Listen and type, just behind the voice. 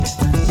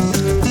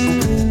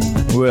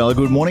Well,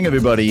 good morning,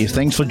 everybody.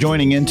 Thanks for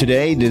joining in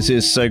today. This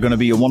is going to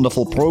be a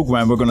wonderful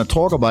program. We're going to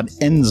talk about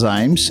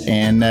enzymes.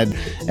 And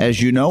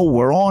as you know,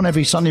 we're on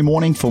every Sunday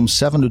morning from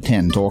 7 to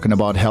 10 talking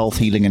about health,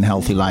 healing, and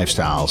healthy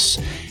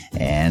lifestyles.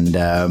 And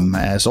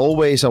as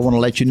always, I want to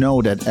let you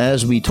know that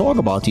as we talk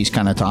about these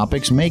kind of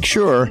topics, make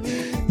sure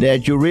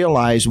that you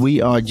realize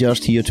we are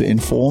just here to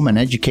inform and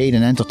educate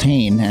and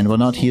entertain, and we're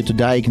not here to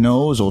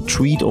diagnose or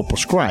treat or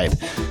prescribe.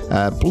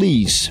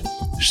 Please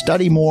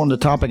study more on the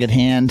topic at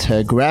hand.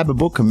 Grab a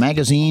book, a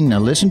magazine,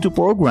 listen to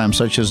programs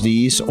such as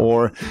these,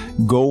 or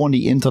go on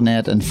the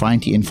internet and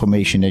find the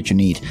information that you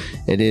need.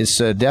 It is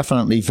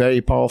definitely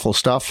very powerful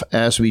stuff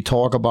as we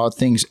talk about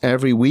things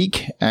every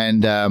week.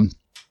 And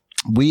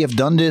we have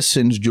done this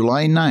since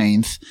July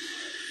 9th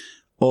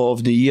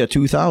of the year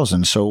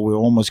 2000. So we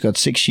almost got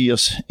 6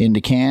 years in the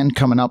can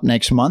coming up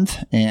next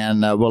month. And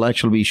we'll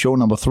actually be show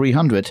number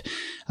 300.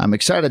 I'm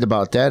excited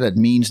about that. It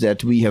means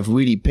that we have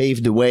really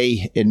paved the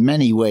way in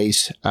many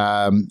ways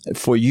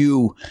for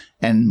you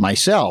and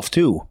myself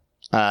too.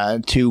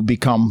 To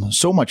become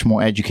so much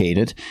more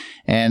educated.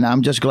 And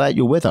I'm just glad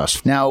you're with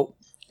us. Now,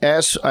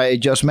 as I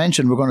just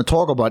mentioned, we're going to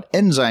talk about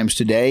enzymes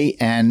today,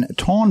 and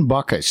Ton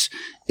Bacchus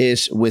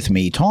is with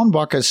me. Ton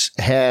Bacchus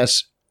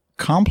has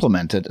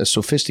complemented a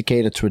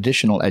sophisticated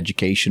traditional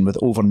education with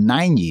over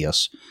 9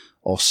 years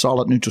of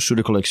solid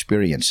nutraceutical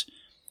experience.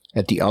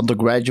 At the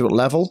undergraduate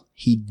level,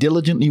 he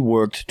diligently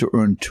worked to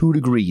earn 2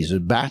 degrees,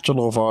 a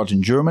Bachelor of Arts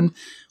in German,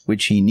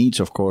 which he needs,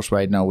 of course,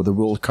 right now with the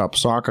World Cup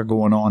soccer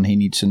going on. He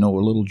needs to know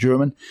a little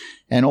German,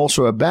 and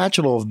also a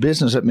Bachelor of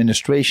Business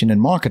Administration and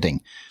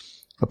Marketing.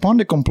 Upon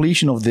the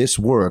completion of this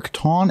work,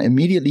 Ton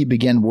immediately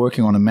began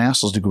working on a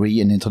master's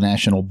degree in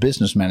international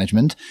business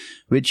management,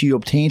 which he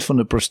obtained from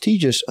the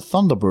prestigious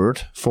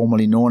Thunderbird,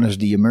 formerly known as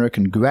the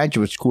American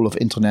Graduate School of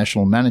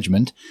International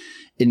Management,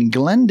 in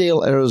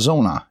Glendale,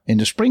 Arizona. In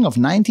the spring of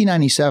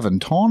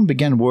 1997, Ton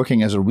began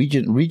working as a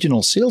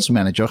regional sales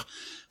manager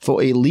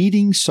for a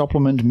leading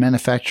supplement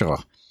manufacturer.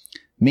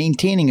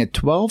 Maintaining a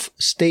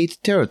 12-state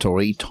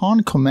territory,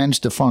 Ton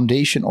commenced the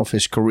foundation of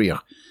his career.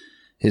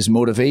 His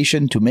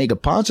motivation to make a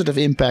positive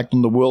impact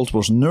on the world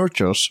was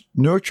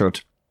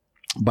nurtured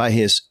by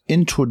his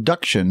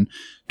introduction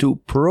to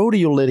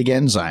proteolytic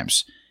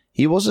enzymes.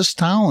 He was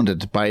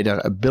astounded by their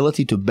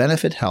ability to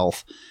benefit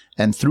health,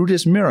 and through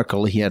this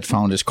miracle he had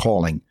found his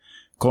calling.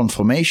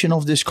 Confirmation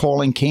of this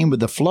calling came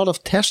with a flood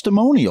of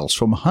testimonials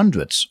from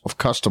hundreds of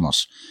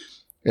customers.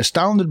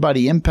 Astounded by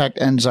the impact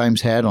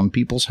enzymes had on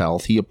people's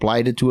health, he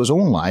applied it to his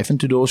own life and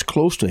to those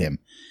close to him.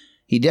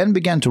 He then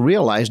began to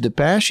realize the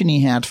passion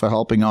he had for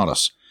helping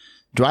others.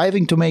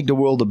 Driving to make the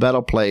world a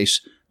better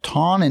place,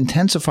 Ton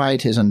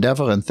intensified his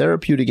endeavor in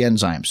therapeutic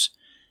enzymes.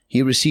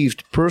 He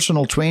received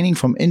personal training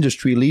from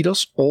industry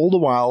leaders, all the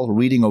while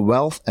reading a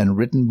wealth and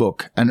written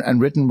book and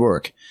written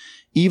work.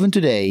 Even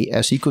today,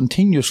 as he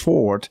continues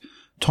forward,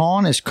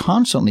 Ton is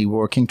constantly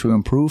working to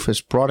improve his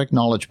product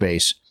knowledge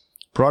base.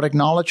 Product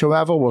knowledge,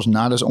 however, was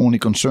not his only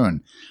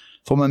concern.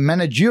 From a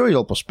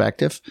managerial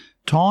perspective,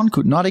 Ton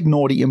could not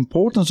ignore the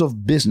importance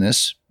of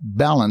business.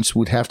 Balance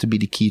would have to be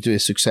the key to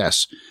his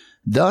success.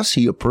 Thus,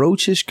 he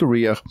approached his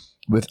career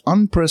with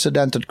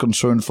unprecedented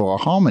concern for a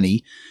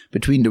harmony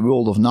between the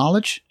world of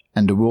knowledge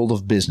and the world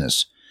of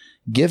business.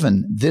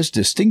 Given this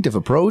distinctive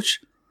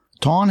approach,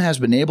 Ton has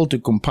been able to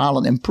compile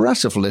an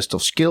impressive list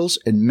of skills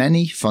in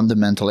many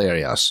fundamental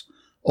areas.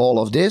 All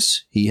of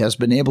this he has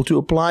been able to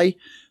apply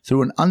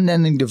through an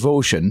unending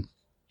devotion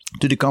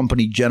to the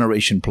company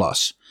Generation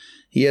Plus.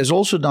 He has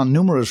also done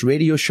numerous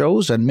radio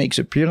shows and makes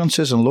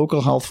appearances in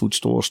local health food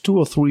stores 2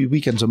 or 3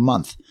 weekends a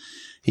month.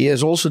 He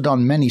has also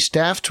done many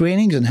staff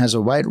trainings and has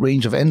a wide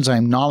range of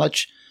enzyme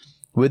knowledge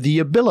with the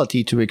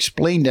ability to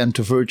explain them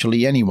to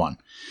virtually anyone.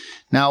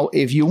 Now,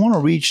 if you want to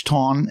reach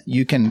Ton,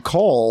 you can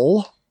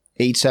call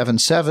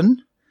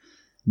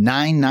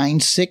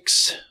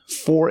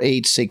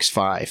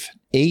 877-996-4865.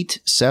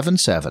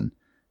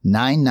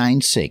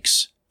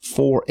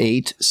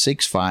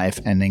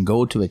 877-996-4865, and then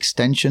go to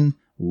extension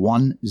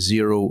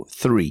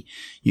 103.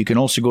 You can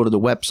also go to the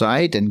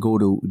website and go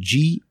to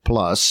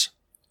gplus.info.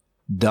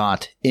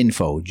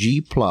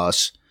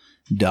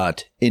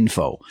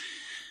 gplus.info.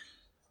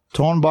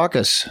 Ton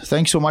Bacchus,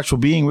 thanks so much for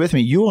being with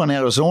me. You're in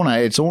Arizona.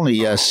 It's only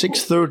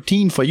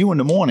 6:13 for you in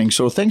the morning,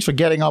 so thanks for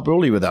getting up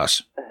early with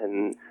us.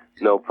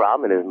 No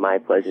problem. It is my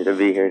pleasure to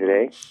be here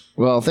today.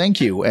 Well, thank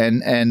you.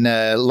 And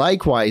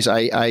likewise,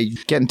 I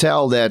can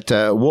tell that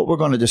what we're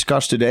going to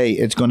discuss today,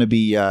 it's going to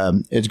be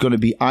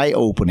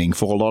eye-opening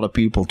for a lot of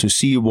people to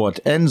see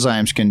what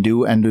enzymes can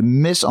do and the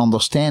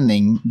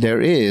misunderstanding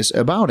there is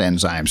about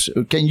enzymes.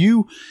 Can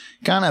you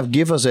kind of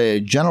give us a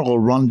general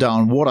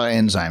rundown? What are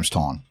enzymes,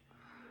 Ton?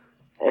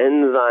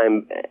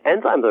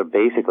 Enzymes are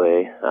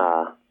basically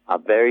a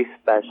very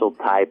special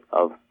type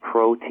of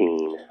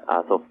protein.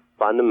 So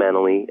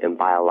fundamentally and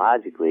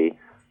biologically,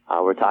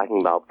 we're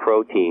talking about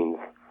proteins.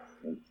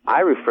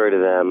 I refer to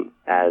them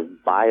as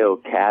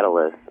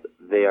biocatalysts.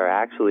 They are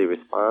actually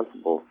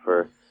responsible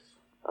for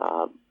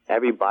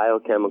every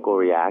biochemical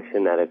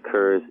reaction that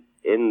occurs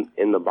in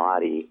the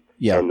body.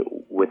 Yeah. And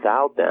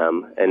without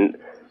them, and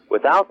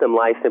Without them,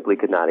 life simply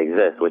could not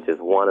exist, which is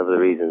one of the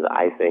reasons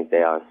I think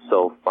they are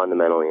so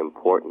fundamentally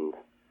important.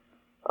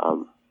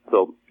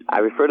 So I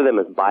refer to them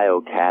as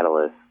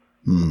biocatalysts.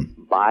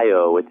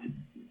 Bio, which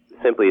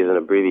simply is an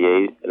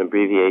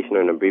abbreviation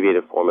or an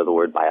abbreviated form of the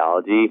word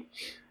biology,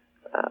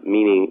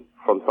 meaning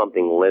from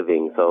something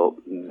living. So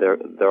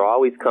they're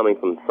always coming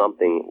from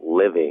something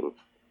living.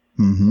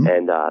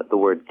 And the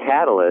word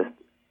catalyst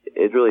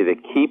is really the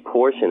key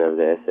portion of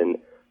this. And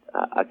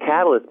a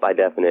catalyst, by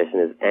definition,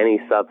 is any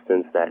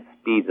substance that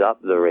speeds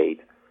up the rate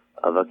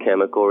of a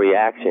chemical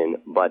reaction,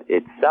 but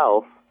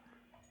itself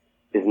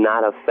is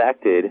not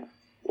affected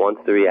once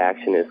the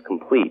reaction is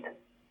complete.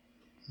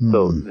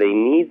 So they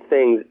need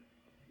things,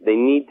 they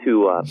need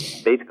to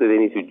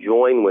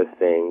join with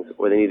things,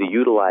 or they need to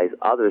utilize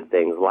other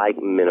things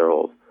like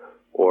minerals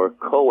or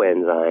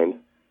coenzymes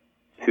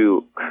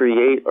to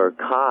create or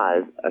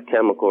cause a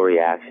chemical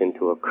reaction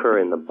to occur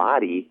in the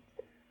body.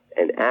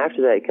 And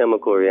after that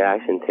chemical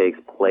reaction takes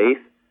place,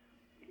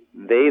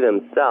 they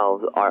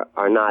themselves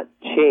are not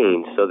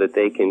changed so that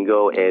they can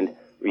go and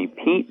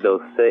repeat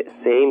those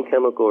same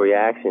chemical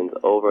reactions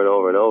over and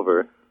over and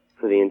over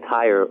for the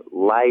entire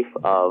life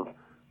of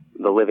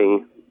the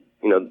living,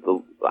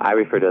 I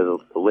refer to as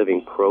the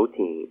living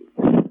protein.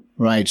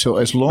 Right. So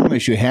as long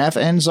as you have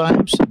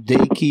enzymes,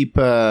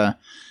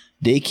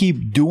 they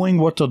keep doing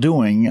what they're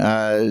doing.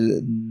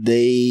 Can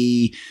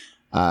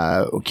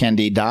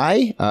they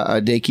die?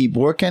 They keep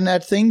working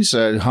at things.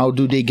 How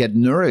do they get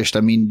nourished?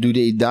 I mean, do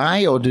they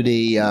die or do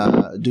they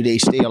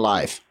stay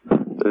alive?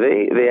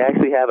 They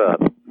actually have a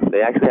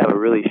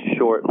really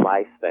short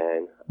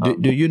lifespan.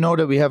 Do you know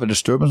that we have a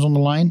disturbance on the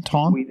line,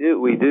 Tom? We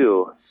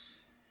do.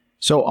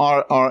 So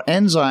our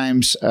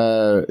enzymes,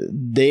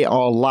 they are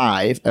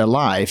alive.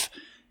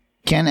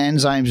 Can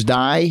enzymes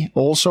die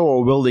also,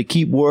 or will they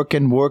keep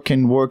working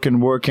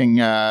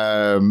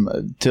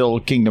till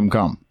kingdom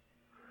come?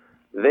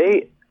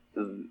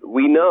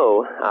 We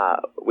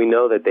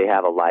know that they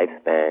have a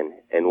lifespan,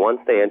 and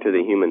once they enter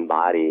the human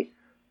body,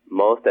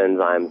 most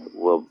enzymes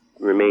will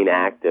remain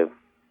active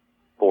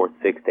for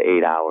 6 to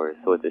 8 hours.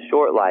 So it's a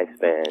short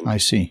lifespan. I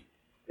see.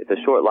 It's a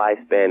short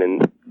lifespan,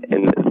 and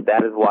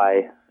that is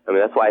why.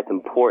 That's why it's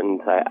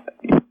important.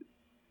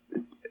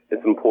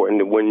 It's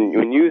important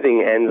when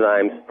using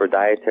enzymes for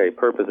dietary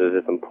purposes.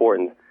 It's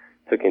important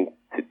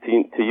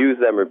to use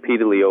them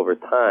repeatedly over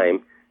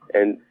time,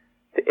 and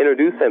to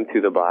introduce them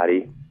to the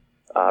body.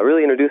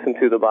 Really introduce them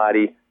to the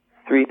body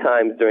 3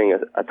 times during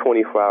a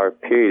 24-hour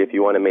period if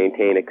you want to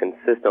maintain a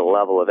consistent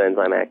level of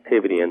enzyme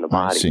activity in the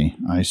body.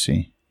 I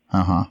see.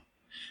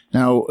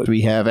 Now,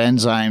 we have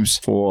enzymes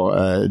for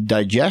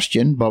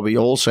digestion, but we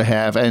also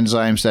have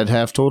enzymes that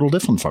have total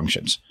different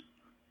functions.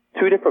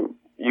 Two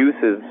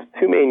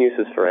main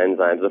uses for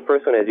enzymes. The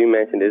first one, as you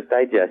mentioned, is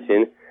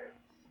digestion.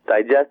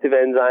 Digestive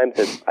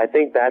enzymes, I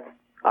think that's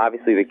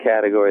obviously the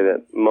category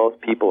that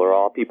most people or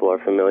all people are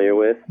familiar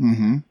with.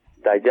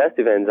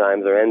 Digestive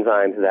enzymes are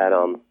enzymes that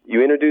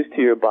you introduce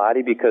to your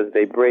body because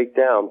they break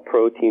down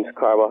proteins,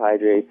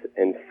 carbohydrates,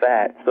 and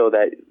fat so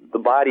that the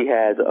body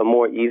has a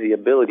more easy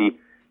ability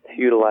to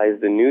utilize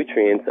the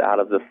nutrients out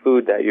of the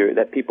food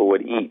that people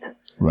would eat.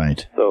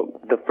 Right. So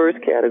the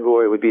first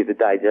category would be the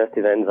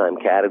digestive enzyme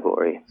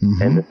category.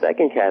 And the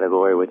second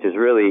category, which is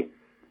really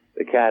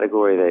the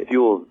category that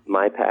fuels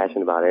my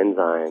passion about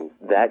enzymes,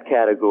 that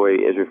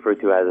category is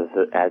referred to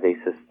as a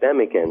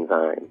systemic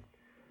enzyme.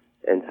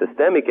 And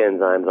systemic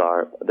enzymes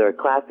they're a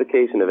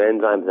classification of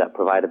enzymes that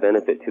provide a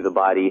benefit to the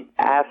body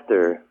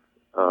after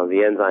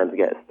the enzymes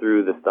get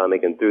through the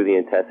stomach and through the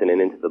intestine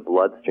and into the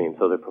bloodstream.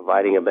 So they're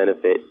providing a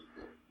benefit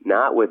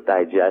not with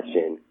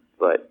digestion,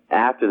 but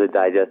after the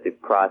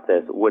digestive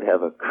process would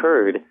have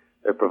occurred,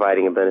 they're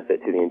providing a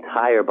benefit to the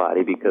entire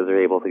body because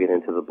they're able to get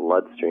into the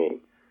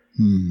bloodstream.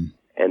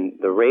 And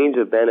the range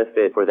of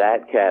benefit for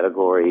that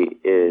category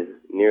is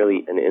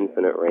nearly an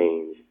infinite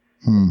range.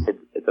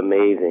 It's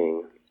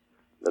amazing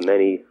the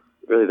many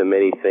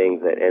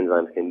things that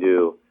enzymes can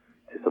do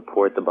to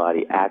support the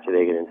body after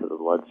they get into the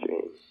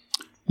bloodstream.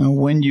 Now,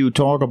 when you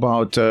talk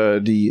about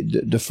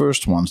the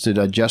first ones, the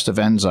digestive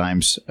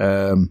enzymes,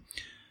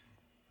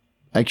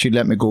 actually,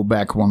 let me go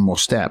back one more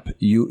step.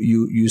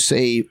 You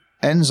say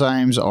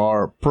enzymes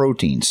are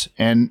proteins,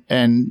 and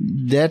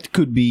that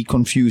could be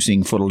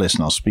confusing for the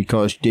listeners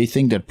because they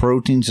think that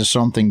proteins is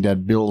something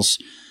that builds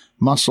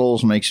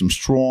muscles, makes them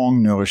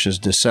strong, nourishes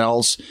the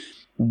cells.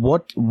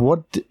 What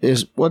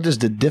is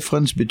the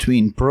difference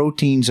between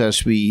proteins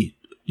as we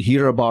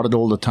hear about it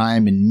all the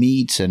time in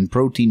meats and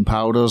protein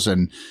powders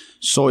and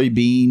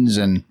soybeans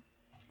and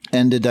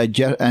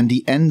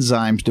the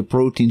enzymes, the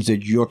proteins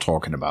that you're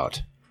talking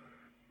about?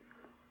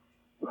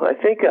 Well, I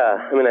think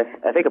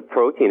a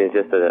protein is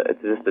just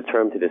a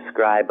term to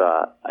describe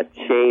a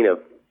chain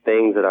of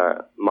things that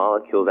are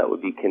molecules that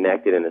would be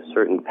connected in a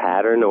certain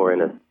pattern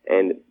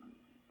and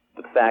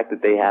the fact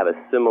that they have a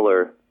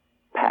similar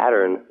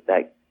pattern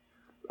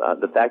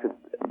the fact that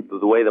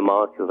the way the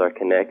molecules are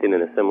connected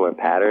in a similar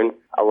pattern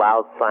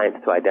allows science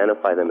to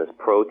identify them as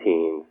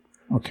proteins.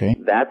 Okay.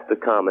 That's the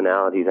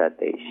commonality that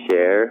they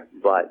share.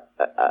 But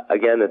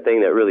again, the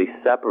thing that really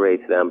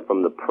separates them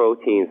from the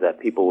proteins that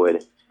people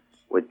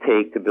would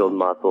take to build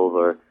muscles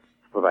or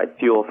provide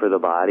fuel for the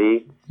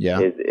body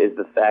is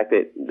the fact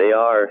that they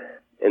are,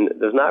 and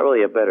there's not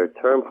really a better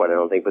term for it, I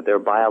don't think, but they're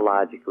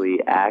biologically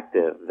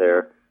active.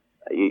 They're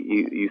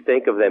you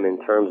think of them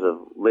in terms of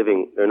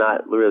living. They're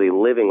not really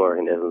living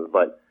organisms,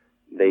 but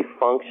they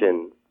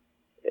function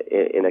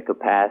in a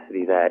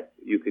capacity that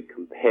you could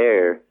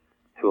compare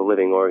to a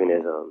living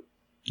organism.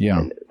 Yeah,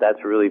 and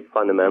that's really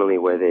fundamentally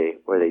where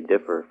they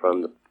differ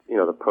from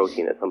the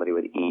protein that somebody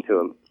would eat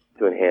to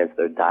enhance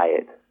their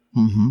diet.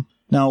 Mm-hmm.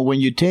 Now,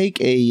 when you take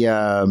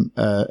a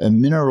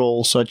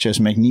mineral such as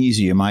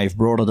magnesium, I've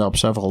brought it up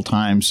several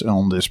times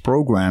on this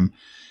program,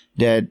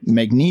 that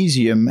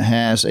magnesium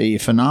has a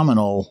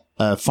phenomenal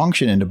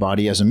function in the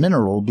body as a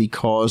mineral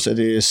because it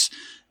is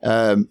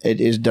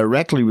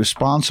directly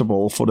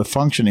responsible for the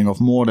functioning of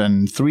more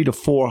than 300 to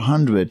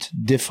 400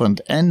 different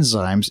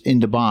enzymes in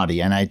the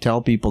body. And I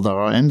tell people there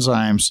are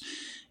enzymes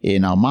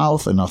in our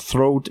mouth, in our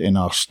throat, in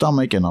our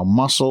stomach, in our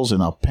muscles,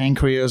 in our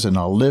pancreas, in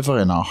our liver,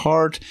 in our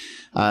heart.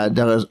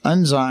 There are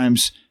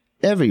enzymes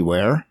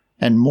everywhere,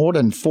 and more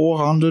than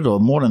 400 or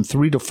more than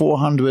 300 to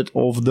 400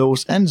 of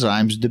those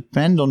enzymes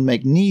depend on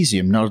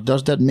magnesium. Now,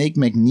 does that make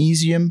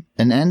magnesium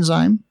an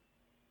enzyme?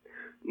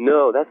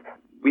 No,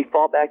 we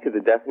fall back to the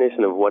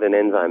definition of what an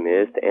enzyme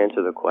is to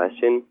answer the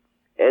question.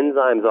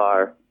 Enzymes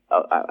are,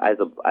 as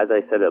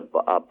I said, a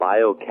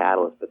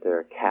biocatalyst, but they're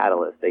a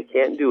catalyst. They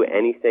can't do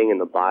anything in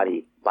the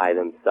body by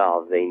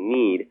themselves. They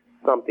need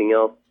something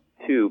else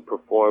to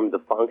perform the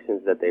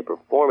functions that they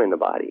perform in the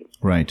body.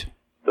 Right.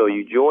 So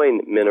you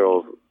join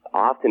minerals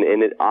often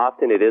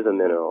it is a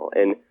mineral,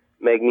 and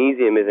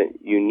magnesium isn't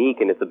unique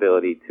in its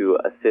ability to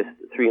assist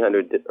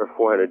 300 or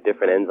 400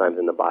 different enzymes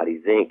in the body.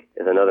 Zinc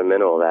is another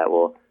mineral that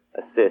will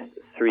assist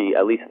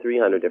at least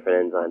 300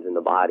 different enzymes in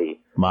the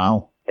body.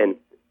 Wow. And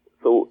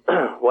so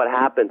what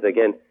happens,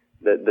 again,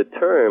 the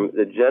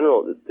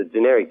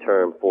generic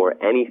term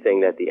for anything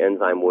that the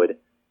enzyme would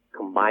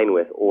combine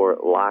with or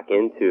lock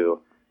into,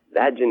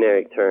 that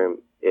generic term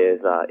is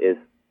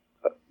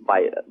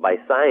by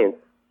science,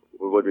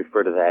 we would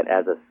refer to that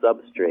as a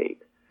substrate.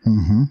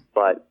 Mm-hmm.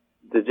 But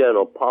the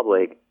general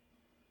public,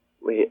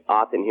 we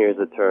often hears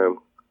the term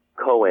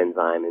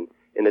coenzyme, and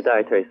in the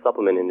dietary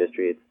supplement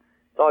industry,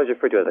 it's always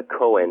referred to as a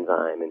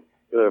coenzyme, and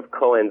you have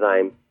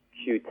coenzyme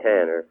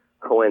Q10 or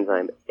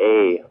coenzyme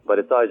A, but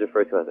it's always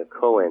referred to as a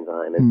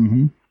coenzyme,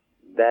 and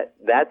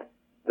that's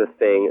the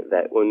thing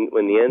that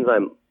when the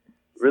enzyme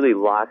really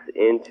locks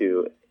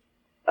into,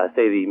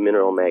 say, the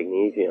mineral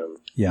magnesium,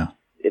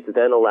 it's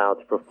then allowed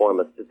to perform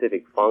a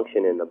specific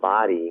function in the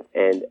body,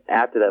 and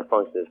after that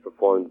function is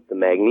performed, the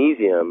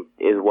magnesium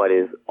is what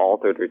is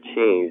altered or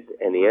changed,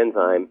 and the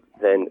enzyme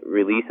then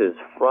releases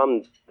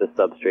from the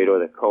substrate or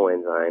the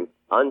coenzyme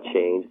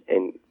unchanged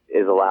and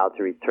is allowed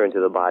to return to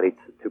the body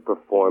to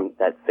perform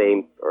that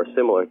same or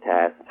similar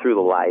task through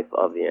the life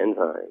of the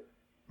enzyme.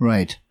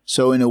 Right.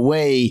 So in a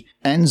way,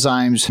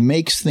 enzymes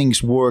makes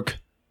things work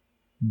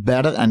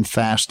better and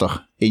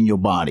faster in your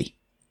body.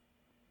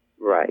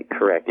 Right,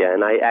 correct. Yeah,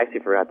 and I actually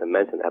forgot to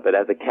mention that, but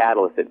as a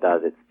catalyst it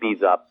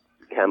speeds up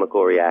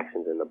chemical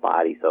reactions in the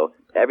body. So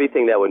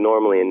everything that would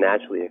normally and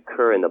naturally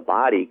occur in the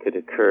body could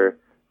occur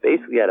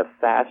basically at a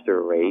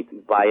faster rate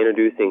by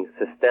introducing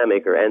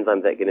systemic or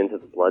enzymes that get into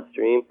the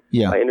bloodstream.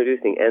 Yeah. By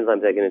introducing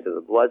enzymes that get into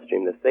the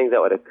bloodstream, the things that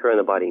would occur in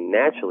the body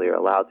naturally are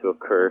allowed to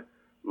occur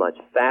much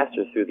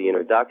faster through the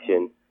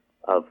introduction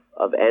of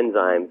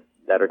enzymes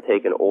that are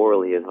taken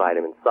orally as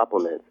vitamin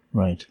supplements.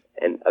 Right.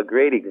 And a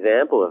great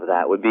example of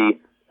that would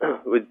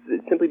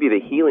simply be the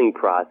healing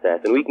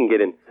process, and we can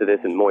get into this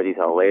in more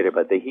detail later,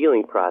 but the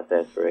healing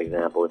process, for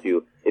example, if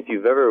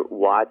you've ever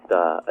watched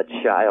a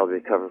child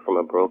recover from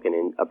a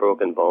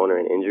broken bone or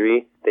an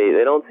injury, they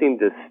don't seem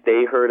to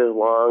stay hurt as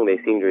long.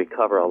 They seem to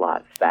recover a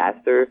lot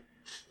faster.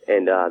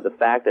 And the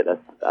fact that a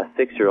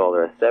 6-year-old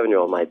or a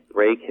 7-year-old might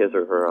break his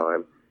or her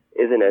arm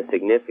isn't as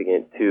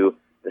significant to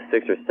the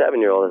 6 or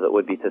 7-year-old as it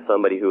would be to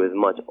somebody who is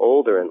much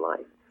older in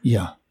life.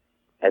 Yeah.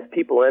 As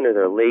people enter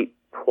their late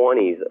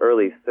 20s,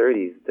 early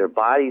 30s, their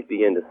bodies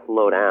begin to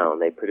slow down.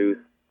 They produce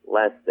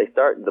less.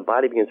 The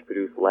body begins to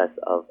produce less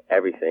of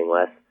everything,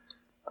 less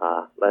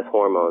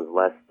hormones,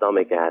 less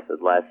stomach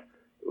acid, less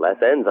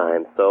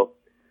enzymes. So,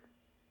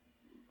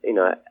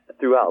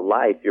 throughout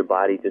life, your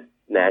body just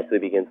naturally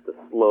begins to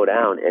slow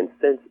down. And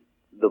since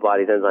the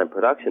body's enzyme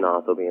production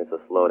also begins to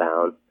slow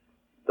down,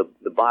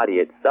 the body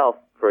itself,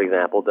 for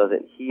example,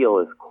 doesn't heal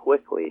as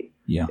quickly.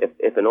 Yeah.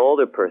 If an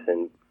older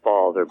person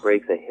falls or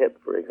breaks a hip,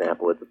 for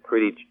example, it's a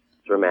pretty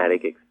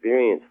dramatic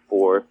experience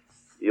for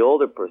the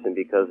older person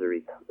because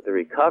the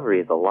recovery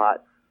is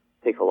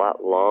takes a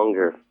lot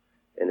longer,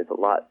 and it's a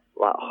lot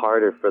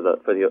harder for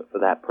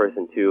that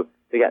person to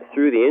get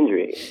through the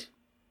injury.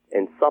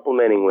 And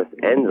supplementing with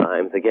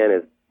enzymes,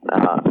 again,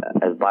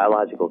 as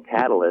biological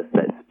catalysts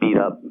that speed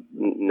up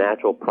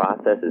natural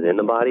processes in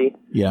the body.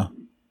 Yeah.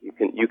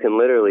 You can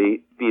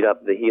literally speed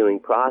up the healing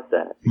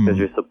process because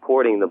you're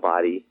supporting the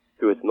body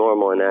through its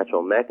normal and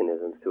natural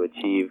mechanisms to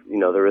achieve,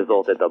 the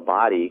result that the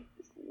body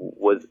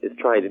is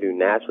trying to do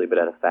naturally, but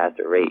at a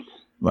faster rate.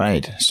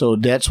 Right. So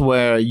that's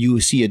where you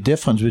see a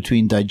difference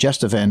between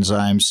digestive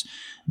enzymes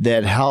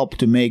that help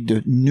to make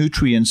the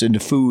nutrients in the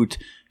food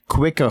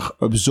quicker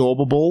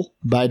absorbable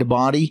by the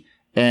body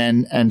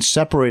and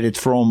separate it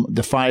from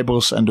the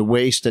fibers and the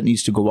waste that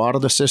needs to go out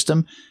of the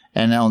system.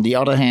 And on the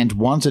other hand,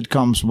 once it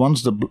goes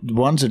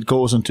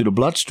into the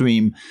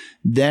bloodstream,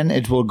 then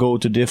it will go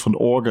to different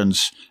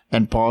organs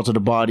and parts of the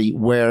body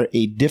where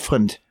a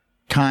different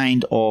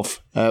kind of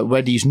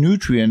where these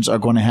nutrients are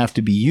going to have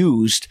to be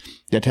used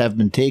that have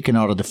been taken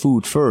out of the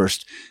food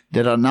first,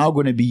 that are now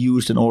going to be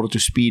used in order to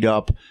speed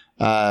up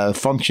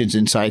functions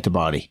inside the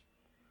body.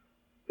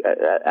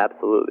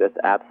 Absolutely, that's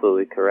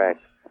absolutely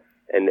correct.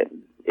 And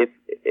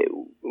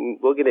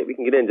we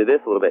can get into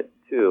this a little bit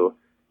too.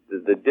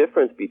 The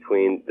difference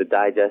between the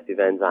digestive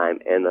enzyme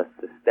and the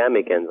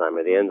systemic enzyme,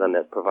 or the enzyme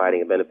that's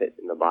providing a benefit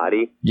in the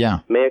body,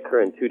 may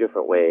occur in two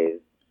different ways.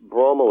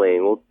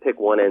 Bromelain, we'll pick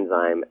one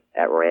enzyme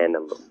at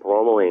random, but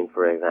bromelain,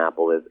 for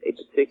example, is a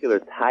particular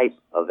type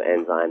of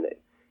enzyme that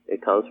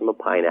it comes from a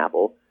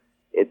pineapple.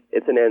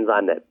 It's an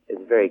enzyme that is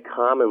very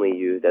commonly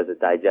used as a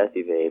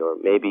digestive aid, or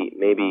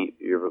maybe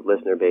your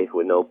listener base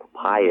would know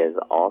papayas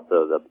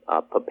also. The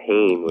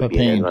papain would be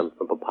an enzyme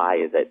from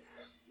papayas that's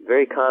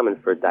very common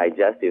for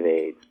digestive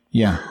aids.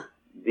 Yeah.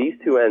 These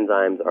two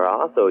enzymes are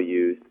also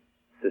used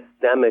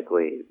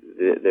systemically.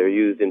 They're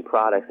used in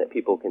products that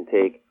people can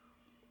take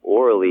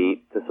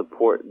orally to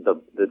support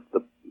the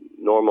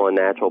normal and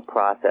natural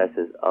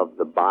processes of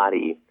the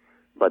body.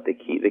 But the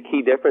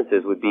key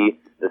differences would be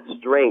the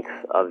strength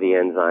of the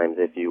enzymes,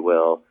 if you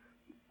will,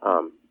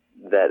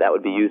 that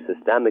would be used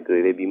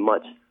systemically. They'd be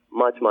much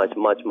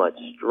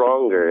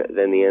stronger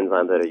than the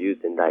enzymes that are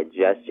used in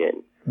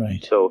digestion.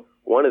 Right. So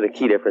one of the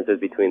key differences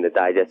between the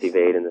digestive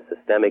aid and the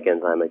systemic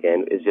enzyme,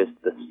 again, is just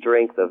the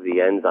strength of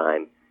the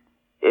enzyme.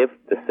 If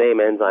the same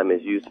enzyme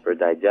is used for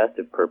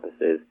digestive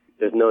purposes,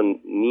 there's no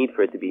need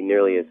for it to be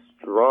nearly as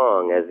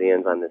strong as the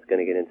enzyme that's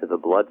going to get into the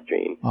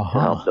bloodstream to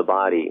help the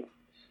body.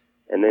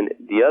 And then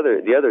the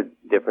other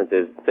difference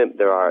is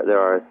there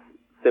are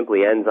simply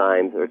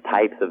enzymes or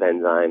types of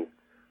enzymes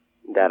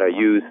that are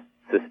used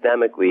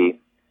systemically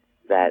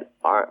that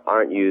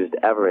aren't used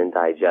ever in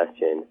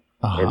digestion.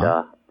 And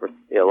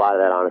a lot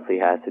of that honestly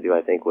has to do,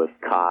 I think, with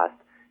cost.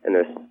 And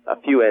there's a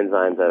few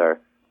enzymes that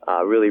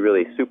are really,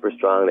 really super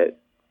strong that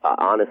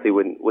honestly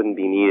wouldn't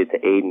be needed to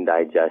aid in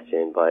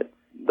digestion. But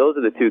those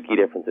are the two key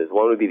differences.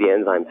 One would be the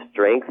enzyme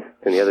strength,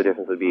 and the other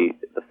difference would be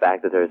the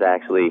fact that there's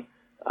actually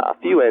a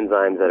few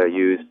enzymes that are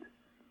used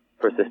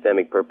for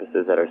systemic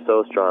purposes that are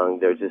so strong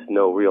there's just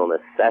no real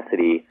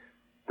necessity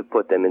to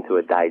put them into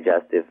a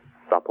digestive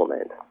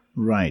supplement.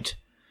 Right.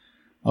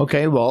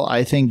 Okay, well,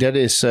 I think that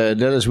is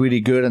really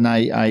good, and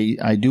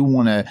I do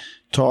want to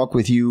talk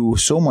with you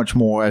so much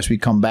more as we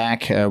come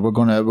back. We're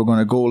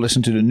gonna go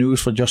listen to the news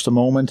for just a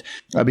moment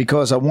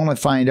because I want to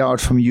find out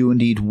from you,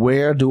 indeed,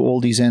 where do all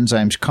these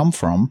enzymes come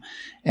from,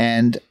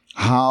 and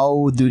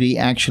how do they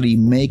actually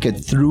make it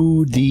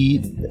through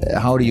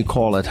how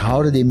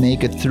do they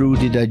make it through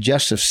the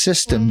digestive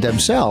system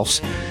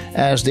themselves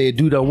as they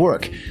do their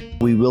work?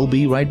 We will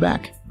be right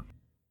back.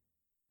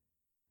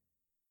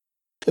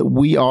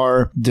 We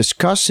are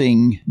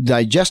discussing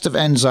digestive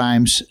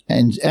enzymes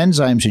and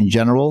enzymes in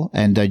general,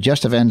 and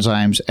digestive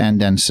enzymes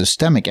and then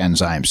systemic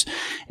enzymes.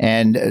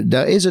 And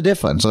there is a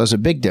difference. There's a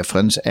big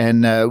difference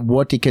in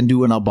what they can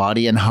do in our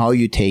body and how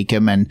you take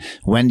them and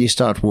when they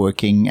start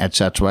working,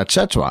 etc.,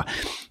 etc.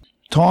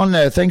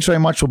 Ton, thanks very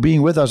much for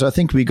being with us. I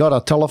think we got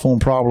our telephone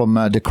problem,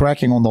 the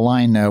cracking on the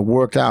line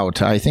worked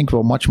out. I think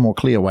we're much more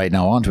clear right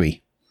now, aren't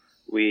we?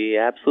 We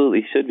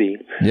absolutely should be.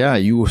 Yeah,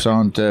 you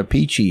sound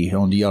peachy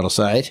on the other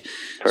side.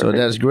 Perfect. So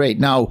that's great.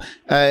 Now,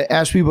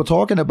 as we were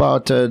talking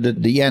about the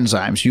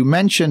enzymes, you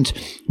mentioned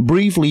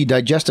briefly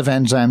digestive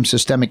enzymes,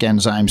 systemic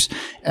enzymes,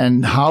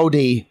 and how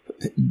they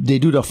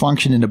do their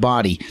function in the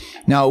body.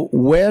 Now,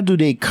 where do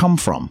they come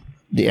from,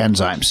 the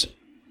enzymes?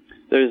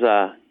 There's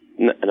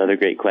another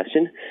great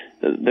question.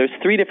 There's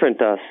three different,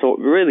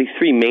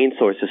 three main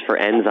sources for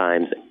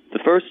enzymes. The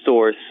first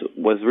source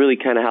was really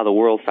kind of how the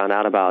world found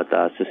out about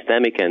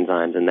systemic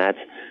enzymes, and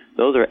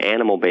those are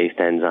animal-based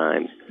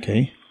enzymes.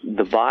 Okay.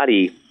 The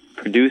body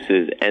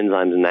produces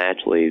enzymes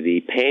naturally.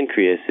 The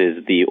pancreas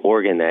is the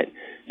organ that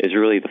is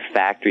really the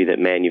factory that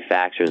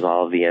manufactures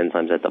all of the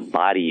enzymes that the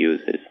body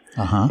uses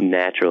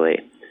naturally.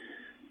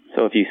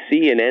 So if you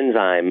see an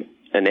enzyme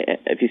in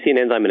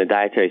a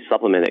dietary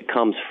supplement that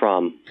comes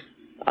from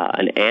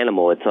an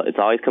animal, it's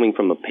always coming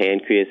from a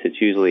pancreas.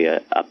 It's usually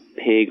a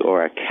pig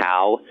or a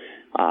cow.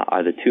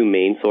 Are the two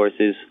main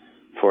sources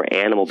for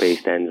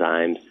animal-based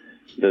enzymes.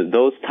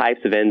 Those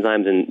types of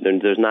enzymes,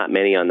 and there's not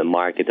many on the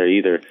market. They're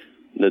either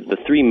the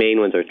three main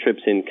ones are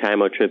trypsin,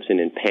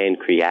 chymotrypsin, and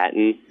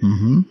pancreatin.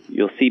 Mm-hmm.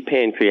 You'll see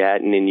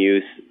pancreatin in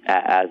use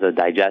as a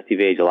digestive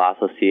aid. You'll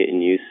also see it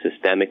in use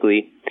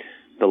systemically.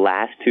 The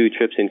last two,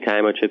 trypsin,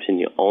 chymotrypsin,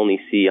 you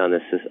only see on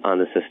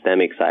the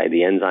systemic side,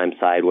 the enzyme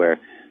side, where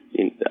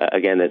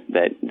again,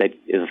 that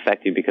is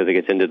effective because it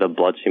gets into the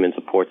bloodstream and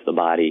supports the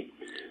body.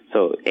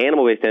 So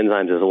animal-based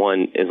enzymes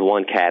is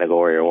one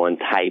category or one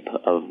type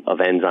of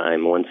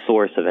enzyme, one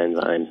source of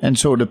enzymes. And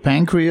so the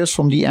pancreas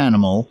from the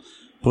animal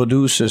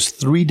produces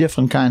 3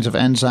 different kinds of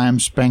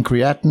enzymes: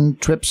 pancreatin,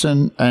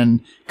 trypsin,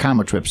 and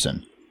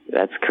chymotrypsin.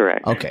 That's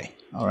correct. Okay.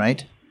 All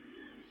right.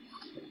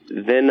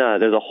 Then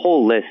there's a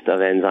whole list of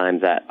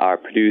enzymes that are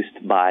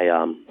produced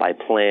by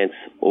plants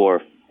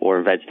or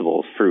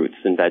vegetables, fruits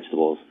and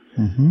vegetables.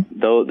 Mm-hmm.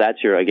 Though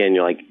that's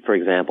for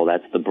example,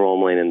 that's the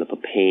bromelain and the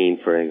papain,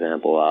 for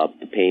example.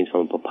 Papaine's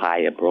from a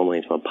papaya,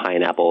 bromelain's from a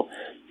pineapple.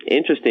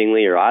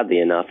 Interestingly or oddly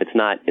enough, it's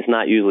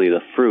not usually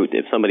the fruit.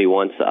 If somebody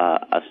wants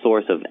a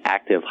source of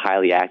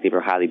highly active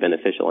or highly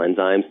beneficial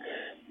enzymes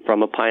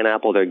from a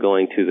pineapple, they're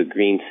going to the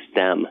green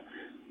stem,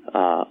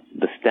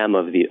 the stem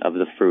of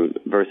the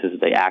fruit versus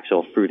the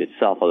actual fruit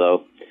itself.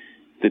 Although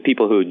the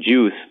people who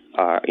juice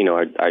are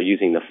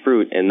using the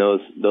fruit, and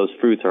those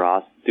fruits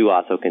do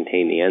also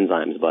contain the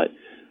enzymes, but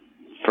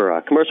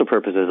for commercial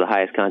purposes, the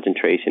highest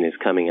concentration is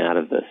coming out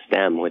of the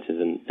stem, which is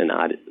an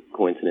odd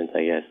coincidence,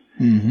 I guess.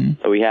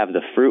 Mm-hmm. So we have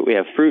the fruit,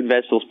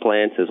 vegetables,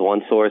 plants as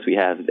one source. We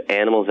have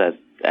animals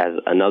as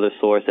another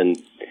source, and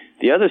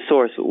the other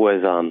source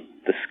was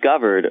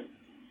discovered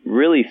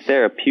really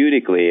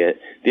therapeutically.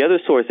 The other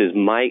source is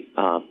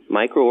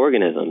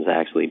microorganisms.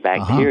 Actually,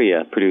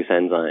 bacteria produce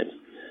enzymes,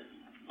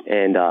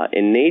 and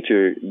in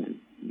nature,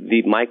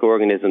 the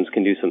microorganisms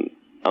can do some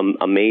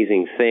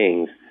amazing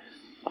things.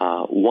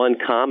 One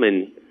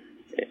common,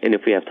 and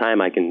if we have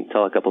time, I can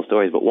tell a couple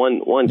stories, but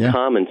one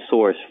common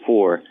source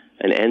for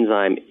an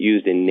enzyme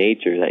used in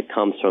nature that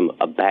comes from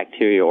a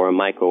bacteria or a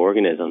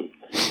microorganism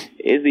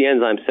is the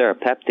enzyme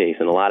serrapeptase,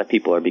 and a lot of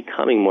people are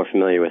becoming more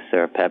familiar with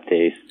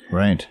serrapeptase.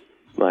 Right.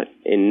 But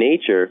in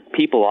nature,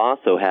 people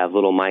also have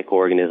little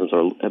microorganisms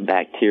or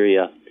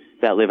bacteria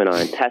that live in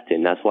our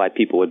intestine. That's why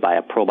people would buy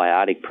a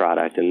probiotic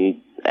product,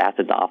 and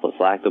Acidophilus,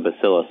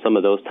 Lactobacillus, some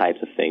of those types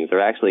of things.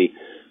 They're actually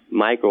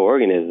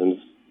microorganisms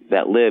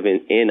that live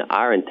in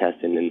our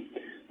intestine, and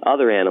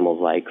other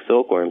animals like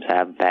silkworms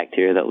have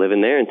bacteria that live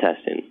in their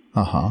intestine.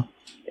 Uh-huh.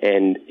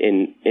 And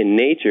in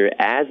nature,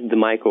 as the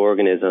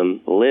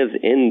microorganism lives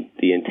in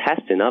the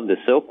intestine of the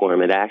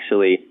silkworm, it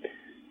actually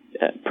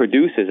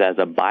produces as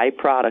a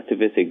byproduct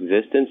of its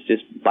existence,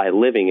 just by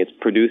living, it's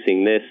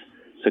producing this,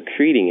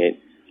 secreting it,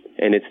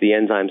 and it's the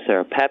enzyme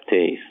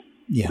serrapeptase.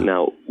 Yeah.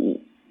 Now,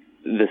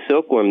 the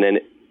silkworm then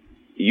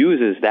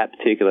uses that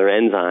particular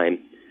enzyme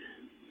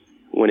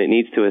when it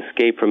needs to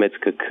escape from its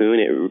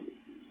cocoon.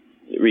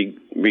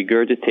 It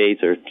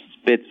regurgitates or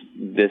spits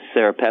this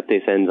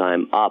serrapeptase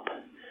enzyme up,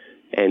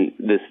 and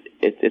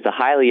it's a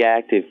highly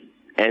active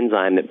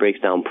enzyme that breaks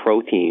down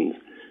proteins,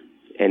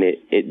 and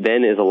it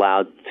then is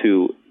allowed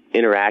to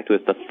interact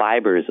with the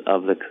fibers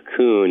of the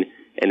cocoon,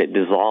 and it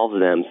dissolves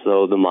them,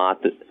 so the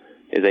moth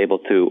is able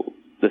to,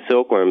 the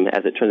silkworm,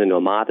 as it turns into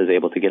a moth, is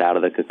able to get out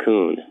of the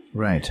cocoon.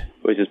 Right.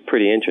 Which is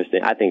pretty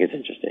interesting. I think it's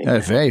interesting.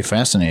 Very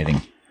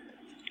fascinating.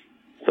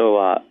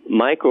 So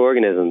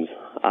microorganisms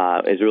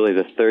is really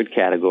the third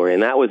category,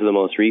 and that was the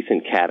most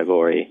recent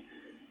category.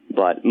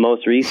 But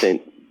most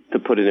recent, to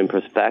put it in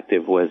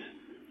perspective, was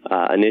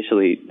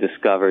initially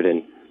discovered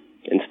and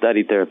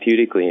studied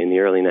therapeutically in the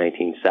early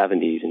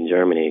 1970s in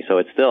Germany. So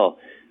it's still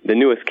the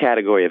newest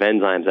category of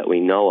enzymes that we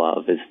know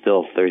of is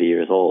still 30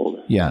 years old.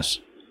 Yes.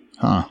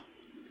 Huh.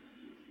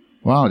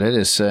 Wow, that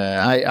is,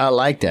 I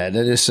like that.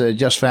 That is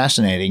just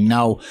fascinating.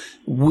 Now,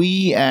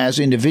 we as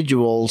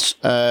individuals,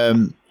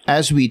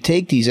 as we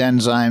take these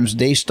enzymes,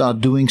 they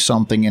start doing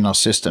something in our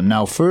system.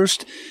 Now,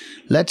 first,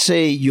 let's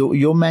say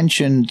you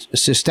mentioned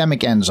systemic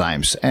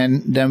enzymes,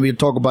 and then we'll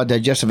talk about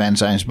digestive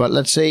enzymes. But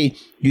let's say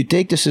you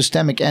take the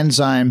systemic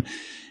enzyme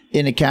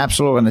in a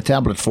capsule or in a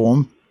tablet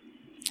form.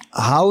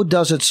 How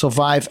does it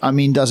survive? I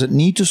mean, does it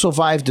need to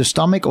survive the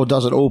stomach, or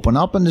does it open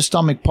up in the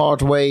stomach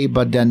part way,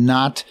 but then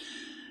not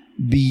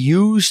be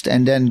used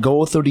and then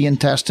go through the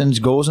intestines,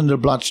 goes in the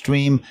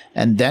bloodstream,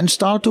 and then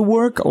start to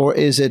work? Or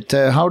is it,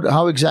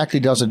 how exactly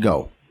does it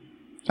go?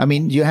 I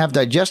mean, you have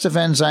digestive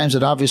enzymes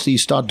that obviously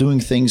start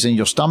doing things in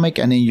your stomach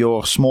and in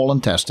your small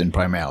intestine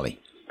primarily.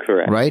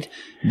 Correct. Right?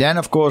 Then,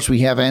 of course, we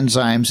have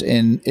enzymes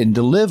in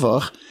the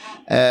liver.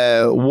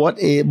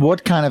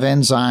 What kind of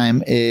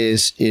enzyme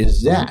is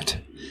that?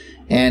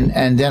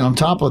 And then on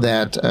top of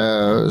that,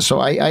 so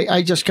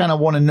I just kind of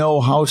want to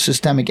know how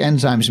systemic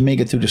enzymes make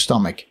it through the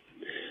stomach.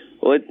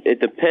 Well, it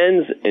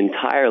depends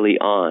entirely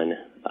on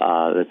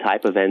the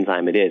type of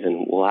enzyme it is,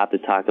 and we'll have to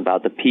talk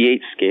about the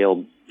pH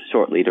scale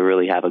shortly to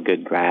really have a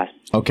good grasp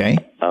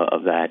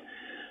of that.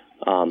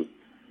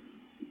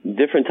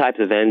 Different types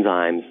of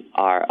enzymes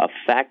are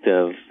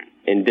effective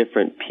in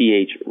different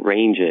pH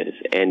ranges,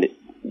 and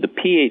the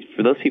pH,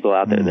 for those people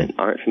out there that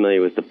aren't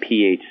familiar with the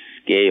pH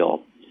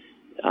scale,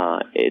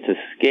 it's a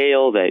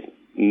scale that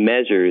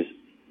measures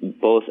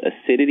both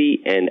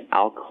acidity and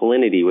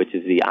alkalinity, which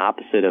is the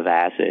opposite of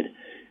acid.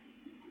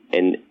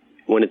 And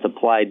when it's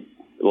applied,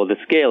 well, the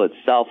scale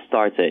itself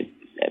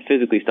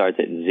physically starts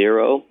at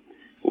 0,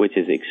 which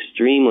is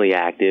extremely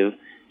active,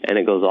 and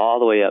it goes all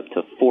the way up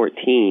to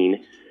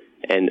 14,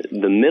 And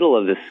the middle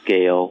of the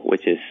scale,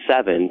 which is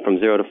 7, from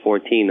 0 to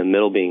 14, the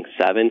middle being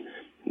 7,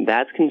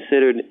 that's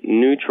considered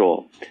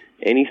neutral.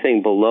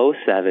 Anything below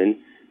 7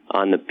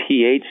 on the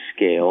pH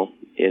scale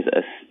is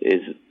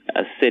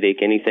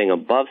acidic. Anything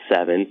above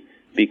 7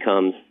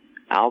 becomes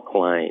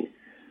alkaline.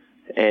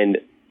 And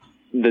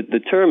the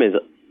term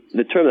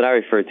that I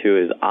refer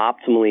to is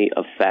optimally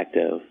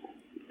effective.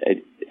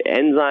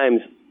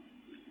 Enzymes,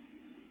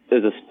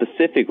 there's a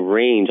specific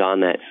range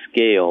on that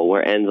scale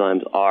where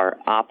enzymes are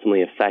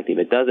optimally effective.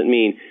 It doesn't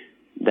mean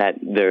that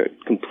they're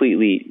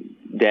completely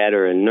dead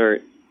or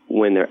inert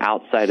when they're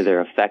outside of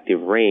their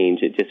effective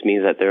range. It just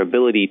means that their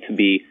ability to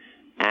be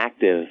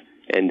active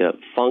and to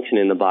function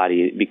in the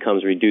body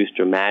becomes reduced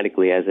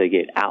dramatically as they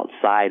get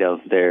outside of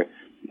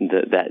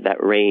that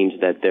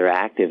range that they're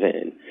active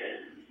in.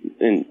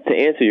 And to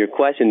answer your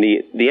question,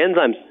 the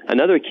enzymes,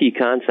 another key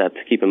concept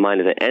to keep in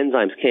mind is that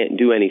enzymes can't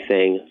do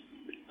anything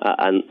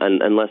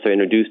unless they're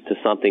introduced to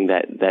something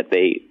that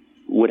they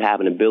would have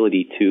an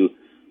ability to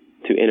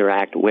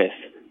interact with.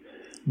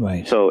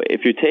 Right. So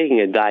if you're taking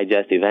a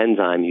digestive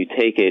enzyme, you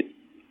take it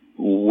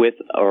with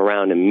or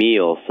around a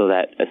meal so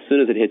that as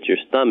soon as it hits your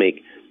stomach,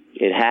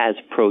 it has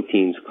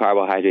proteins,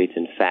 carbohydrates,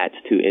 and fats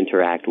to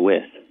interact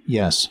with.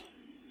 Yes.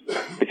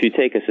 If you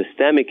take a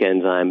systemic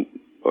enzyme,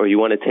 or if you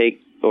want to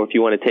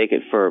take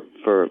it for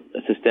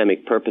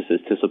systemic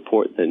purposes to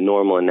support the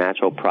normal and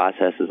natural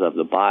processes of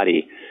the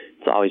body,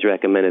 it's always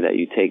recommended that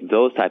you take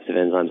those types of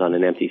enzymes on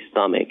an empty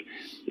stomach.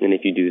 And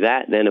if you do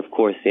that, then of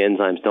course the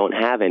enzymes don't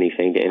have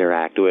anything to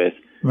interact with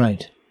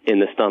in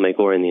the stomach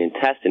or in the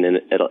intestine, and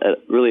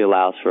it really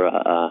allows for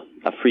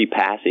a free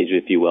passage,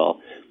 if you will,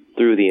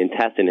 through the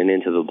intestine and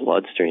into the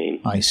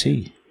bloodstream. I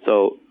see.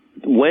 So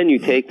when you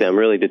take them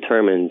really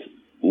determines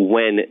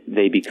when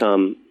they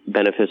become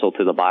beneficial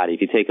to the body.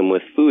 If you take them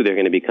with food, they're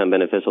going to become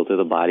beneficial to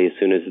the body as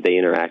soon as they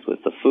interact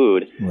with the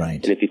food.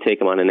 Right. And if you take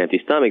them on an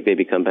empty stomach, they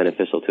become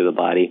beneficial to the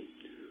body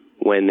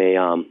when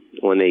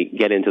they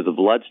get into the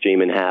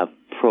bloodstream and have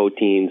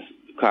proteins,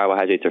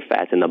 carbohydrates, or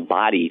fats in the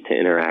body to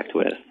interact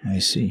with. I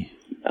see.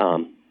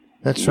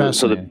 That's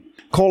fascinating.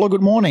 Caller,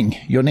 good morning.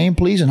 Your name,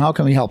 please, and how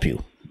can we help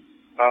you?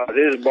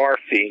 This is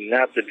Morphine,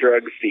 not the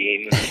drug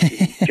fiend.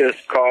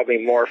 Just call me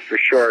Morph for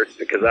short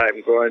because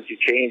I'm going to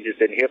changes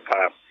in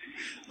hip-hop.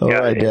 All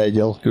right,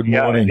 Daniel. Good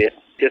morning.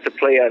 Just a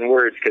play on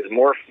words, because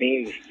morph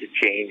means to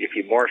change if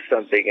you morph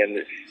something, and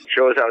it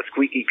shows how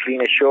squeaky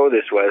clean a show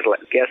this was.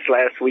 Guest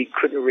last week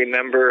couldn't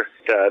remember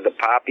the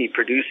poppy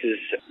produces.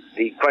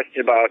 The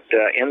question about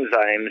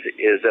enzymes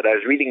is that I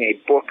was reading a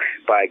book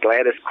by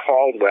Gladys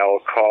Caldwell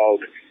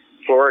called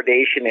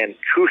Fluoridation and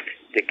Tooth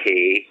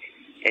Decay,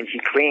 and she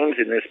claims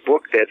in this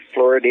book that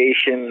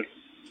fluoride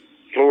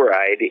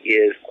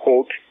is,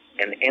 quote,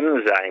 an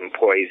enzyme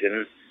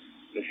poison.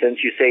 And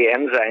since you say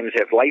enzymes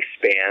have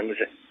lifespans,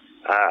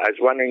 I was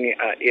wondering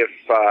if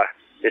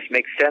this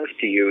makes sense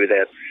to you,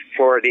 that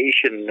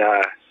fluoridation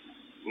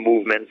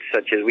movement,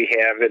 such as we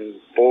have in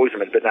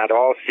Bozeman, but not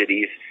all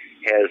cities,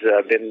 has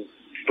been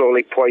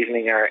slowly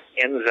poisoning our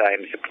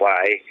enzyme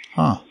supply.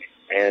 Huh.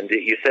 And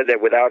you said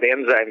that without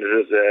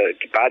enzymes, the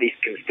body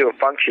can still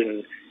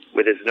function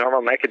with its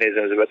normal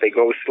mechanisms, but they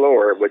go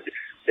slower.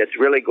 That's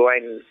really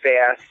going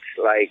fast,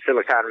 like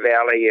Silicon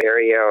Valley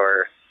area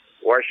or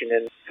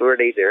Washington,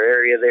 fluoridate their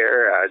area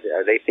there.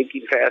 Are they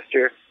thinking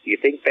faster? Do you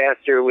think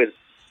faster with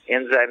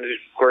enzymes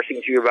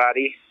coursing through your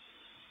body?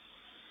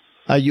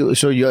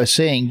 So you're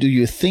saying, do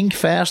you think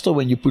faster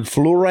when you put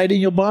fluoride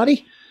in your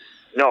body?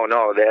 No,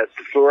 that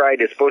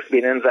fluoride is supposed to be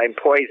an enzyme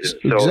poison.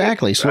 So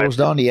exactly, slows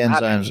down the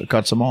enzymes,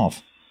 cuts them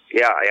off.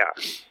 Yeah.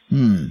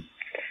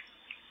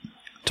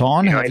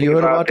 Ton, have you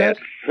heard about that?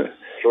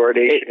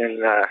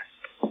 Fluoridation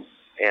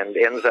and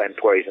enzyme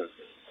poison.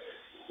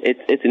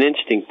 It's an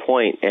interesting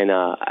point, and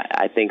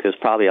I think there's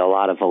probably a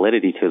lot of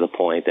validity to the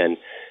point. And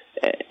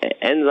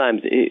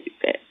enzymes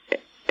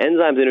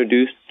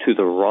introduced to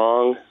the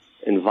wrong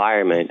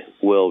environment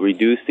will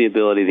reduce the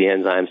ability of the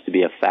enzymes to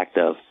be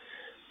effective.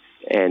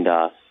 And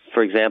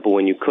for example,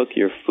 when you cook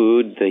your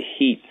food, the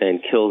heat then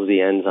kills the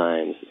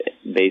enzymes,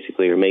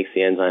 basically, or makes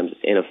the enzymes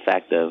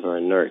ineffective or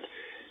inert.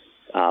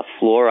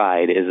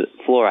 Fluoride,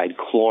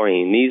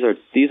 chlorine.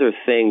 These are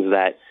things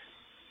that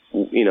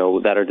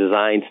that are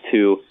designed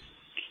to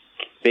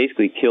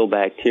basically kill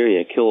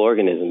bacteria, kill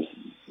organisms.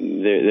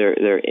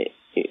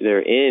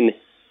 They're in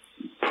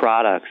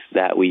products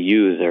that we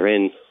use. They're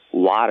in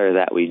water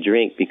that we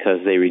drink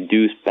because they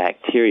reduce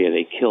bacteria.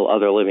 They kill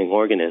other living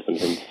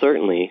organisms, and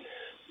certainly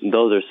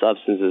those are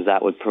substances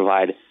that would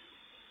provide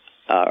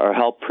or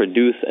help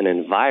produce an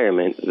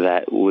environment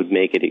that would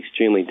make it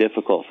extremely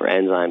difficult for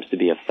enzymes to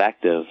be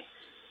effective.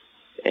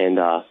 And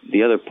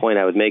the other point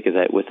I would make is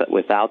that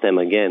without them,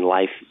 again,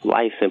 life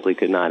simply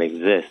could not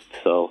exist.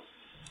 So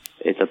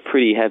it's a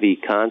pretty heavy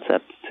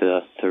concept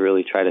to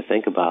really try to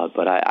think about.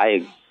 But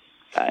I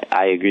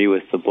agree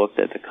with the book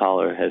that the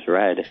caller has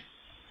read.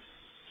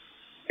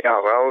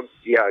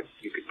 Yeah,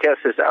 you could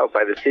test this out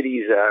by the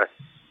cities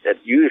that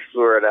use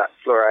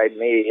fluoride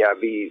may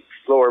be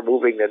slower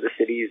moving than the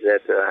cities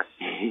that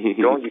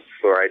don't use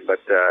fluoride, but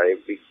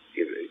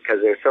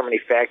because there's so many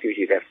factors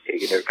you'd have to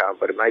take into account,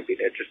 but it might be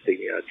an interesting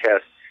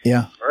test.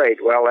 Yeah. All right.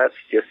 Well, that's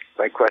just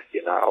my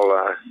question.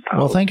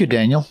 Well, thank you,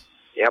 Daniel.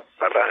 Yep.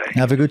 Bye-bye.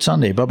 Have a good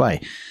Sunday.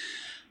 Bye-bye.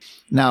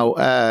 Now,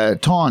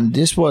 Ton,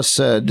 this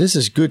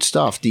is good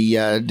stuff.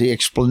 The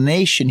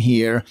explanation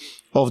here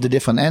of the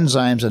different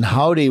enzymes and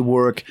how they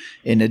work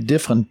in a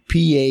different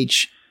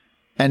pH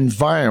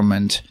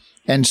environment.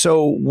 And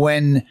so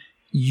when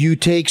you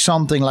take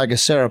something like a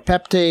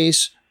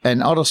serrapeptase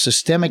and other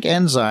systemic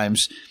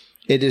enzymes,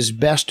 it is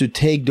best to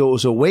take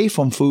those away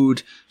from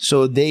food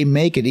so they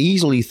make it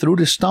easily through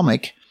the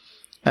stomach,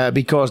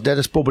 because that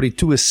is probably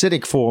too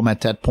acidic for them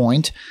at that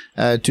point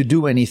to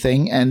do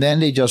anything. And then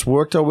they just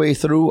work their way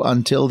through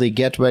until they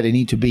get where they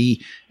need to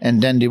be,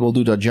 and then they will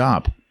do their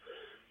job.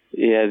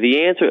 Yeah, the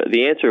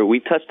answer we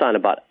touched on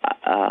about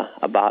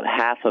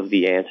half of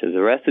the answer.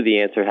 The rest of the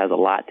answer has a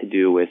lot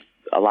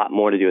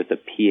more to do with the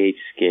pH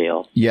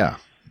scale. Yeah.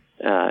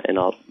 And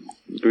I'll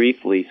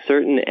briefly,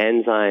 certain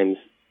enzymes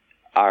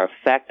are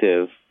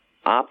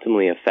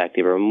optimally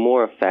effective, or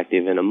more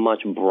effective in a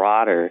much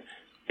broader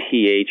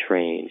pH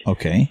range.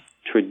 Okay.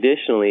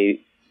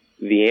 Traditionally,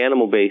 the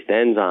animal-based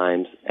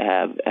enzymes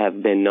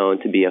have been known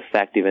to be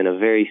effective in a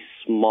very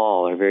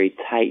small or very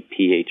tight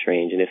pH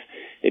range. And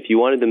if you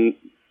wanted to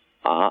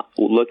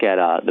look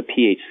at the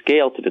pH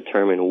scale to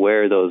determine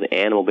where those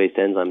animal-based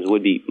enzymes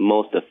would be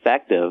most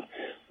effective,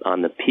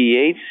 on the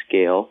pH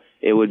scale,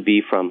 it would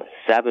be from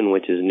 7,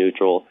 which is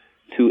neutral,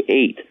 to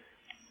 8.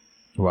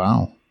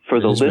 Wow.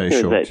 For the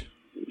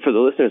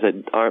listeners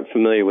that aren't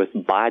familiar with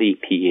body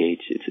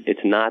pH,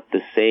 it's not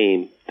the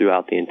same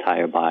throughout the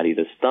entire body.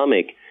 The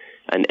stomach,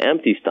 an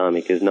empty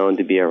stomach, is known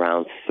to be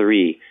around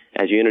 3.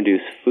 As you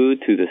introduce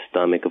food to the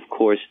stomach, of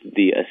course,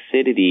 the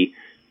acidity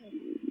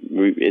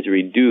is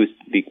reduced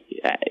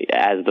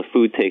as the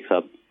food takes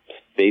up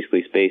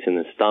basically space in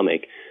the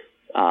stomach.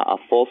 A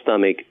full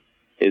stomach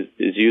is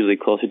usually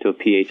closer to a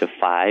pH of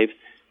 5.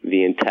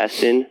 The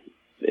intestine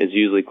is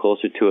usually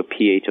closer to a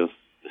pH of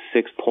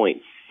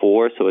 6.4.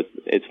 So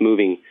it's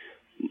moving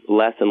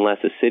less and less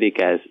acidic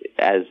as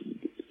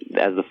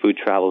the food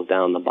travels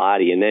down the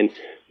body. And then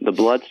the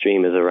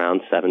bloodstream is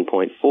around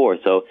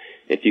 7.4. So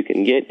if you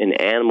can get an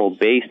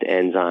animal-based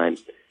enzyme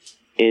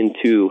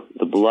into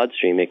the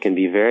bloodstream, it can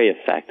be very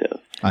effective.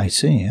 I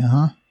see.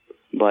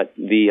 But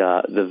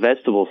the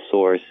vegetable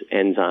source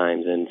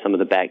enzymes and some of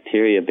the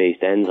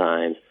bacteria-based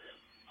enzymes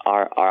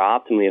are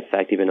optimally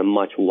effective in a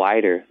much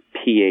wider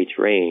pH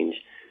range.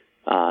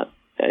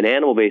 An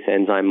animal-based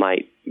enzyme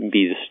might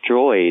be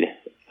destroyed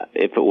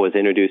if it was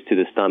introduced to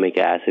the stomach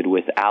acid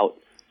without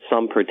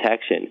some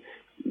protection.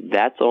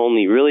 That's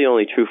really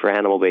only true for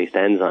animal-based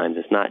enzymes.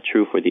 It's not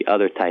true for the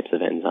other types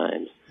of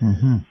enzymes.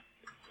 Mm-hmm.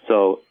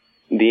 So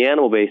the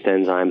animal-based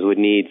enzymes would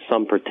need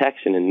some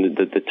protection, and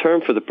the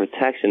term for the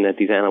protection that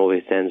these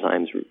animal-based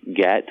enzymes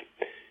get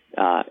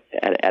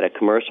at a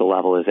commercial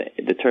level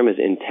the term is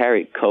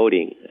enteric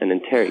coating. An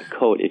enteric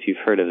coat, if you've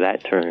heard of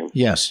that term.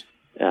 Yes.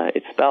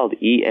 It's spelled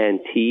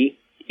ENTERIC,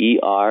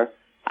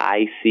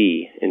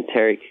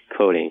 enteric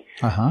coating.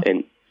 Uh-huh.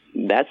 And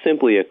that's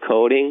simply a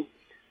coating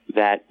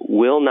that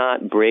will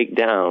not break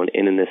down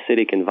in an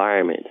acidic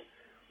environment.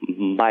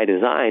 By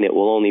design, it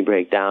will only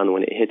break down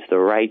when it hits the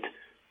right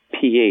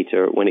pH,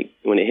 or when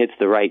it hits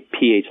the right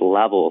pH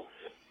level,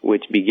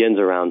 which begins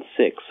around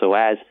 6. So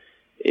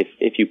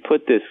if you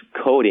put this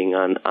coating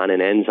on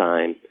an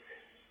enzyme,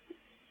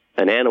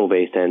 an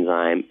animal-based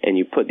enzyme, and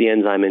you put the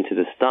enzyme into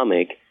the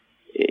stomach,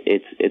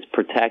 it's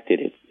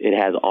protected. It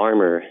has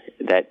armor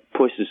that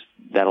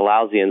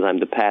allows the enzyme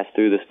to pass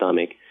through the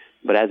stomach.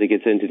 But as it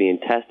gets into the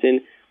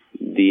intestine,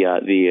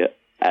 the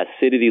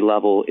acidity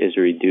level is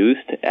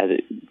reduced as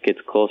it gets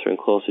closer and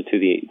closer to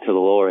the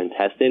lower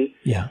intestine.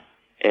 Yeah.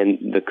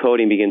 And the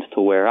coating begins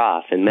to wear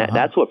off, and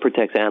that's what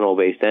protects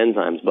animal-based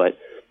enzymes. But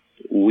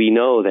we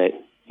know that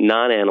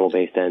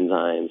non-animal-based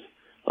enzymes,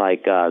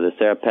 like the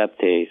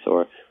serrapeptase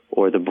or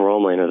the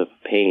bromelain or the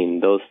papain,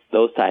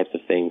 those types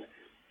of things,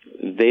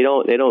 they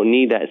don't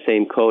need that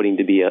same coating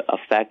to be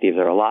effective.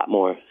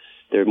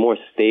 They're more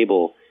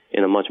stable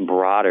in a much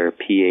broader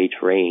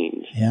pH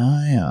range.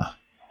 Yeah.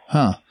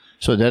 Huh.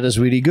 So that is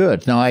really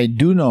good. Now, I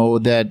do know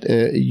that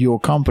your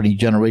company,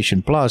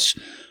 Generation Plus,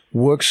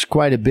 works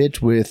quite a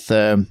bit with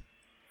plant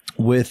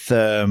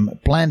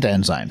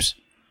enzymes.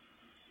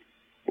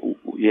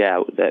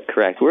 Yeah, that's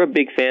correct. We're a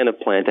big fan of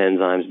plant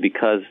enzymes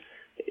because,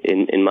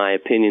 in my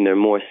opinion, they're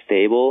more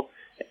stable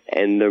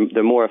and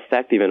they're more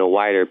effective in a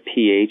wider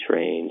pH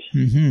range.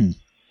 Mm-hmm.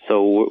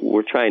 So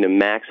we're trying to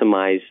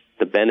maximize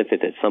the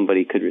benefit that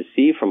somebody could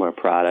receive from our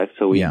product.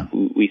 So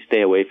we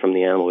stay away from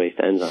the animal-based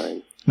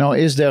enzymes. Now,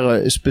 is there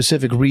a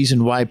specific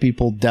reason why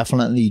people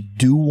definitely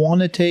do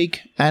want to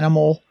take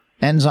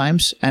animal-based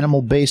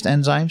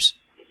enzymes?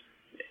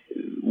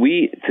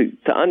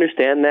 To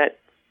understand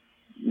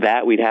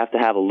that we'd have to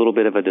have a little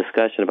bit of a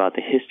discussion about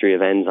the history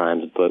of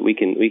enzymes, but we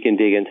can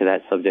dig into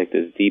that subject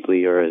as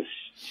deeply or as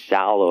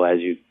shallow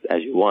as you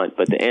want.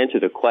 But to answer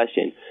the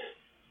question,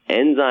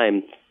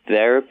 enzyme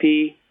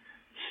therapy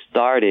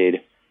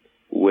started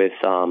with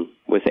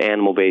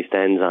animal-based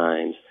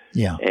enzymes.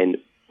 Yeah. And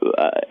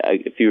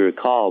if you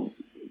recall,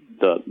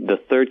 the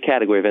third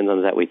category of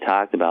enzymes that we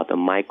talked about, the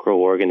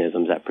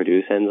microorganisms that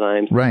produce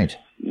enzymes, right?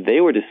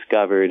 They were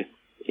discovered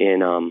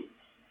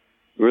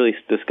really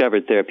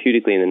discovered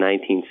therapeutically in the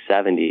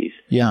 1970s.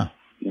 Yeah.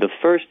 The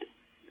first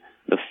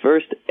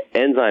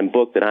enzyme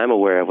book that I'm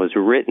aware of was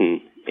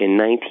written in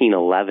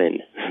 1911.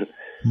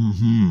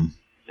 Mm-hmm.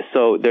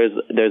 So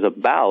there's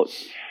about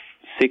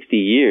 60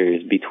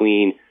 years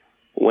between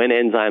when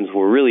enzymes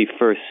were really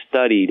first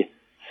studied,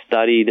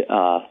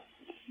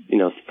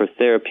 for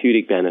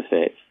therapeutic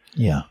benefits.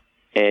 Yeah.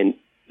 And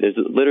there's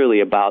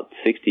literally about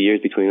 60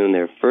 years between when they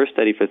were first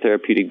studied for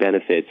therapeutic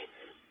benefits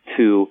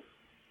to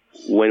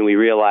when we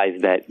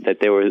realized that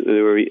there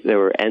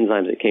were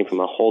enzymes that came from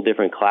a whole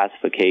different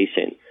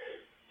classification.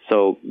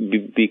 So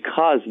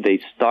because they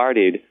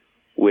started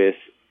with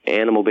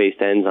animal-based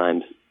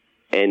enzymes,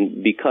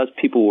 and because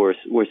people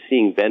were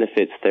seeing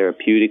benefits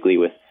therapeutically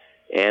with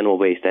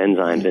animal-based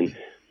enzymes, and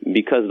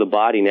because the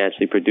body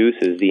naturally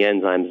produces the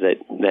enzymes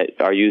that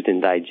are used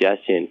in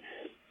digestion,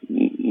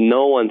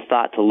 no one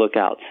thought to look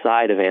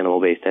outside of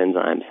animal-based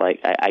enzymes. Like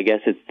I guess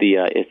it's the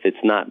if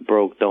it's not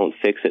broke, don't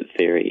fix it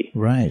theory.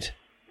 Right.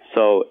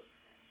 So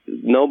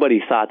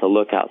nobody thought to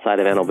look outside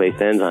of animal-based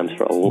enzymes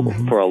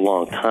for a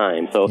long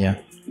time. So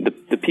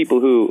the people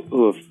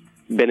who have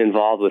been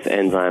involved with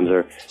enzymes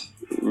or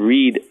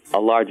read a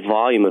large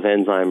volume of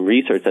enzyme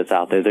research that's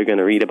out there, they're going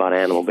to read about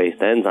animal-based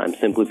enzymes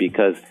simply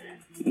because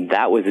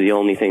that was the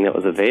only thing that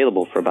was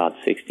available for about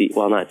 60,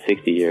 well, not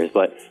 60 years,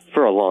 but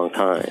for a long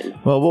time.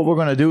 Well, what we're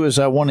going to do is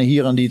I want to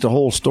hear indeed the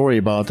whole story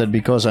about that,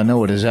 because I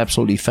know it is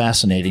absolutely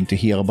fascinating to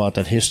hear about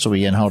that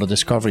history and how the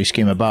discoveries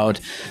came about.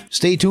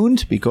 Stay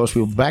tuned, because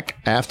we'll be back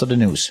after the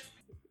news.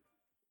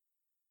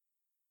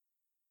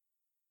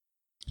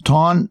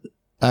 Ton,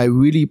 I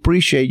really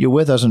appreciate you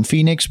with us in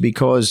Phoenix,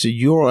 because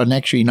you're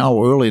actually an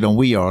hour earlier than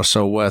we are,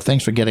 so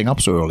thanks for getting up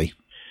so early.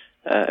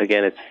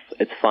 Again,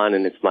 it's fun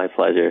and it's my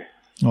pleasure.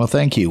 Well,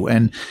 thank you.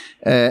 And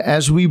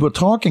as we were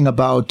talking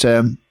about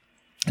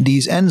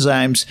these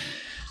enzymes,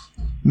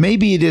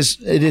 maybe it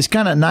is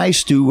kind of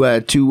nice to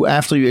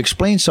after you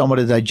explain some of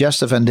the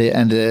digestive and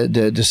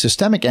the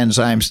systemic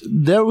enzymes,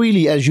 they're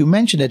really, as you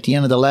mentioned at the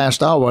end of the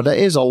last hour, there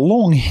is a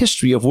long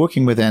history of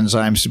working with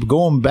enzymes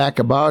going back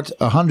about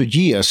 100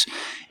 years.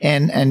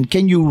 And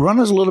can you run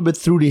us a little bit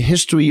through the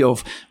history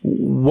of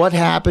what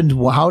happened,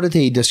 how did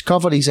they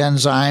discover these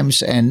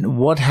enzymes, and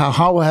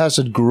how has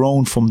it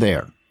grown from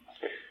there?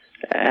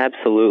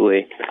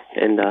 Absolutely,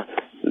 and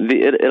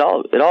it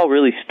all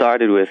really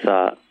started with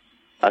a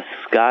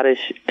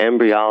Scottish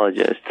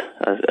embryologist,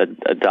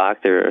 a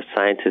doctor or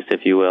scientist,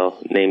 if you will,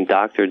 named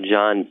Dr.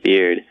 John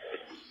Beard,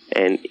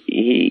 and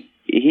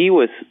he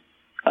was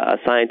a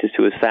scientist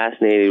who was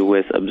fascinated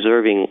with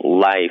observing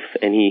life,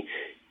 and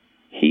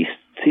he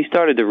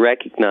started to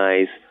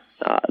recognize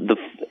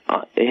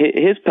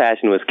his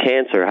passion was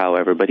cancer,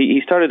 however, but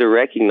he started to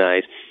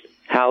recognize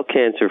how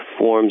cancer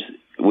forms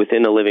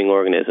within a living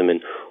organism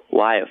and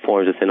why it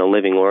forms within a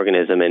living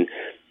organism. And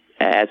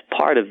as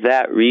part of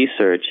that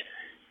research,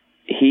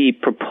 he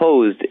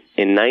proposed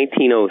in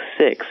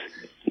 1906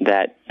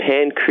 that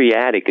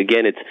pancreatic,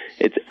 again,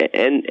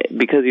 and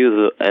because he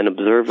was an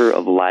observer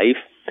of life,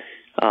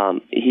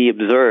 he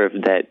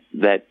observed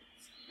that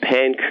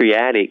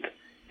pancreatic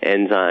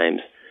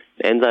enzymes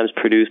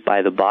produced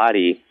by the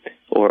body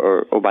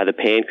or by the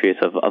pancreas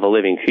of a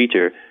living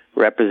creature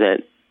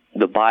represent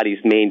the body's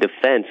main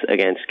defense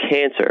against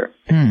cancer.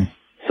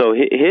 So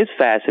his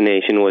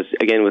fascination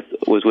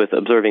was with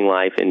observing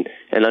life and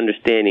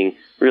understanding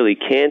really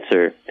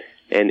cancer.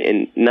 And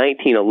in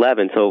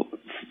 1911, so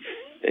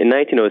in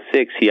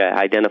 1906, he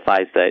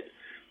identifies that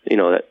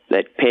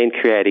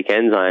pancreatic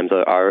enzymes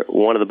are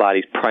one of the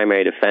body's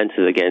primary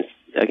defenses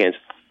against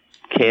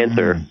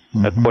cancer,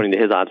 according to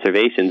his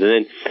observations. And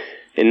then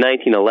in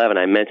 1911,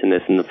 I mentioned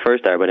this in the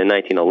first hour, but in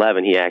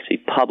 1911, he actually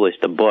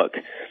published a book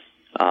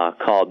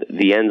called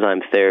The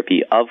Enzyme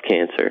Therapy of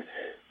Cancer.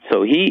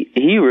 So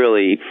he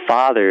really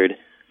fathered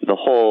the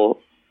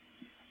whole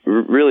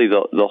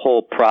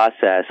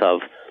process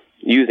of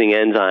using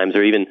enzymes,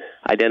 or even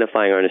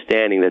identifying or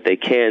understanding that they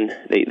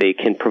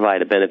can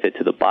provide a benefit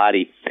to the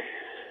body.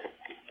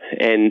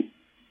 And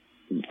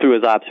through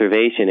his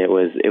observation, it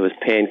was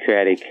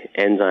pancreatic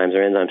enzymes,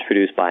 or enzymes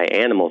produced by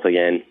animals,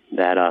 again,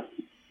 that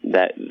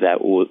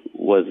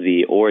was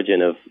the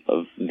origin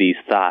of these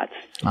thoughts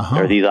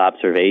or these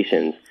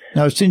observations.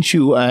 Now, since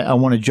I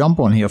want to jump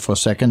on here for a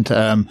second.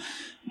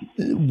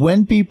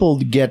 When people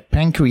get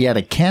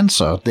pancreatic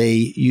cancer,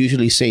 they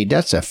usually say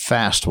that's a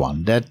fast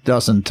one. That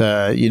doesn't,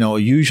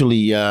 usually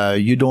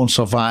you don't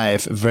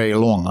survive very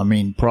long. I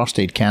mean,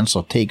 prostate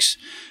cancer takes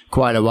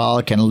quite a while.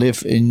 It can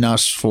live in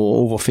us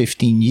for over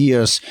 15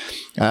 years.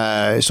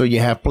 So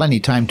you have plenty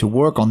of time to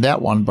work on that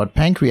one. But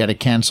pancreatic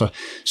cancer,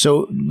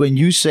 so when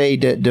you say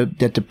that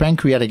the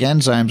pancreatic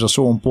enzymes are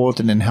so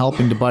important in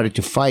helping the body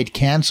to fight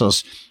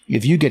cancers,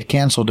 if you get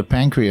cancer of the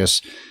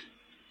pancreas,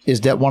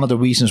 is that one of the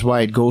reasons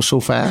why it goes so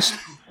fast?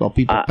 Well,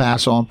 people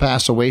pass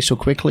away so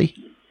quickly?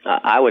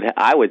 I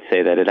would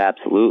say that it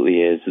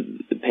absolutely is.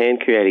 The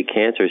pancreatic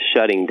cancer is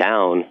shutting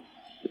down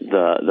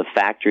the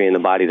factory in the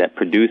body that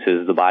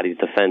produces the body's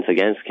defense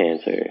against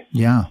cancer.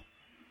 Yeah.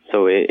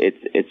 So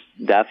it's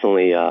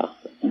definitely,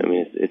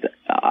 it's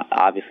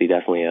obviously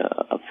definitely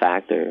a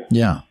factor.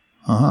 Yeah.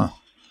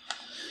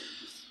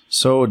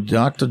 So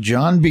Dr.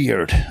 John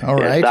Beard. All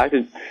right.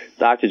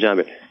 Dr. John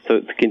Beard. So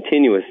to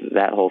continue with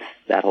that whole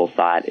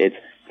thought,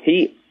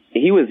 he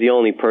was the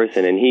only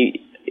person, and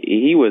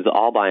he was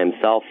all by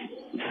himself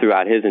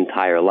throughout his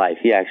entire life.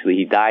 He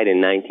died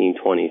in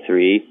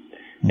 1923,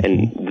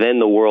 and then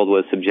the world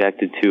was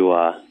subjected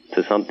to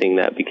something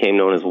that became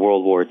known as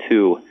World War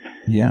II.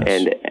 Yes.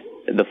 And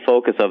the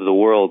focus of the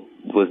world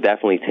was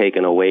definitely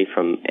taken away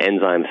from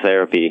enzyme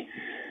therapy.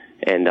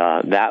 And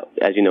that,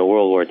 as you know,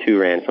 World War II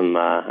ran from,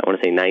 I want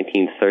to say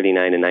 1939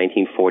 to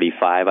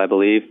 1945, I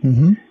believe.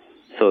 Mm-hmm.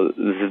 So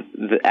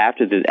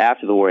after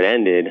the war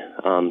ended,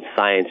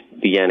 science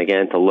began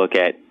again to look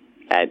at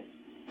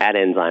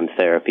enzyme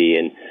therapy,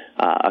 and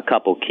a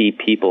couple key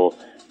people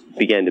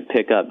began to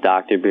pick up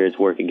Dr. Beard's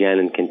work again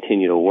and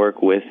continue to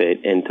work with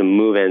it and to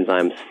move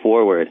enzymes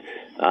forward.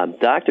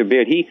 Dr.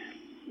 Beard, he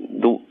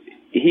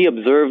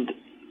observed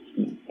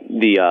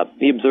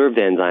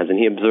enzymes, and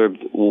he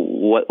observed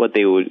what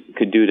they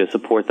could do to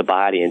support the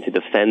body and to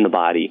defend the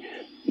body,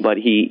 but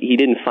he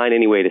didn't find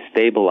any way to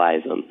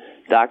stabilize them.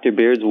 Dr.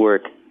 Beard's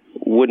work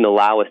wouldn't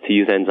allow us to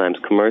use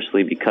enzymes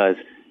commercially because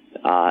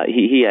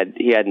he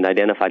hadn't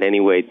identified any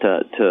way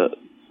to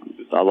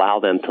allow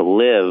them to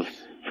live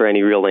for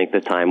any real length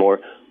of time, or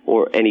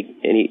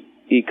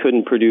he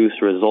couldn't produce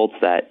results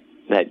that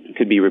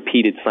could be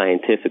repeated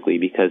scientifically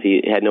because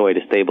he had no way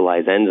to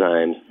stabilize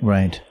enzymes.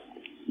 Right.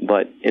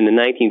 But in the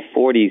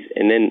 1940s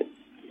and then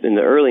in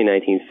the early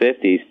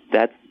 1950s,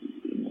 that's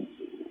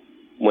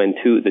when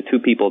the two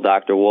people,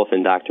 Dr. Wolf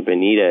and Dr.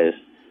 Benitez,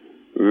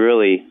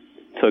 really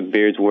took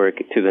Beard's work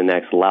to the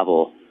next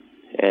level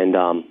and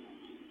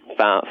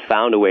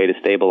found a way to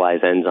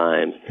stabilize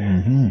enzymes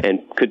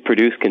and could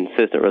produce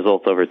consistent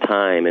results over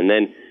time. And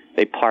then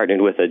they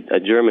partnered with a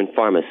German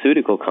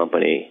pharmaceutical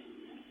company,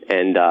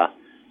 and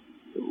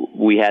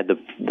we had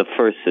the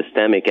first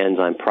systemic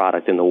enzyme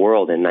product in the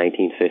world in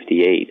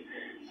 1958.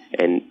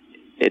 And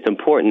it's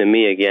important to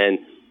me,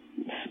 again,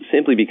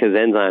 simply because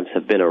enzymes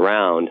have been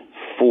around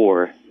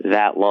for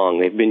that long.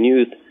 They've been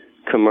used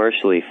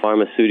commercially,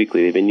 pharmaceutically.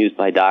 They've been used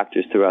by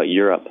doctors throughout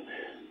Europe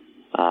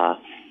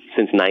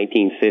since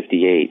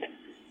 1958.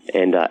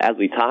 And as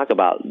we talk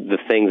about the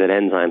things that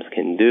enzymes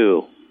can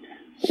do,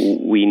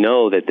 we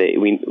know that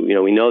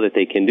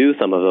they can do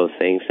some of those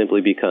things simply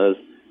because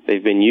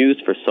they've been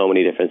used for so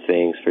many different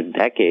things for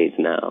decades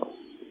now.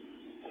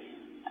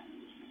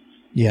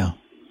 Yeah.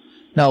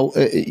 Now,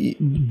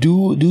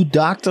 do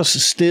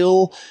doctors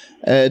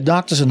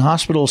and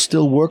hospitals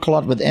still work a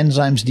lot with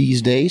enzymes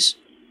these days?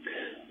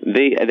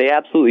 They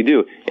absolutely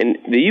do, and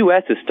the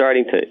U.S. is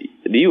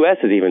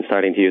even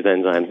starting to use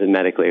enzymes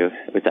medically,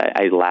 which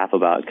I laugh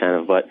about kind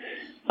of, but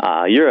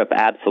Europe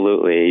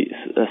absolutely.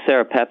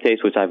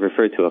 Serrapeptase, which I've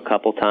referred to a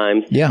couple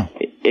times,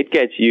 it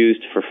gets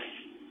used for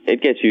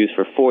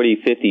 40,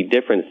 50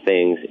 different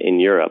things in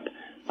Europe,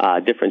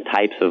 different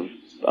types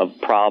of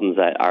problems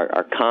that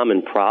are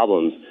common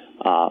problems.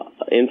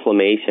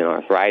 Inflammation,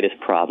 arthritis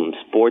problems,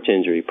 sports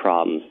injury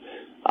problems,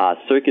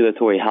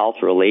 circulatory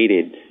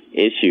health-related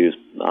issues,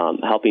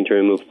 helping to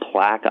remove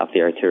plaque off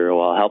the arterial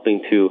wall,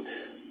 helping to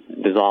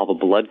dissolve a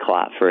blood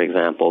clot, for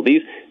example.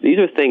 These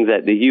are things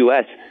that the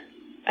U.S.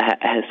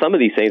 Some of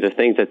these things are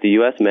things that the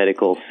U.S.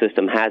 medical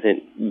system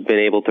hasn't been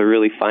able to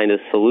really find a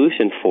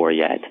solution for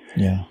yet.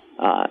 Yeah.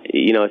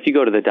 If you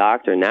go to the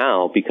doctor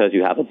now because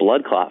you have a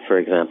blood clot, for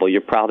example,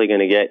 you're probably going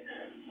to get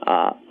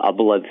a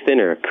blood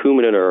thinner, a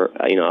Coumadin or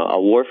a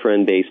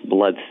warfarin-based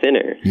blood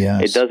thinner.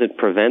 Yes. It doesn't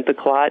prevent the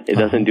clot. It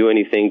doesn't do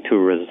anything to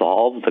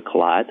resolve the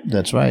clot.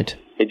 That's right.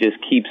 It just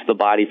keeps the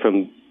body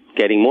from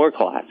getting more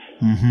clots.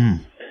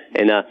 Mm-hmm.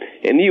 And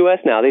in the U.S.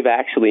 now, they've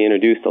actually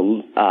introduced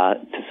in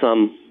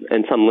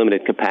some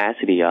limited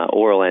capacity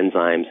oral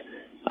enzymes,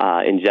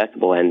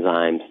 injectable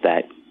enzymes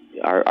that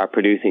are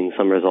producing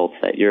some results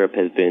that Europe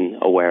has been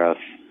aware of,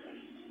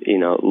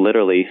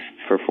 literally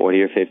for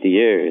 40 or 50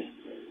 years.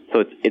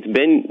 So it's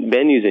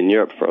been used in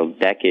Europe for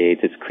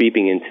decades. It's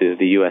creeping into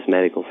the U.S.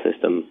 medical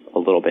system a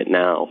little bit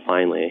now,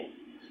 finally.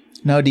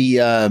 Now,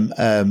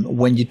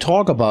 when you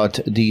talk about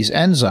these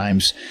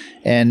enzymes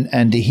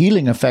and the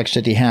healing effects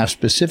that they have,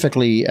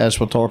 specifically as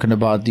we're talking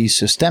about these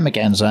systemic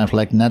enzymes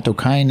like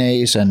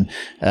nattokinase and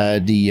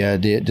the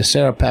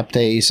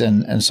serrapeptase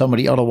and some of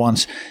the other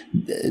ones,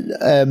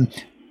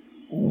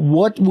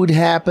 what would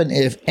happen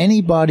if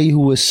anybody who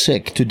was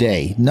sick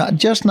today,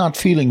 not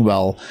feeling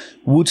well,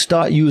 would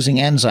start using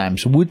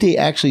enzymes? Would they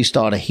actually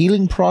start a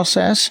healing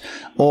process,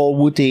 or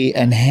would they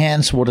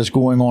enhance what is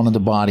going on in the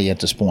body at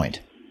this point?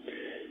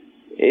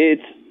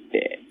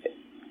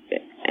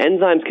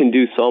 Enzymes can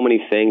do so many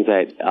things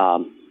that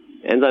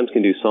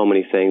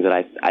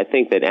I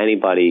think that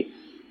anybody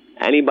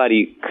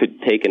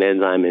could take an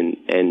enzyme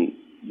and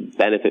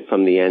benefit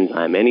from the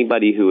enzyme.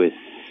 Anybody who is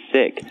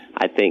sick,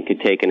 I think,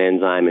 could take an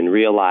enzyme and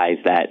realize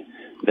that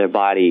their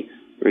body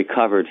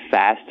recovered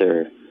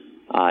faster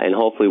and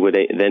hopefully would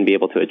then be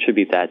able to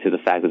attribute that to the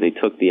fact that they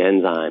took the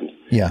enzymes.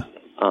 Yeah.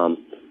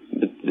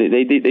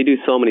 They do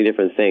so many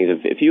different things.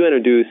 If you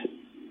introduce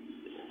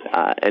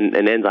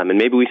an enzyme, and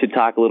maybe we should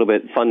talk a little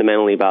bit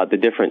fundamentally about the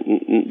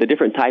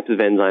different types of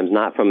enzymes,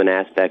 not from an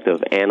aspect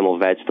of animal or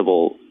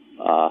vegetable,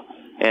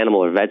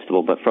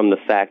 but from the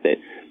fact that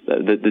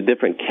the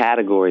different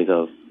categories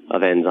of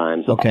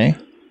enzymes. Okay.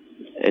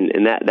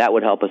 And that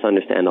would help us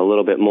understand a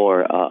little bit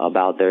more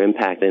about their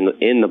impact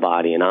in the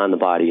body and on the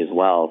body as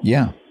well.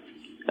 Yeah.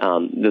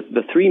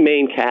 The three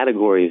main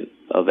categories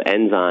of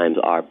enzymes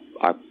are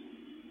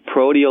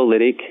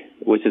proteolytic,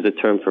 which is a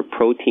term for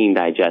protein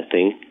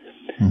digesting,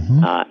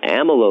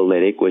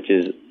 amylolytic, which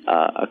is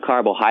a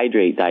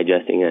carbohydrate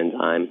digesting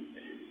enzyme,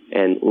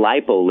 and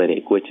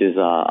lipolytic, which is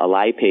a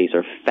lipase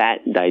or fat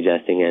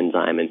digesting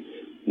enzyme. And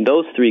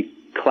those three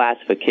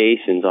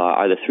classifications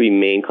are the three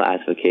main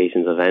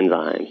classifications of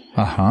enzymes.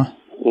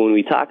 When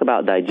we talk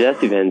about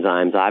digestive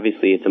enzymes,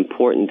 obviously it's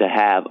important to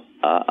have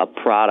a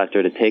product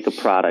or to take a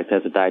product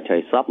as a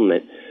dietary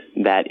supplement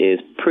that is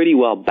pretty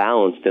well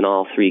balanced in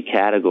all three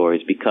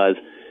categories, because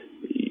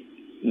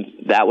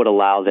that would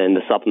allow then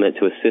the supplement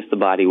to assist the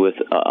body with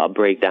a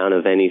breakdown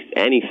of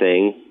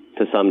anything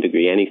to some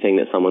degree, anything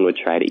that someone would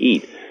try to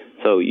eat.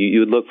 So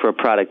you would look for a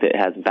product that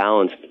has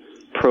balanced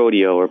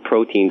proteo or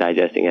protein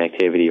digesting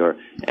activity, or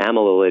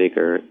amylolytic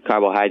or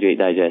carbohydrate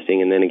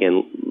digesting, and then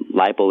again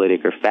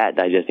lipolytic or fat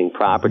digesting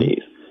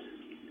properties.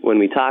 When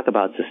we talk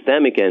about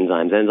systemic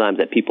enzymes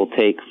that people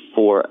take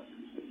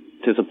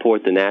to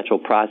support the natural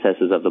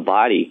processes of the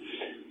body,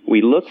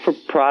 we look for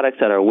products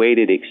that are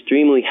weighted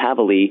extremely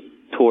heavily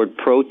toward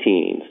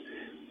proteins,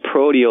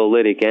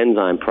 proteolytic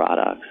enzyme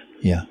products.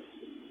 Yeah.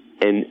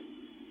 And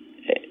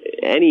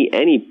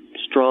any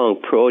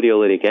strong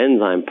proteolytic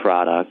enzyme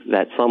product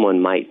that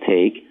someone might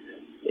take,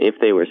 if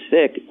they were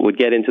sick, would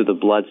get into the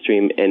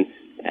bloodstream, and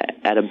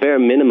at a bare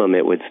minimum,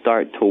 it would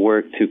start to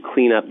work to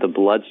clean up the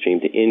bloodstream,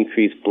 to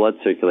increase blood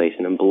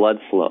circulation and blood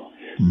flow.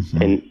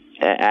 And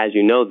as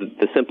you know,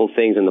 the simple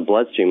things in the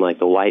bloodstream, like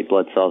the white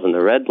blood cells and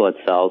the red blood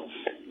cells,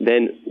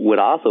 then would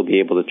also be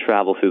able to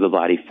travel through the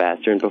body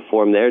faster and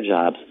perform their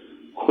jobs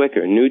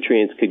quicker.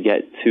 Nutrients could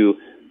get through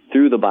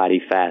the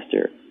body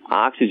faster.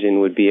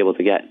 Oxygen would be able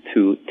to get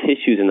to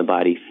tissues in the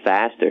body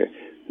faster.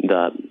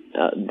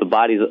 The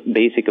body's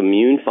basic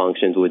immune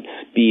functions would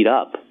speed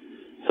up.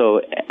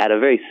 So at a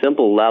very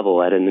simple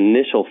level, at an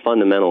initial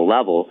fundamental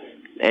level,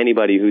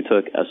 anybody who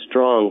took a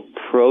strong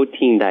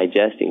protein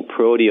digesting,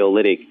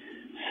 proteolytic,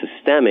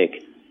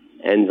 systemic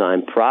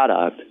enzyme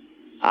product,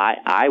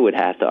 I would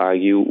have to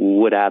argue,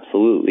 would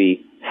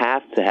absolutely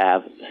have to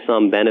have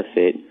some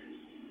benefit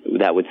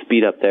that would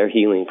speed up their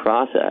healing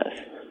process.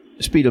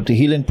 Speed up the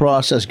healing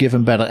process, give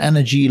them better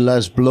energy,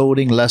 less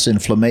bloating, less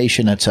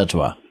inflammation,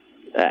 etc.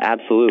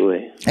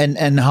 Absolutely.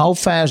 And how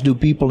fast do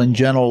people in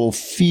general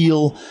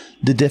feel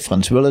the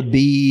difference? Will it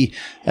be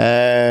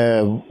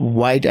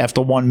right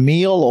after one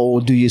meal,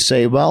 or do you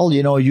say, well,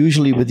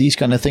 usually with these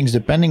kind of things,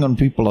 depending on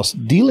people are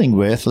dealing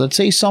with, let's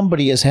say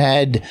somebody has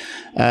had,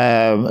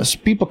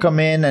 people come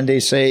in and they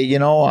say,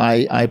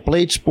 I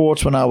played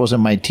sports when I was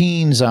in my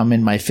teens. I'm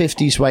in my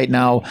 50s right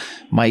now.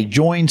 My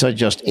joints are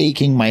just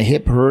aching. My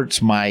hip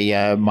hurts. My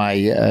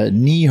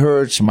knee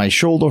hurts. My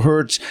shoulder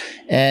hurts.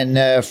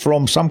 And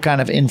from some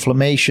kind of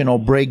inflammation or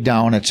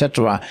breakdown,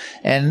 etc.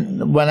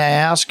 And when I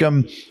ask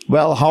them,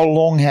 well, how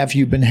long have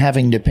you been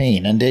having the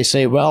pain? And they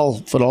say,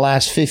 well, for the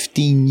last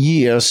 15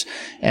 years,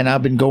 and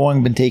I've been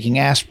taking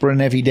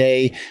aspirin every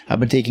day. I've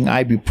been taking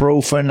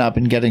ibuprofen. I've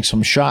been getting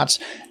some shots.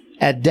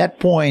 At that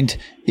point,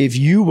 if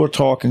you were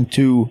talking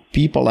to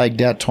people like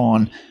that,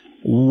 Ton,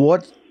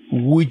 what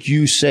would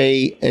you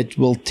say it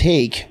will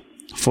take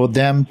for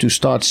them to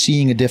start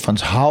seeing a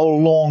difference? How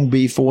long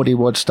before they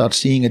would start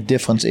seeing a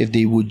difference if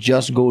they would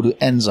just go to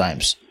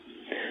enzymes?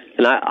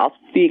 And I'll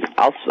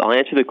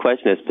answer the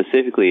question as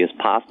specifically as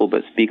possible,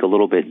 but speak a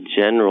little bit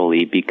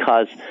generally,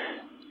 because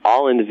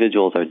all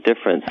individuals are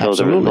different. So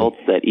Absolutely. The results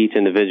that each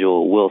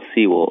individual will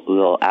see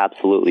will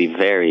absolutely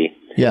vary.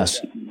 Yes.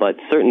 But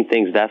certain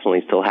things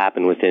definitely still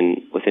happen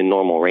within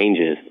normal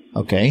ranges.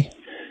 Okay.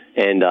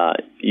 And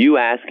you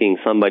asking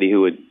somebody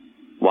who would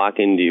walk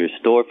into your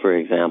store, for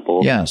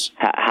example, yes,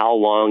 how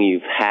long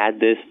you've had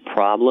this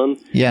problem,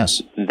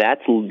 yes, that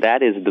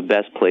is the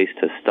best place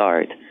to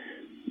start.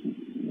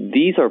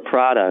 These are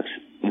products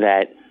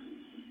that,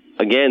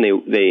 again,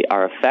 they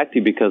are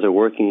effective because they're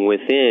working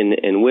within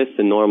and with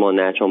the normal and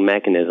natural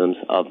mechanisms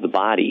of the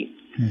body.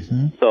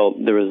 So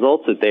the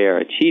results that they are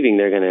achieving,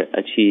 they're going to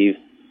achieve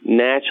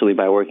naturally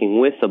by working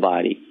with the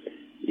body.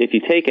 If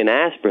you take an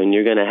aspirin,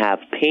 you're going to have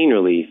pain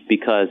relief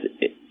because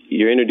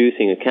you're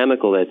introducing a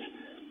chemical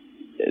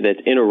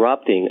that's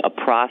interrupting a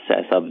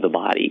process of the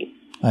body.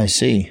 I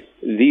see.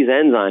 These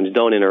enzymes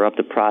don't interrupt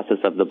the process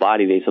of the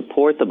body. They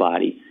support the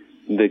body.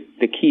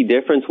 The key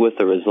difference with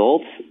the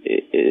results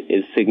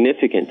is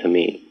significant to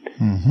me.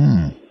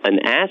 An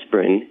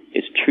aspirin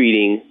is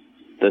treating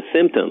the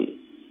symptom.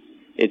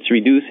 It's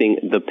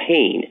reducing the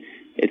pain.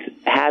 It's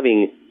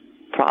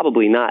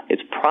probably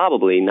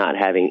not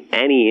having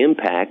any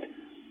impact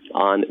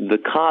on the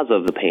cause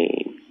of the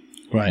pain.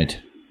 Right.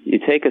 You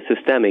take a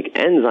systemic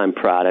enzyme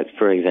product,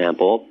 for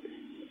example,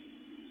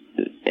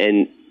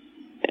 and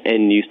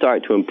you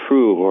start to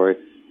improve, or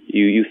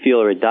you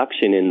feel a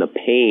reduction in the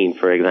pain,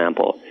 for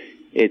example.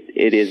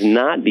 It is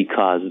not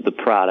because the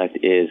product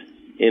is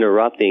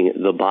interrupting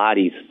the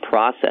body's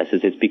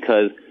processes. It's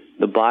because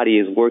the body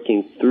is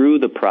working through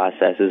the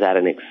processes at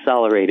an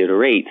accelerated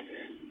rate,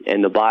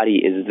 and the body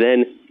is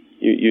then,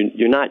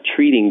 you're not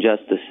treating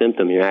just the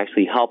symptom, you're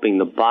actually helping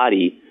the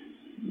body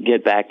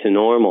get back to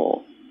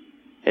normal.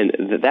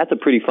 And that's a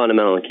pretty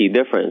fundamental and key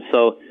difference.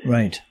 So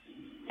right.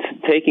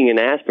 Taking an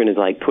aspirin is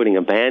like putting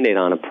a Band-Aid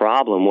on a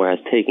problem, whereas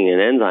taking an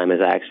enzyme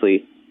is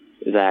actually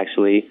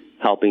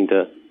helping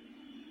to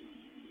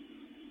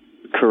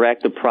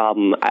correct the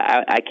problem.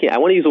 I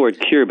want to use the word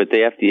cure, but the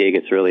FDA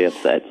gets really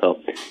upset.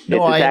 So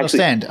no, I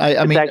understand.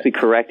 I mean, actually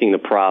correcting the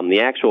problem.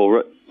 The actual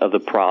root of the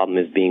problem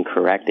is being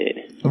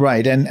corrected.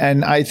 Right,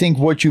 and I think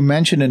what you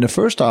mentioned in the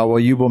first hour,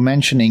 you were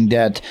mentioning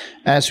that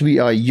as we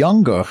are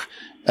younger,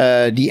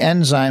 the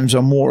enzymes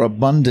are more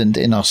abundant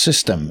in our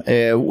system.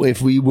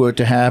 If we were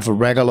to have a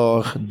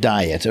regular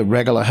diet, a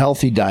regular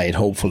healthy diet,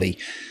 hopefully,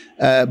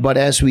 but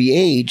as we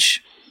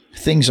age,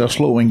 things are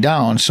slowing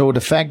down. So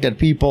the fact that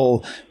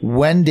people,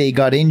 when they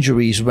got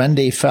injuries, when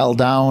they fell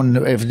down,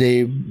 if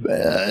they,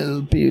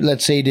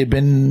 let's say they've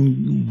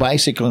been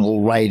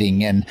bicycle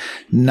riding and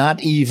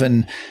not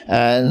even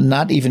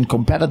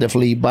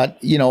competitively, but,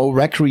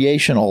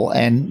 recreational,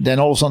 and then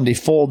all of a sudden they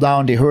fall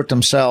down, they hurt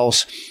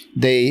themselves,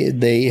 they're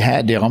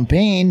in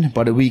pain,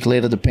 but a week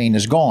later the pain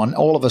is gone.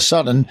 All of a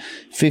sudden,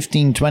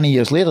 15, 20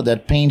 years later,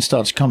 that pain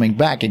starts coming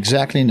back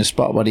exactly in the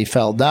spot where they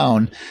fell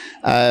down.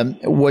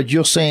 What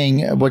you're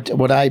saying,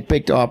 what I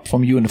picked up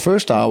from you in the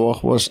first hour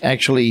was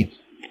actually,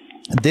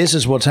 this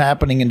is what's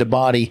happening in the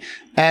body.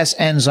 As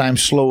enzymes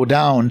slow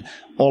down,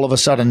 all of a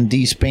sudden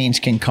these pains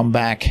can come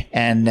back,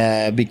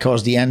 and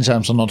because the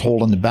enzymes are not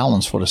holding the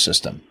balance for the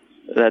system.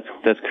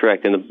 That's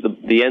correct, and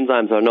the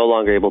enzymes are no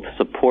longer able to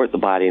support the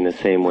body in the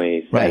same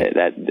way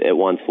that it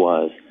once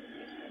was.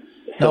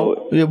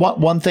 So now,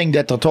 one thing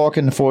that they're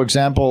talking, for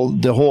example,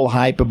 the whole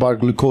hype about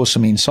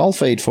glucosamine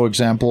sulfate, for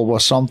example,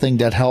 was something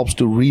that helps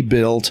to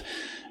rebuild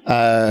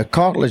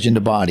cartilage in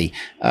the body.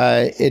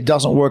 It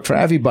doesn't work for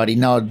everybody.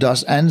 Now,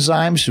 does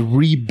enzymes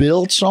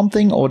rebuild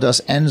something, or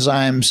does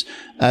enzymes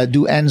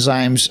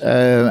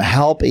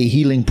help a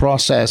healing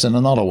process in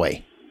another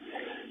way?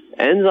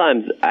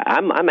 Enzymes,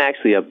 I'm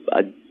actually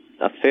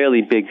a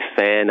fairly big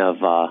fan of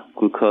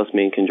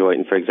glucosamine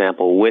chondroitin, for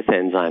example, with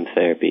enzyme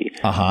therapy.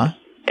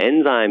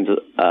 Enzymes,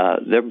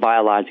 their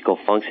biological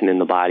function in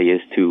the body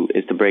is to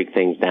break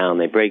things down.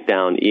 They break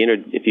down,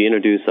 if you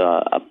introduce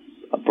a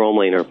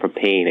bromelain or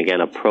propane, again,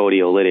 a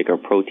proteolytic or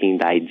protein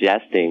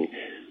digesting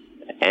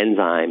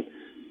enzyme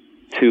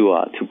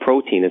to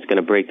protein, it's going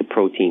to break the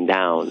protein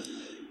down.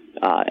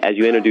 As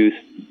you introduce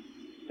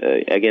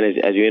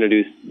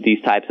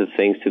these types of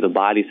things to the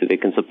body so they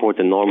can support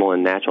the normal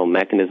and natural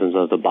mechanisms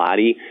of the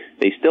body,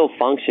 they still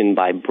function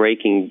by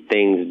breaking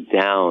things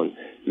down.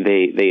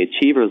 They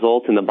achieve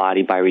results in the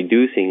body by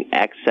reducing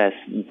excess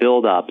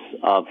buildups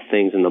of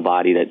things in the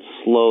body that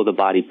slow the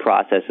body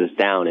processes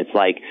down. It's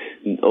like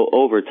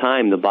over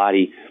time the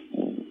body,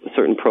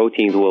 certain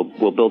proteins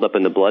will build up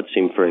in the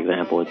bloodstream, for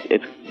example.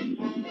 It's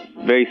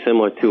very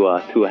similar to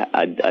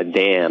a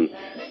dam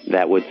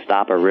that would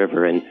stop a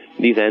river, and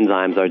these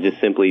enzymes are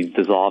just simply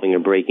dissolving or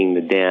breaking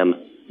the dam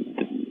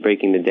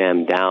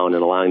down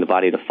and allowing the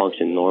body to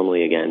function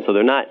normally again. So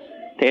they're not,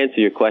 to answer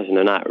your question,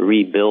 they're not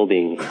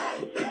rebuilding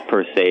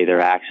per se.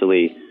 They're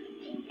actually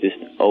just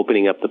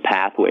opening up the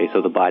pathway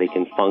so the body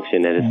can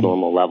function at its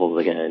normal levels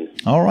again.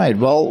 All right.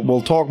 Well,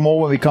 we'll talk more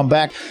when we come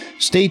back.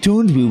 Stay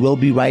tuned. We will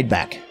be right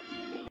back.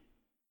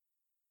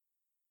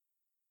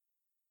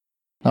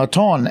 Now,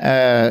 Ton,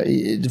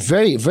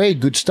 very, very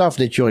good stuff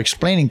that you're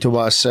explaining to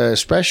us,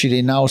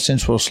 especially now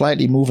since we're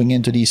slightly moving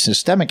into these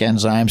systemic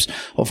enzymes,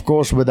 of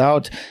course,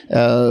 without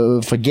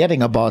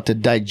forgetting about the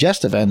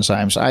digestive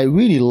enzymes. I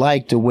really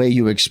like the way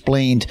you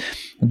explained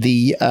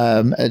the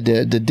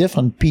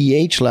different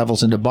pH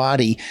levels in the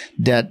body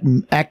that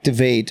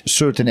activate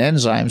certain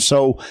enzymes.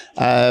 So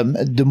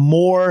the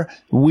more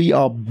we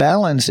are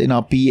balanced in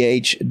our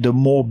pH, the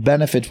more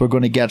benefit we're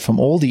going to get from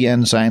all the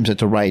enzymes at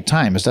the right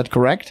time. Is that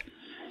correct?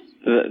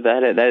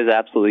 That is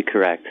absolutely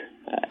correct.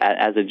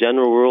 As a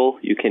general rule,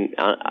 you can,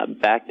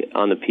 back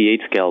on the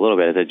pH scale a little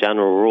bit, as a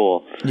general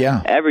rule,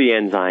 every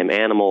enzyme,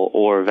 animal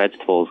or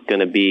vegetable, is going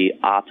to be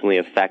optimally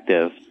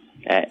effective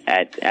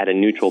at a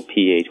neutral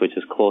pH, which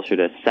is closer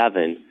to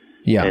 7.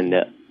 Yeah. And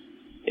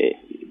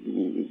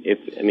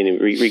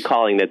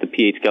recalling that the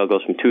pH scale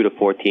goes from 2 to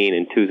 14,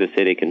 and 2 is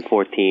acidic and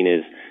 14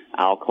 is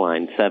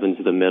alkaline, 7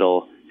 is the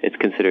middle, it's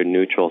considered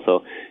neutral.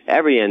 So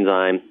every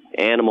enzyme,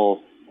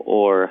 animal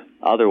or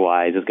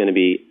otherwise, is going to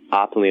be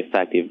optimally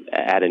effective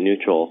at a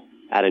neutral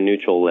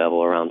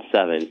level around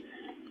 7.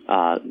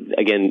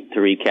 Again, to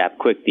recap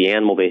quick, the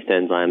animal-based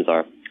enzymes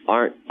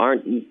aren't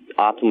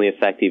optimally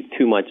effective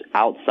too much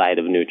outside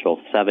of neutral,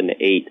 7 to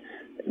 8.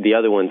 The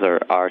other ones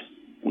are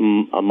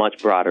a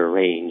much broader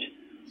range.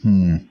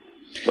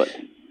 But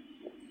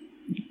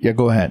yeah,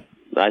 go ahead.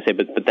 I say,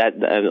 but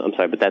I'm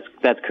sorry, but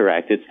that's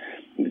correct.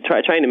 It's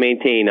trying to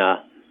maintain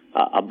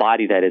a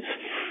body that is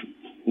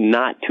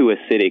not too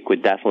acidic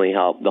would definitely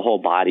help. The whole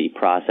body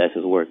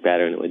processes work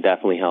better, and it would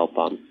definitely help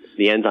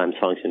the enzymes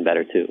function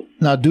better too.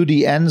 Now, do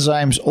the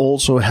enzymes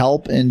also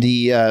help in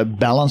the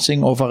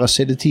balancing of our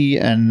acidity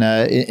and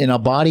in our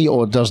body,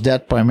 or does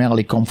that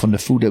primarily come from the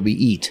food that we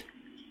eat?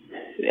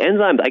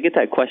 Enzymes, I get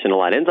that question a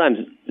lot.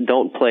 Enzymes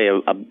don't play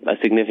a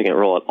significant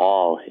role at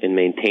all in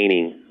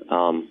maintaining,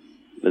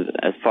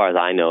 as far as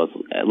I know,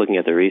 looking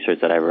at the research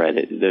that I've read,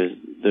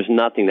 there's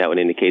nothing that would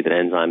indicate that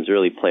enzymes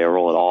really play a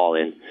role at all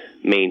in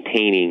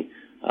maintaining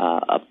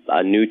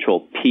a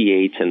neutral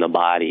pH in the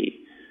body.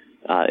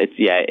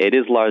 It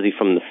is largely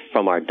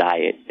from our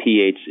diet.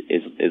 pH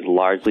is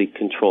largely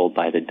controlled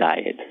by the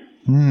diet.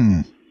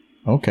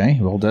 Okay,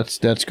 well, that's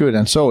good.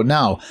 And so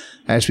now,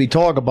 as we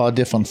talk about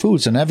different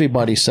foods, and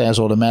everybody says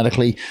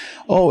automatically,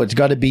 oh, it's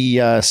got to be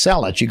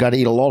salad. You got to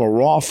eat a lot of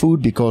raw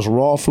food because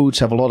raw foods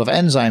have a lot of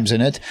enzymes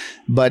in it.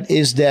 But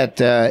is that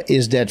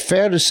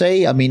fair to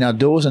say? I mean, are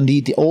those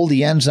indeed all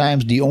the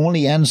enzymes, the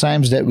only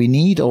enzymes that we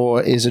need,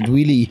 or is it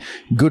really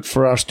good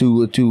for us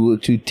to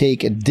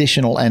take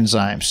additional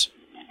enzymes?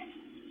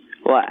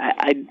 Well,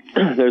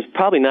 there's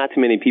probably not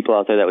too many people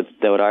out there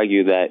that would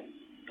argue that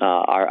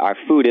our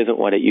food isn't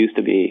what it used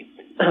to be.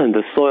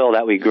 The soil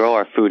that we grow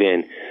our food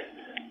in,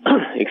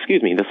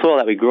 the soil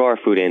that we grow our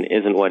food in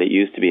isn't what it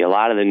used to be. A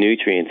lot of the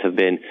nutrients have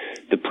been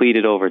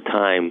depleted over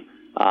time.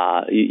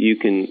 You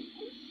can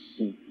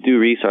do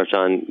research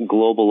on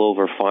global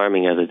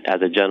over-farming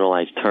as a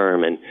generalized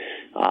term, and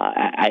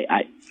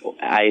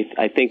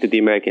I think that the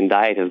American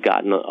diet has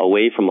gotten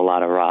away from a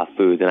lot of raw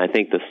foods, and I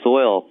think the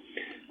soil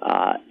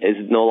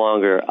is no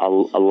longer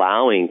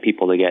allowing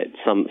people to get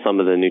some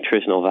of the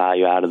nutritional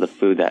value out of the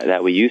food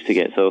that we used to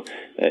get. So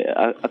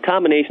a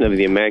combination of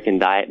the American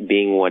diet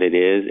being what it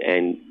is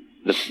and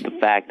the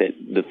fact that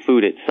the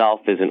food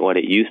itself isn't what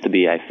it used to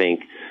be, I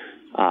think,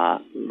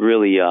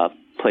 really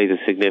plays a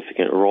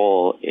significant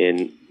role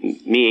in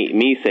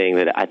me saying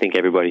that I think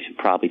everybody should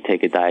probably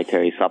take a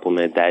dietary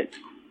supplement that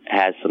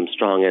has some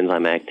strong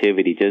enzyme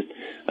activity, just,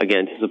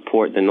 again, to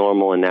support the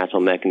normal and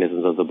natural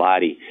mechanisms of the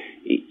body.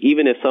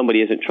 Even if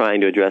somebody isn't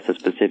trying to address a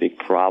specific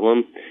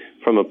problem,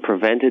 from a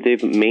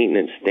preventative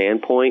maintenance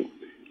standpoint,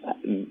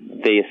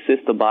 they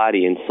assist the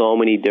body in so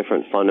many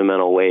different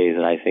fundamental ways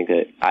that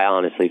I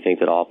honestly think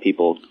that all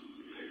people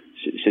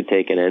should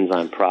take an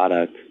enzyme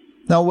product.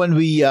 Now, when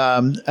we, I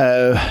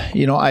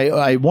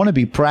want to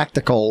be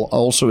practical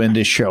also in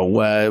this show.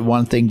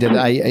 One thing that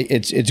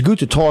it's good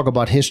to talk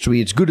about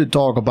history. It's good to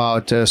talk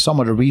about some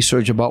of the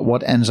research about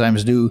what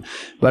enzymes do.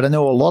 But I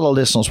know a lot of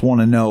listeners want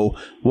to know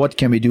what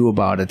can we do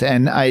about it.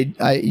 And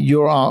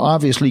you are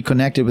obviously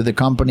connected with a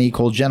company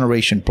called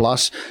Generation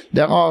Plus.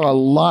 There are a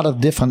lot of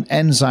different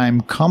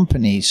enzyme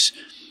companies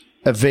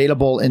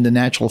available in the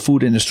natural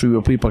food industry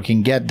where people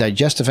can get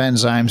digestive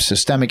enzymes,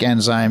 systemic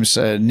enzymes,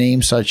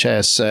 names such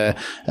as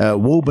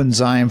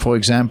Wobenzyme, for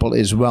example,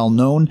 is well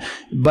known.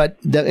 But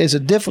there is a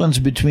difference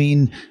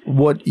between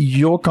what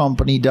your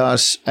company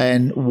does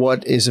and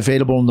what is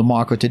available on the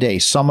market today.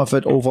 Some of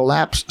it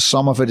overlaps,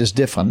 some of it is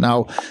different.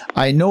 Now,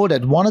 I know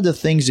that one of the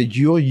things that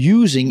you're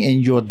using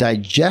in your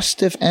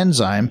digestive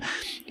enzyme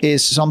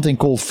is something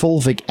called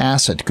fulvic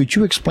acid. Could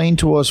you explain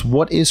to us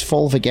what is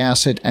fulvic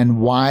acid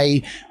and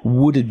why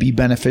would it be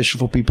beneficial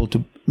for people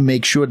to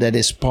make sure that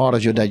it's part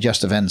of your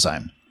digestive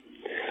enzyme?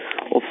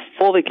 Well,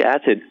 fulvic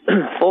acid,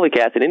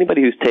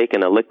 anybody who's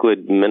taken a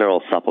liquid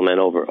mineral supplement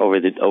over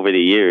the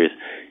years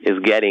is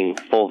getting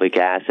fulvic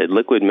acid.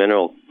 Liquid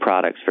mineral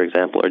products, for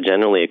example, are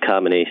generally a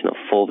combination of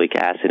fulvic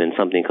acid and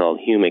something called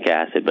humic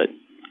acid, but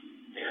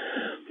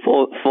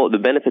the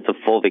benefits of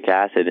fulvic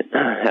acid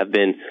have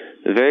been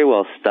very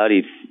well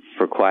studied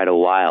for quite a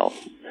while.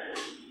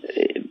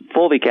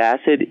 Fulvic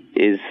acid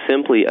is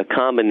simply a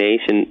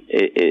combination.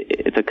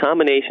 It's a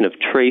combination of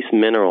trace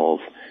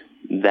minerals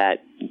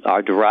that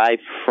are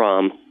derived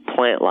from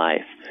plant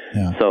life.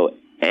 Yeah. So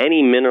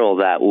any mineral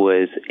that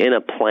was in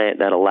a plant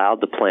that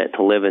allowed the plant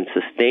to live and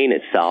sustain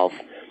itself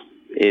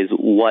is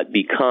what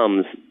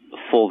becomes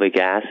fulvic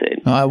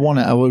acid. Now, I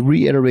will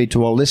reiterate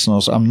to our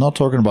listeners, I'm not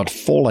talking about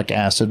folic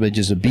acid, which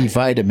is a B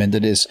vitamin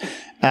that is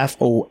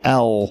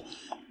FOLIC.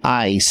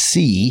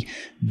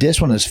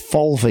 This one is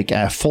fulvic.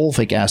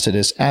 Fulvic acid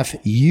is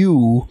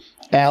FULVIC.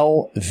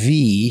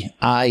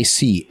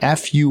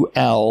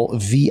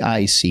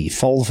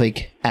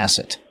 Fulvic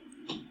acid.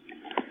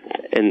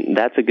 And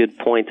that's a good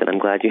point, and I'm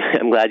glad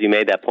you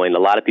made that point. A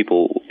lot of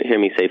people hear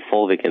me say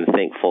fulvic and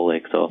think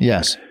folic, so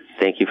yes.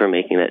 Thank you for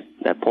making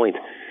that point.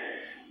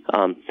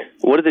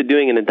 What is it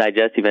doing in a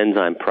digestive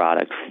enzyme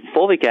product?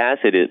 Fulvic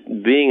acid,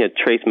 being a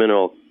trace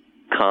mineral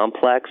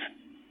complex,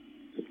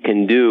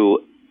 can do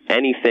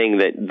anything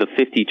that the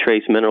 50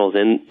 trace minerals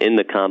in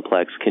the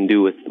complex can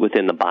do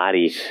within the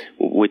body,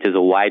 which is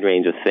a wide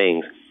range of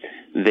things.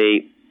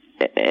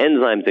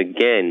 Enzymes,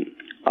 again,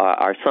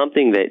 are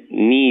something that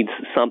needs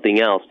something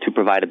else to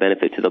provide a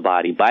benefit to the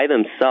body. By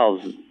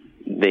themselves,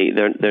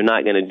 they're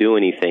not going to do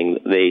anything.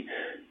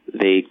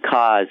 They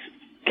cause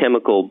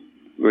chemical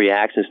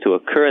reactions to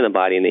occur in the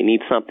body, and they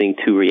need something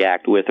to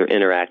react with or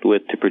interact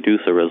with to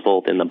produce a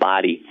result in the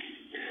body.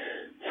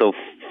 So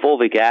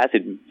fulvic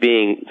acid,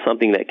 being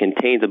something that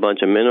contains a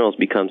bunch of minerals,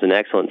 becomes an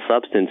excellent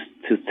substance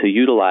to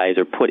utilize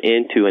or put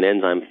into an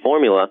enzyme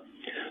formula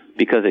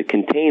because it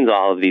contains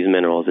all of these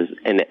minerals.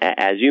 And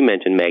as you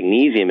mentioned,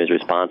 magnesium is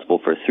responsible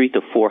for 300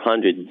 to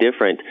 400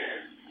 different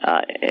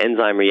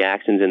enzyme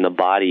reactions in the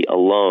body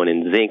alone.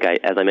 And zinc,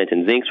 as I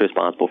mentioned, zinc's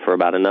responsible for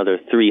about another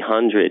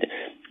 300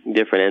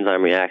 different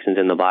enzyme reactions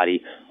in the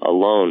body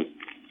alone.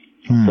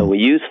 So we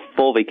use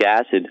fulvic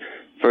acid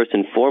first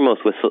and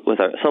foremost with some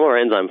of our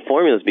enzyme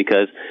formulas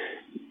because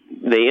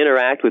they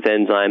interact with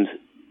enzymes.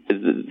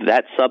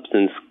 That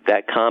substance,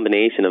 that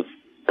combination of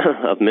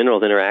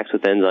minerals interacts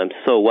with enzymes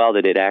so well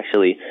that it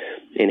actually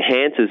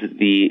enhances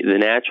the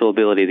natural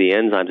ability of the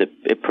enzymes.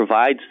 It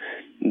provides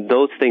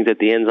those things that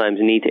the enzymes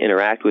need to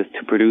interact with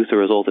to produce a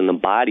result in the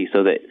body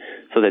so that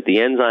the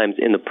enzymes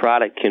in the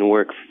product can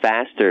work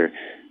faster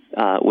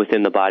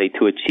within the body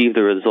to achieve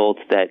the results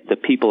that the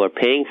people are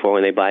paying for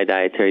when they buy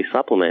dietary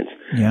supplements.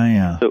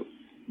 Yeah. So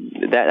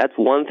that's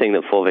one thing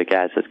that fulvic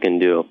acid can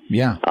do.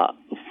 Yeah.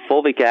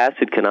 Fulvic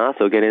acid can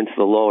also get into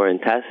the lower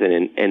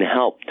intestine and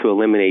help to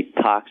eliminate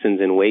toxins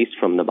and waste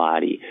from the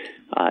body.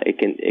 It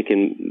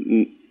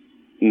can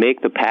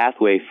make the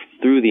pathway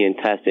through the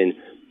intestine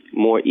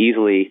more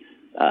easily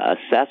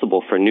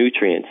accessible for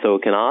nutrients. So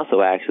it can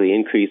also actually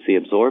increase the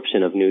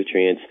absorption of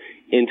nutrients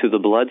into the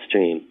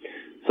bloodstream.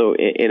 So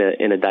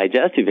in a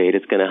digestive aid,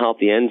 it's going to help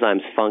the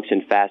enzymes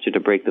function faster to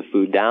break the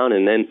food down,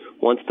 and then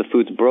once the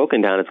food's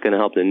broken down, it's going to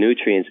help the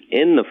nutrients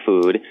in the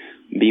food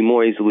be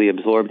more easily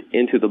absorbed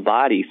into the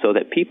body so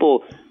that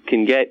people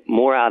can get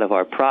more out of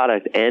our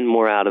product and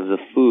more out of the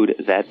food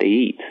that they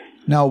eat.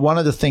 Now, one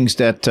of the things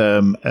that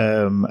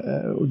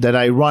that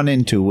I run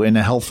into in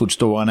a health food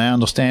store, and I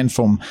understand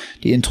from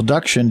the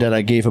introduction that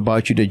I gave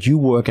about you that you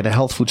work at a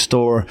health food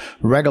store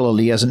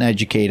regularly as an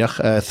educator,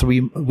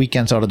 3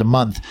 weekends out of the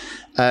month.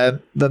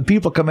 But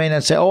people come in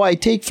and say, "Oh, I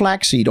take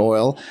flaxseed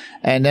oil,"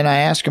 and then I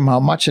ask them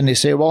how much, and they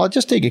say, "Well, I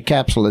just take a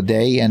capsule a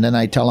day." And then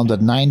I tell them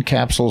that 9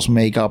 capsules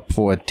make up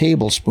for a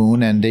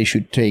tablespoon, and they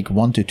should take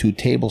 1 to 2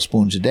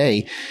 tablespoons a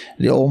day.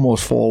 They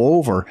almost fall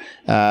over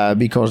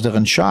because they're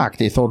in shock.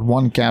 They thought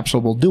 1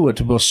 capsule will do it.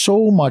 We're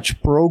so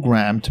much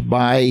programmed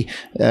by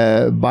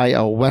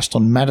our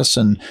Western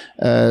medicine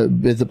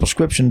with the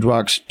prescription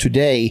drugs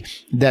today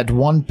that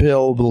 1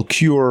 pill will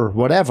cure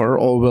whatever,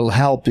 or will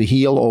help to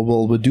heal, or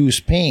will reduce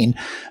pain.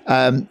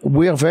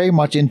 We're very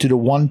much into the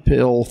 1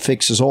 pill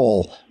fixes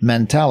all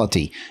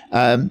mentality.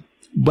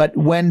 But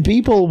when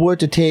people were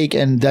to take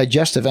a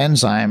digestive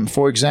enzyme,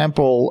 for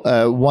example,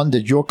 one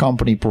that your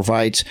company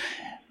provides,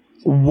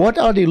 what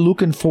are they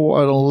looking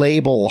for on a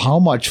label? How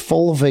much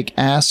fulvic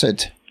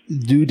acid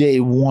do they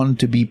want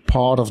to be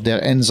part of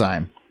their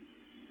enzyme?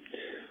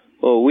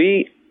 Well,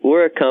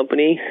 we're a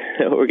company,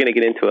 we're going to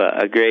get into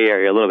a gray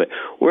area a little bit.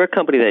 We're a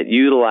company that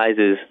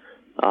utilizes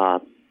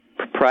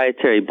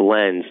proprietary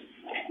blends,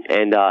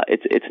 and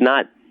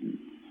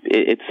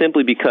it's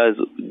simply because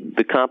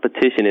the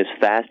competition is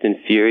fast and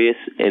furious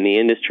and the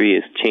industry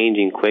is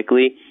changing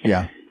quickly.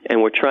 Yeah.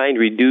 And we're trying to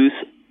reduce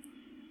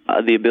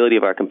the ability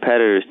of our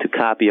competitors to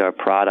copy our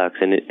products.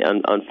 And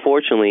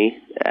unfortunately,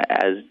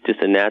 as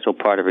just a natural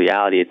part of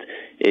reality,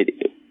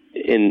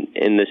 in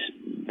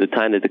the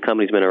time that the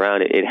company's been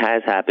around, it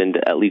has happened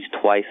at least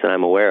twice that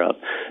I'm aware of.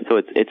 So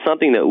it's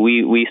something that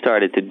we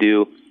started to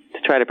do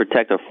to try to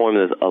protect our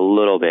formulas a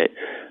little bit.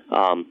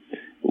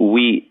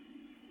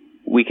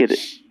 We could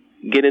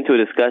get into a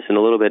discussion a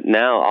little bit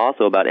now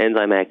also about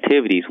enzyme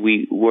activities.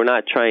 We're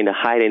not trying to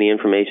hide any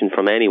information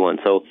from anyone.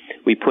 So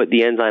we put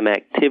the enzyme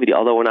activity,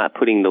 although we're not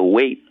putting the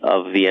weight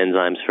of the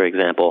enzymes, for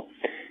example,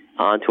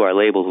 onto our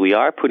labels, we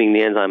are putting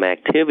the enzyme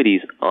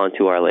activities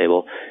onto our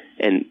label.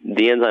 And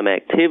the enzyme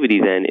activity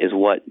then is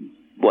what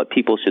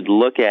people should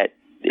look at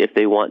if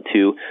they want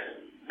to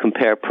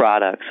compare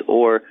products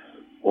or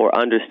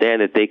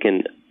understand that they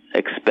can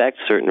expect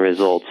certain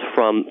results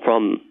from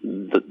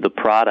the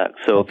product.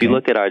 So if you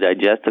look at our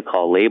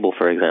Digesta-Col label,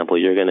 for example,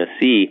 you're going to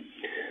see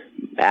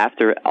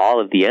after all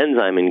of the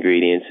enzyme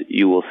ingredients,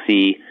 you will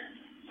see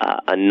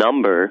a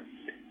number,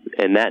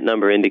 and that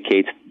number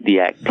indicates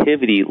the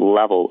activity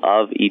level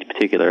of each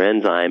particular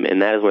enzyme,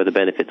 and that is where the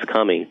benefit's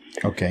coming.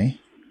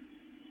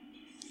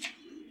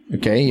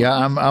 Okay, yeah,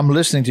 I'm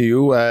listening to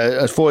you.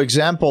 For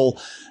example,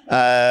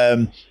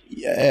 actually,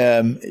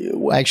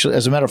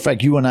 as a matter of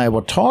fact, you and I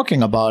were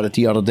talking about it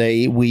the other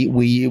day. We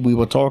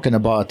were talking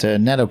about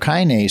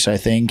nattokinase, I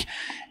think,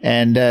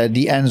 and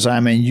the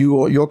enzyme, and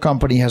your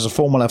company has a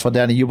formula for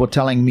that, and you were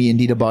telling me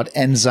indeed about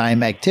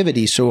enzyme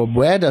activity. So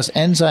where does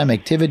enzyme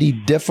activity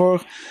differ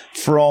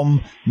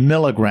from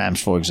milligrams,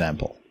 for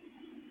example?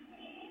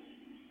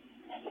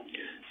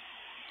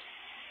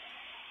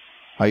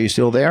 Are you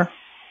still there?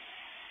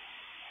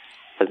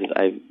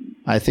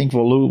 I think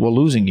we're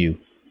losing you.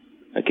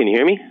 Can you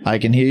hear me? I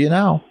can hear you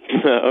now.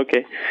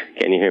 Okay.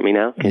 Can you hear me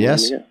now?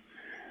 Yes.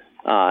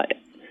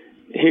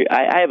 Here,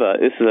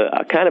 this is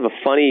a kind of a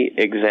funny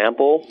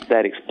example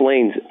that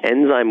explains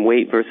enzyme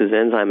weight versus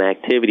enzyme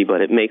activity,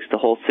 but it makes the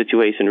whole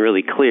situation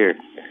really clear,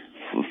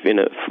 and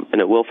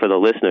it will for the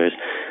listeners.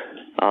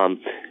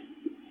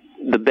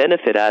 The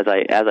benefit, as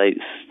I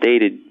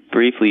stated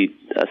briefly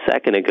a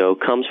second ago,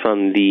 comes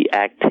from the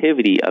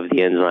activity of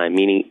the enzyme,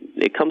 meaning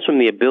it comes from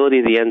the ability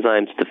of the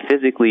enzymes to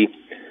physically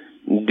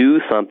do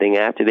something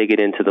after they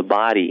get into the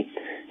body.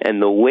 And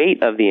the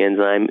weight of the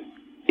enzyme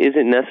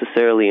isn't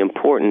necessarily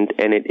important,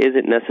 and it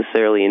isn't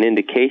necessarily an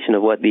indication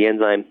of what the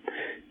enzyme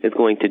is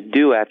going to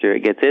do after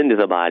it gets into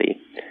the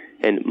body.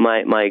 And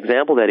my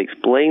example that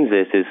explains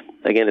this is,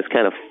 again, it's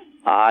kind of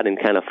odd and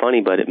kind of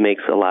funny, but it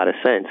makes a lot of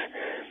sense.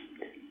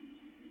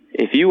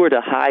 If you were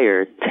to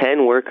hire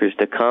 10 workers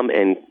to come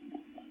and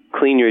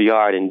clean your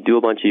yard and do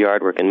a bunch of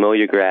yard work and mow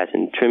your grass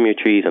and trim your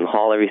trees and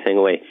haul everything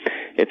away,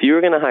 if you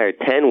were going to hire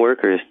 10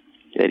 workers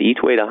that each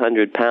weighed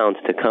 100 pounds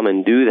to come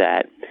and do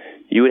that,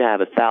 you would have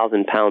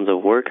 1,000 pounds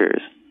of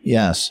workers.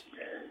 Yes.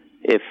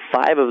 If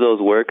 5 of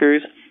those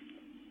workers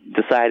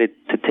decided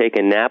to take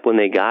a nap when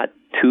they got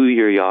to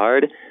your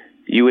yard,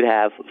 you would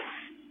have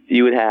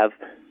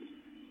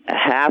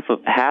half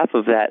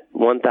of that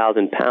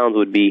 1,000 pounds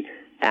would be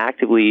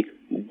actively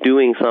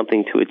doing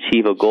something to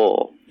achieve a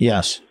goal.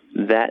 Yes.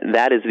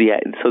 That is the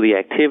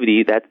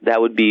activity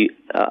that would be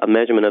a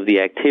measurement of the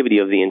activity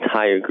of the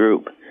entire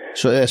group.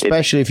 So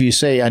especially if you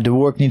say the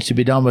work needs to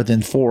be done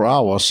within 4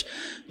 hours,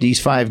 these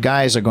 5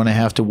 guys are going to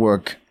have to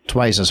work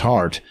twice as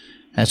hard,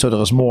 and so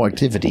there's more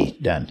activity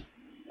then.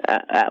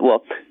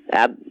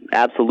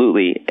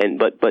 Absolutely,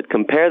 but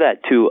compare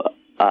that to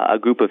a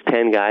group of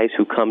 10 guys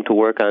who come to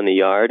work on the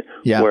yard,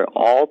 where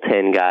all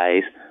 10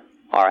 guys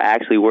are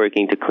actually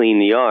working to clean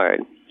the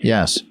yard.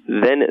 Yes.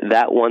 Then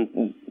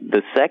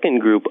the second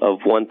group of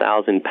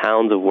 1,000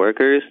 pounds of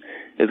workers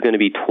is going to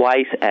be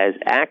twice as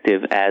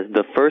active as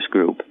the first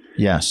group.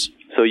 Yes.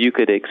 So you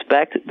could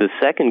expect the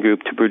second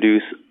group to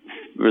produce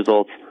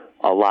results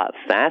a lot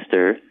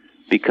faster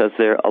because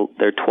they're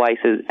twice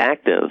as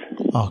active.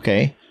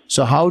 Okay.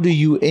 So how do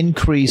you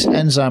increase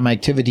enzyme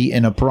activity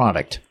in a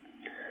product?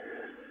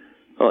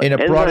 In a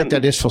product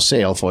that is for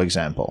sale, for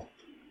example.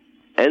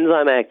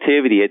 Enzyme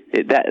activity,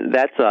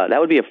 that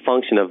would be a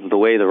function of the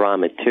way the raw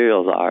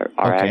materials are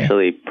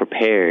actually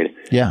prepared.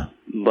 Yeah.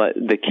 But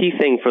the key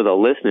thing for the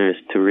listeners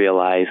to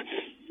realize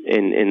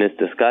in this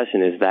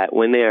discussion is that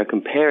when they are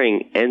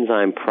comparing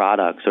enzyme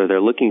products or they're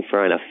looking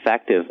for an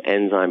effective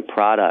enzyme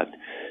product,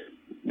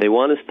 they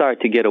want to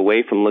start to get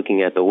away from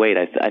looking at the weight.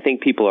 I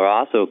think people are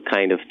also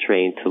kind of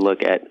trained to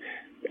look at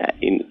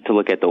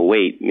the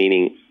weight,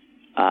 meaning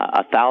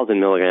 1,000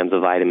 milligrams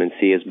of vitamin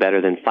C is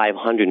better than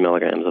 500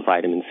 milligrams of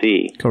vitamin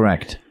C.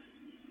 Correct.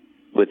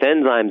 With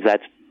enzymes,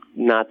 that's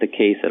not the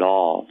case at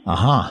all.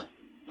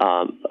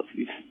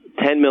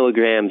 10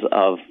 milligrams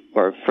of,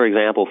 or for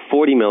example,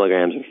 40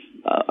 milligrams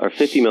or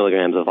 50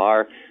 milligrams of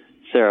our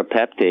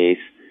serrapeptase,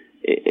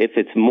 if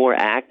it's more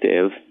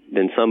active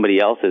than somebody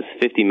else's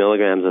 50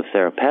 milligrams of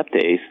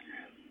serrapeptase,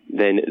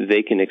 then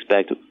they can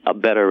expect a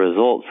better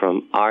result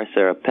from our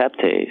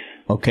serrapeptase.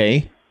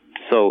 Okay.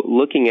 So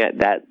looking at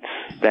that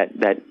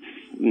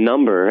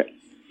number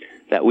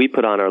that we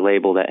put on our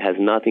label that has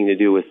nothing to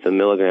do with the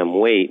milligram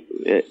weight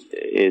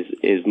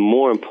is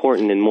more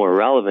important and more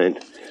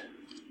relevant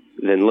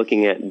than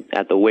looking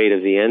at the weight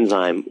of the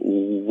enzyme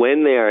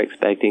when they are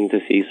expecting to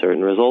see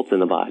certain results in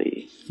the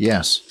body.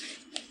 Yes.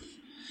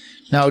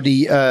 Now,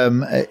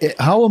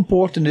 how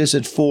important is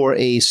it for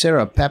a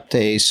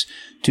serrapeptase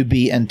to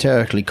be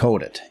enterically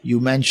coated? You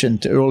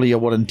mentioned earlier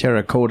what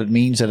enteric coated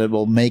means, that it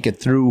will make it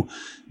through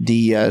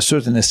the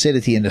certain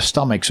acidity in the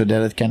stomach so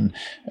that it can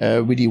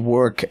really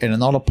work in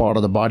another part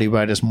of the body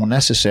where it is more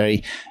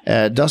necessary.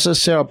 Does a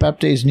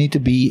serrapeptase need to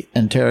be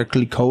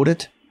enterically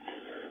coated?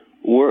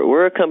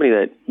 We're a company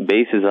that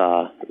bases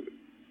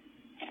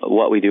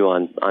what we do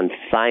on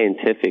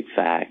scientific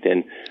fact,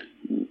 and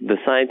the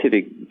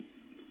scientific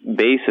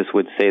basis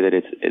would say that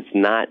it's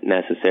not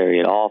necessary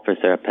at all for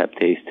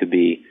serrapeptase to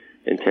be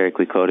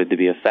enterically coated to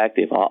be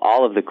effective.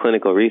 All of the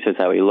clinical research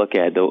that we look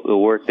at, the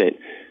work that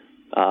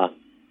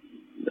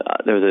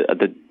there was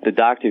the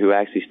doctor who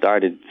actually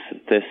started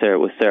this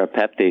with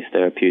serrapeptase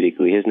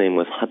therapeutically. His name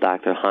was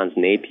Dr. Hans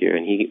Napier,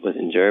 and he was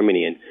in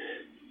Germany. And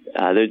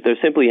there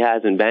simply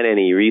hasn't been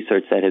any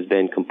research that has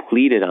been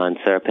completed on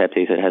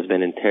serrapeptase that has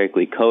been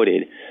enterically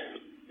coated.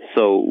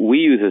 So we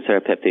use a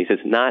serrapeptase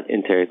that's not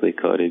enterically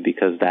coated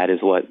because that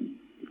is what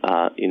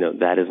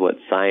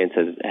science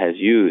has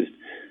used.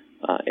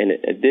 In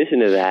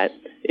addition to that,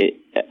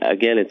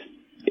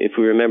 if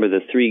we remember the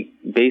 3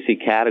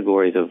 basic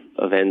categories of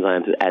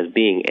enzymes as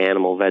being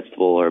animal,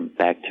 vegetable, or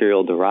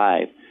bacterial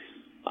derived,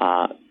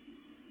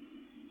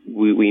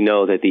 we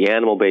know that the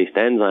animal-based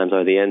enzymes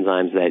are the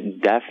enzymes that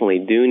definitely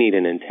do need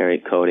an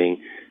enteric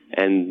coating,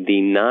 and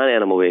the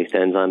non-animal-based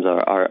enzymes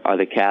are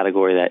the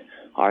category that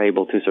are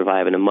able to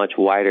survive in a much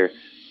wider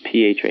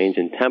pH range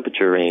and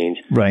temperature range.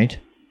 Right.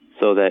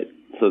 So that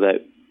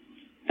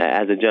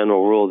as a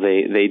general rule,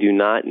 they do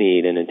not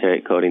need an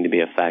enteric coating to be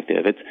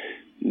effective.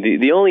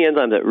 the only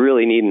enzymes that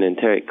really need an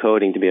enteric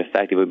coating to be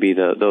effective would be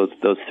those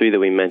three that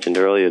we mentioned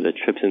earlier: the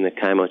trypsin, the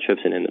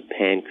chymotrypsin, and the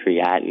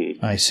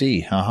pancreatin. I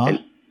see. Uh-huh.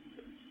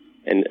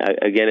 And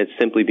again, it's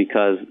simply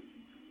because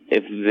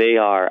if they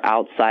are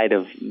outside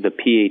of the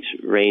pH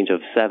range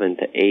of 7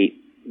 to 8,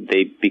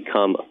 they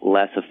become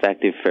less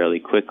effective fairly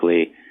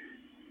quickly.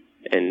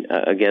 And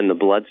again, the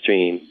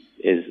bloodstream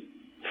is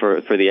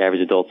for the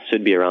average adult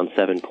should be around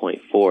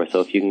 7.4. So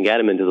if you can get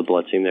them into the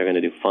bloodstream, they're going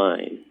to do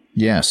fine.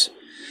 Yes.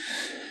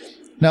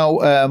 Now,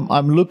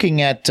 I'm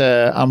looking at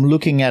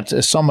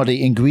some of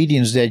the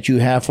ingredients that you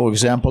have, for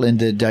example, in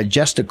the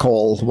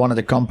Digestical, one of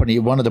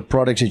the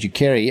products that you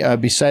carry.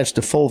 Besides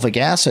the fulvic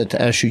acid,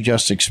 as you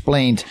just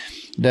explained,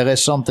 there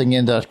is something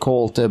in that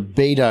called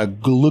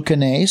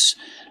beta-glucanase,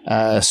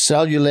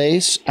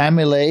 cellulase,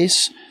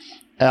 amylase,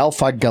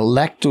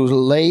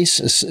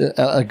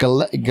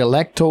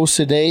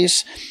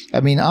 alpha-galactosidase. I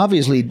mean,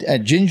 obviously,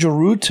 ginger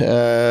root.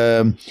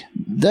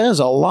 There's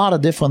a lot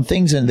of different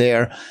things in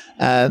there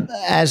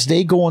as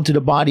they go into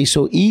the body.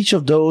 So each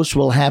of those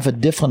will have a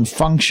different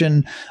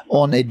function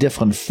on a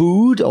different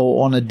food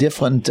or on a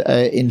different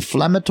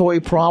inflammatory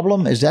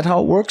problem. Is that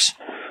how it works?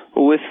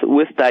 With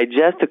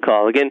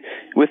Digestical, again,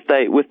 with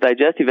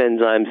digestive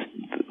enzymes,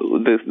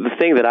 the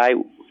thing that I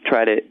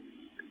try to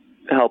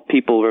help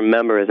people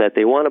remember is that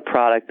they want a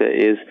product that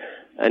is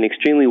an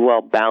extremely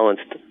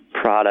well-balanced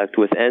product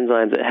with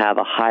enzymes that have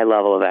a high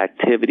level of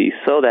activity,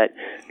 so that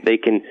they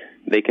can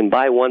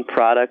buy one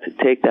product,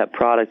 take that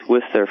product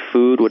with their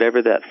food,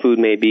 whatever that food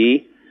may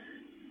be,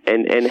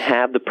 and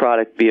have the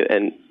product be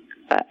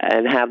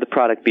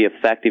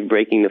effective,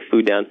 breaking the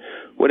food down,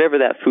 whatever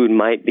that food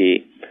might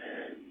be.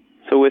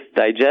 So with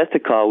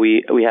Digestical,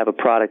 we have a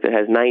product that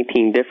has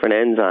 19 different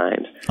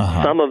enzymes.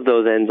 Uh-huh. Some of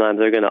those enzymes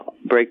are going to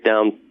break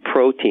down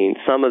protein.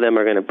 Some of them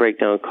are going to break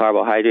down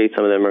carbohydrates.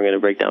 Some of them are going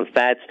to break down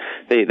fats.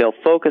 They'll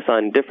focus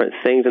on different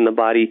things in the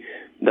body.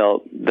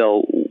 They'll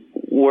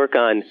work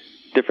on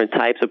different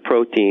types of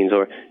proteins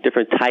or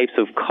different types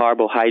of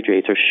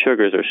carbohydrates or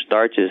sugars or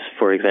starches,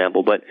 for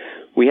example. But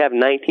we have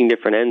 19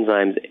 different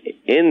enzymes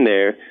in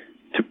there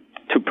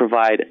to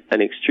provide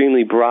an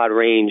extremely broad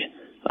range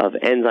of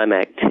enzyme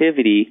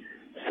activity,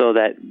 so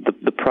that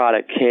the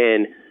product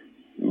can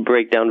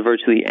break down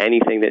virtually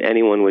anything that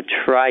anyone would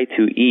try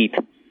to eat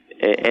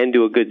and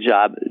do a good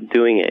job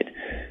doing it.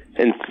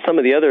 And some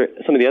of the other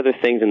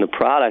things in the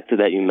product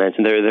that you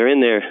mentioned, they're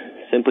in there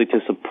simply to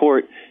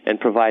support and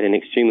provide an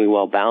extremely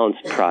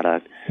well-balanced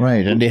product.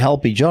 Right, and they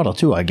help each other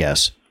too, I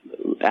guess.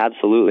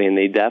 Absolutely, and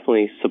they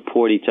definitely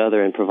support each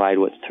other and provide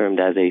what's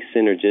termed as a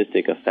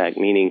synergistic effect,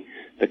 meaning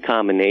the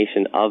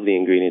combination of the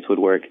ingredients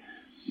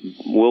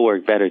will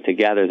work better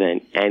together than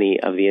any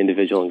of the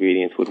individual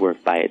ingredients would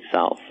work by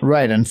itself.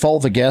 Right, and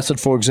fulvic acid,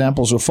 for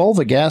example. So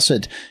fulvic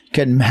acid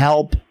can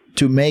help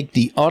to make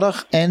the other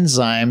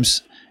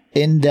enzymes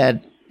in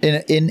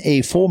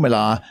a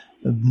formula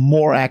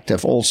more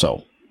active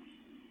also.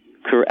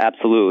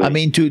 Absolutely. I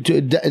mean,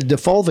 the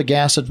fulvic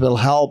acid will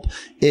help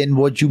in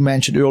what you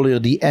mentioned earlier,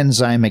 the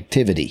enzyme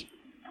activity.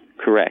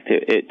 Correct.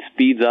 It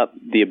speeds up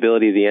the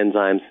ability of the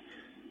enzymes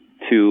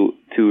to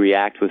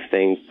react with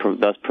things,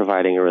 thus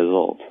providing a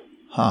result.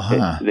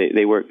 Uh-huh.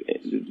 They work.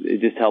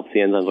 It just helps the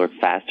enzymes work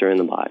faster in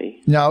the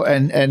body. Now,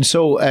 and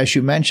so as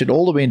you mentioned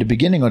all the way in the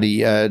beginning of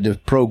the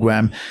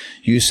program,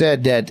 you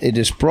said that it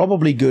is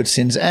probably good,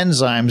 since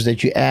enzymes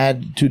that you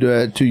add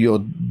to your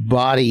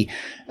body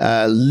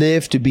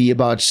live to be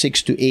about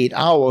 6 to 8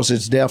 hours.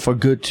 It's therefore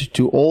good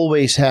to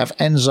always have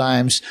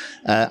enzymes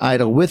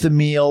either with a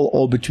meal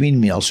or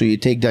between meals. So you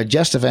take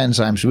digestive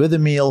enzymes with a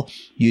meal,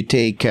 you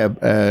take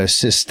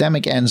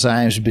systemic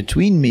enzymes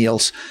between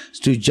meals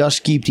to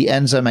just keep the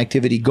enzyme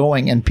activity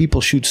going, and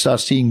people should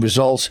start seeing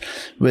results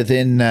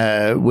within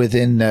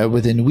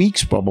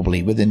weeks,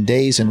 probably within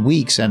days and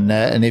weeks.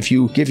 And if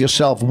you give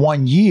yourself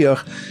 1 year,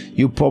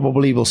 you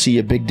probably will see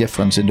a big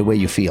difference in the way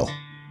you feel.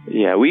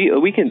 Yeah,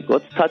 we can.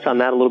 Let's touch on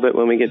that a little bit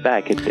when we get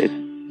back. It's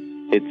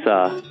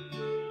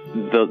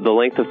the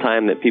length of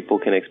time that people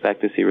can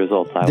expect to see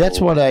results. That's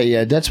what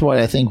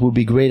I think would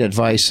be great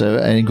advice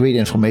and great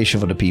information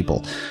for the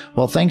people.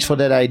 Well, thanks for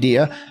that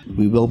idea.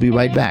 We will be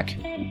right back.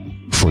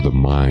 For the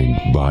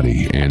mind,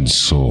 body, and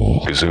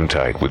soul.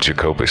 Gesundheit with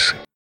Jacobus.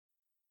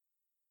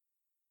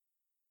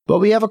 Well,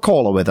 we have a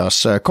caller with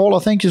us. Caller,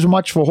 thank you so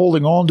much for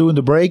holding on during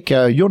the break.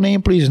 Your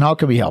name, please, and how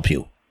can we help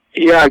you?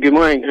 Yeah, good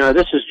morning.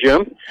 This is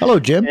Jim. Hello,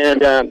 Jim.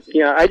 And,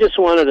 I just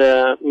wanted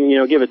to,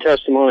 give a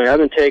testimony. I've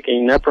been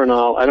taking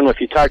Nepronol. I don't know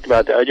if you talked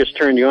about that. I just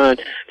turned you on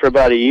for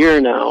about a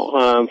year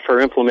now for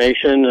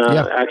inflammation,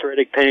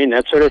 arthritic pain,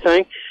 that sort of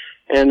thing.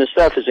 And the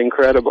stuff is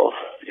incredible.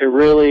 It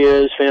really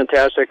is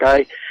fantastic.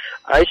 I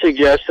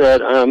suggest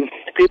that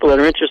people that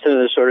are interested in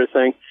this sort of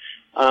thing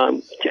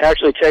to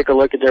actually take a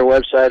look at their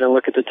website and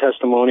look at the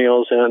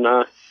testimonials and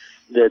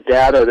the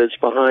data that's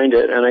behind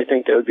it. And I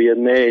think they would be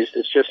amazed.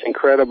 It's just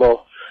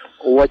incredible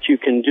what you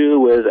can do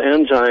with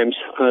enzymes,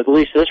 at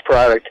least this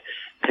product,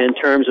 in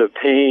terms of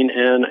pain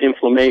and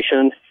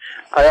inflammation.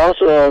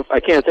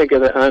 I can't think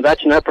of it,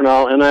 that's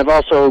Nepronol, and I've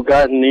also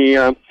gotten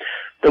the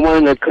the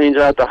one that cleans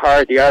out the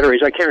heart, the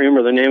arteries. I can't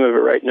remember the name of it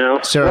right now.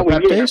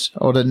 Serrapeptase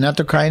or the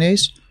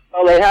nattokinase?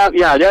 Oh, they have.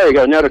 Yeah, there you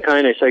go.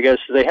 Nattokinase. I guess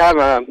they have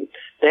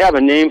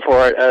a name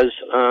for it as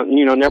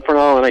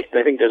Nepronol, and I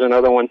think there's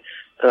another one,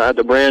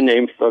 the brand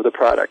name of the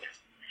product.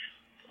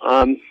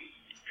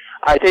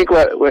 I think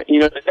what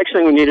the next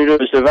thing we need to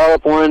do is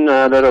develop one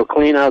that'll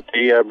clean out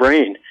the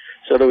brain,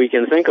 so that we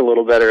can think a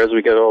little better as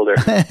we get older.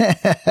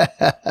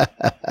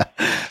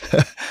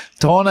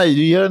 Ton, are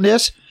you hearing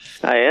this?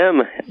 I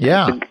am.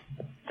 Yeah.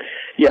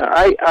 Yeah,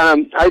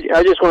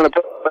 I just want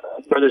to put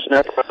for this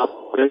Nepronol.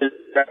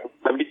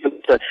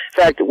 In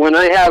fact, when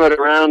I have it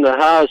around the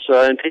house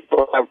and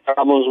people have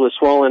problems with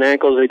swollen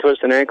ankles, they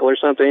twist an ankle or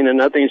something, and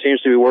nothing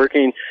seems to be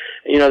working.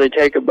 They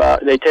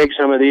take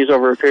some of these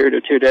over a period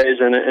of 2 days,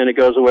 and it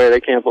goes away.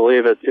 They can't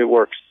believe it. It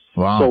works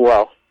so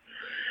well.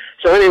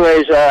 So,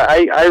 anyways,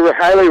 I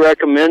highly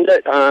recommend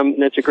it.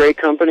 It's a great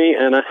company,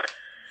 and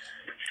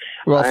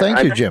well,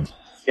 thank you, Jim.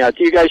 Yeah,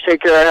 you guys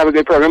take care. Have a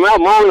good program. I'm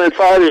home on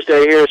Father's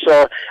Day here,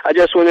 so I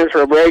just went in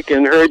for a break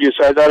and heard you,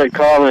 so I thought I'd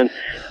call and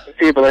give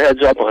people a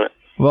heads up on it.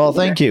 Well,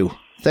 thank you.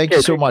 Thank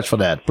you so much for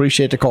that.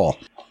 Appreciate the call.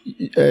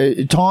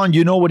 Ton,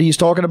 you know what he's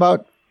talking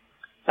about?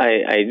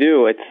 I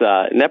do. It's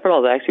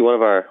Nepronol is actually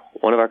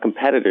one of our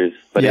competitors,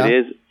 but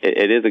it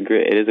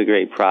is a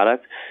great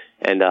product.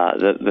 And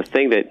the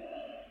thing that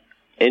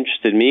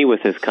interested me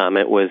with his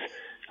comment was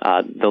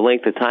the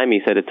length of time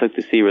he said it took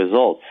to see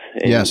results.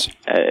 And yes.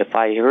 If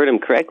I heard him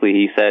correctly,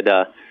 he said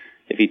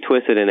if he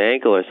twisted an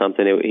ankle or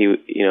something,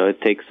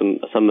 it takes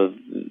some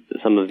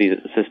of these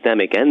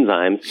systemic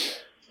enzymes,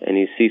 and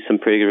you see some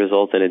pretty good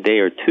results in a day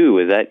or two.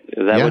 Is that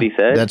what he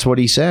said? That's what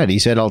he said. He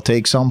said, I'll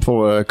take some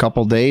for a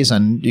couple of days,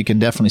 and you can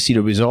definitely see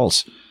the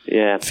results.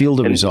 Yeah. Feel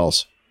the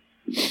results.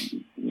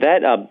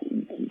 That,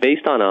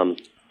 based on,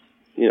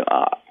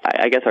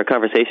 I guess our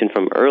conversation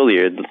from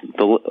earlier,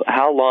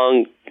 how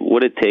long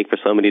would it take for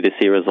somebody to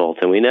see results?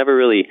 And we never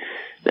really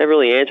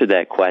answered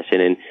that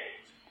question. And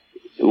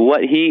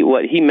what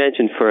he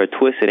mentioned for a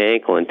twisted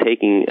ankle and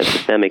taking a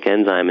systemic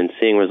enzyme and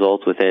seeing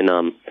results within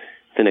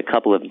a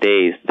couple of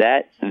days,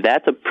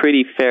 that's a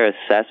pretty fair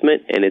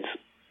assessment, and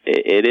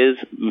it is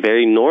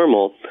very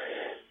normal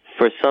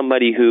for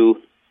somebody who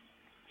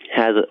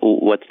has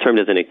what's termed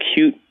as an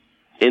acute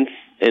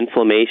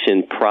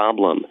inflammation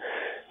problem.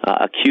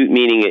 Acute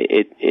meaning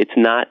it's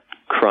not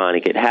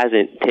chronic. It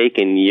hasn't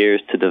taken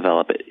years to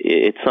develop.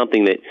 It's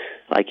something that,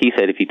 like he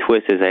said, if you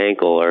twist his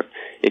ankle, or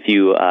if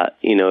you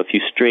if you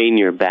strain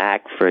your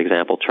back, for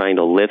example, trying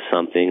to lift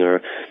something,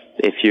 or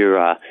if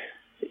you're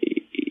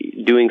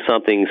doing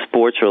something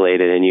sports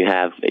related and you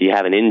have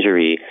an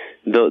injury,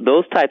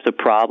 those types of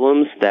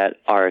problems that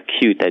are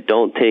acute, that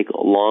don't take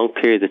long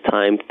periods of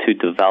time to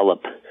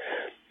develop,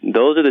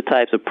 those are the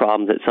types of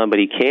problems that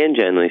somebody can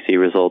generally see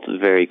results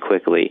very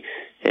quickly.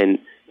 And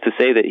to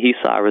say that he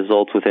saw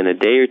results within a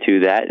day or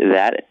two,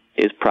 that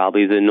is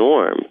probably the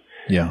norm.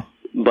 Yeah.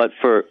 But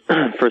for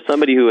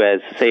somebody who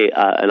has, say,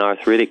 an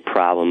arthritic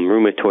problem,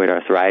 rheumatoid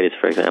arthritis,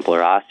 for example,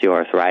 or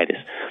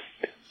osteoarthritis,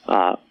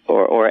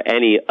 or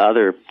any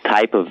other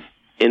type of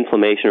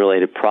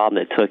inflammation-related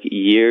problem that took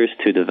years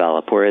to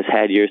develop, or has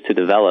had years to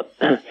develop,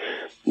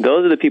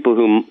 those are the people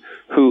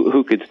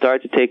who could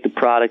start to take the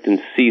product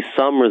and see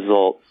some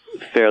result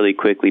fairly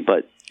quickly,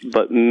 but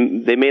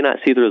they may not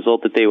see the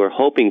result that they were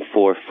hoping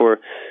for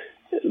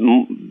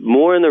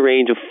more in the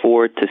range of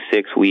 4 to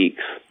 6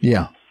 weeks.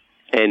 Yeah.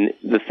 And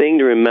the thing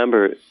to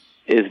remember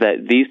is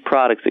that these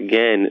products,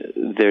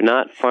 again, they're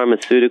not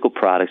pharmaceutical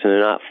products, and they're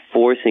not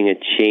forcing a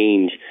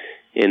change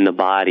in the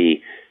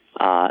body,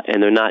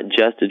 and they're not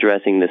just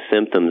addressing the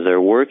symptoms. They're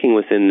working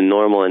within the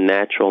normal and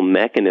natural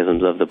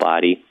mechanisms of the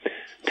body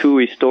to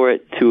restore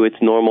it to its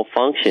normal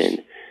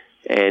function.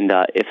 And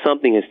if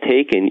something has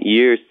taken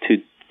years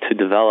to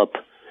develop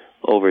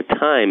over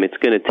time, it's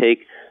going to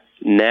take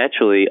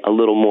naturally a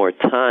little more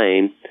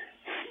time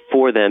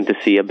for them to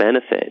see a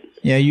benefit.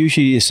 Yeah,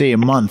 usually you say a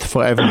month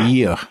for every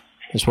year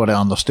is what I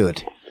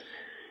understood.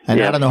 And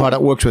I don't know how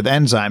that works with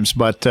enzymes,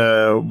 but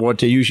what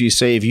they usually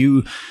say, if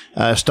you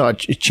start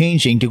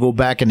changing to go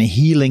back in a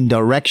healing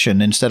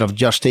direction instead of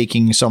just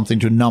taking something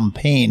to numb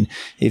pain,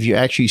 if you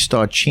actually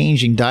start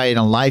changing diet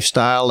and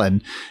lifestyle,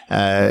 and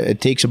it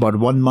takes about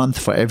 1 month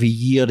for every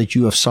year that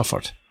you have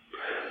suffered.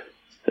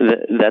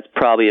 That's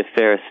probably a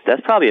fair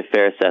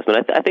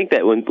assessment. I think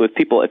that if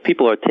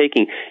people are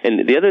taking,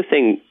 and the other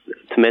thing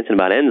to mention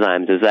about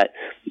enzymes is that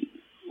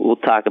we'll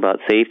talk about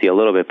safety a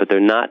little bit, but they're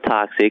not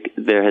toxic.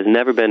 There has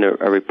never been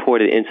a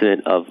reported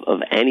incident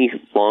of any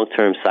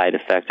long-term side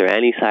effect or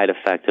any side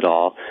effect at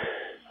all.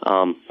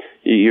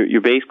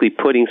 You're basically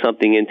putting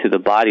something into the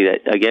body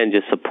that, again,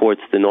 just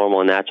supports the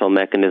normal and natural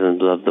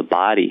mechanisms of the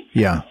body.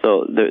 Yeah.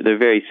 So they're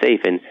very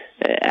safe. And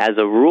as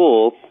a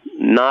rule,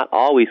 not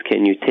always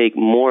can you take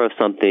more of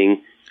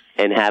something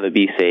and have it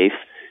be safe.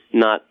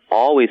 Not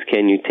always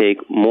can you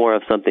take more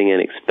of something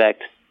and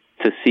expect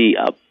to see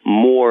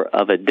more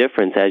of a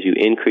difference as you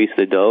increase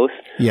the dose.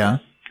 Yeah.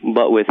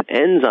 But with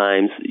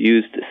enzymes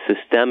used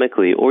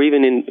systemically or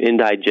even in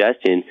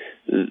digestion,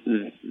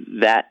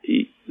 that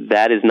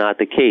is not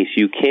the case.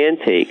 You can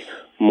take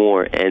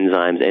more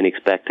enzymes and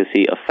expect to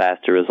see a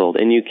faster result.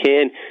 And you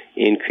can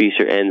increase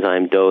your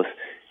enzyme dose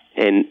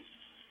and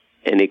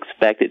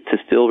expect it to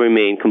still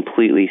remain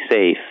completely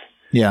safe.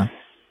 Yeah.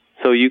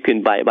 So you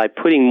can, by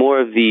putting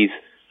more of these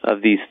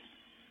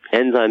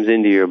enzymes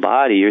into your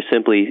body, you're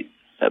simply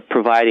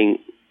providing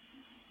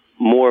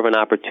more of an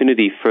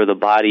opportunity for the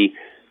body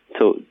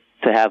to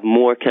have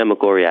more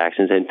chemical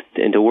reactions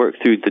and to work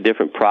through the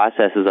different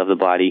processes of the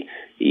body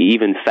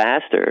even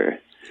faster.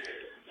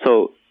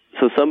 So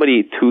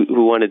somebody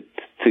who wanted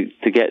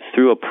to get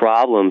through a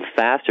problem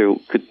faster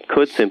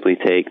could simply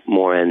take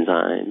more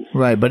enzymes.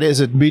 Right, but is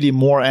it really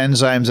more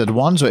enzymes at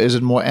once, or is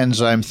it more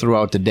enzymes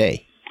throughout the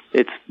day?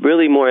 It's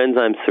really more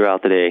enzymes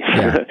throughout the day.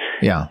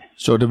 Yeah.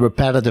 So the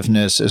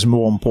repetitiveness is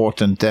more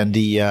important than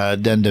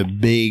the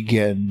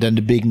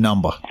big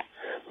number.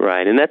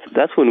 Right, and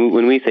that's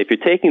when we say if you're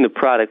taking the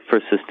product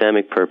for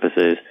systemic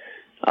purposes,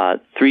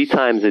 3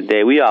 times a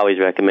day. We always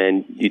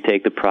recommend you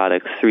take the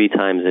product 3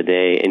 times a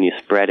day and you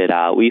spread it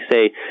out. We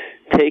say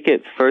take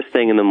it first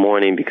thing in the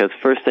morning, because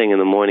first thing in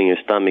the morning your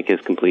stomach is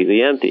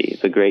completely empty.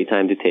 It's a great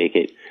time to take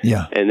it.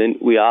 Yeah. And then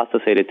we also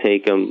say to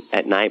take them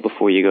at night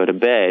before you go to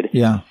bed.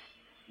 Yeah.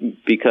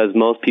 Because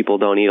most people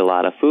don't eat a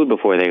lot of food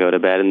before they go to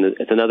bed, and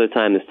it's another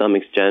time the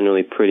stomach's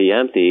generally pretty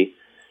empty.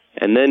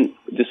 And then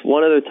just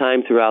one other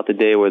time throughout the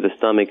day where the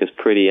stomach is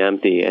pretty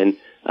empty. And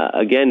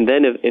again,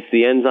 then if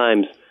the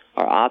enzymes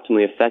are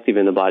optimally effective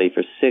in the body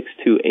for 6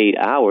 to 8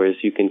 hours,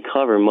 you can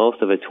cover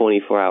most of a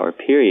 24-hour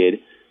period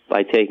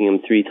by taking them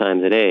 3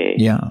 times a day.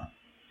 Yeah.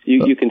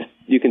 You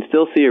can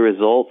still see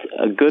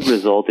a good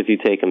result if you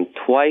take them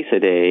twice a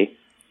day.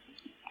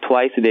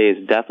 Twice a day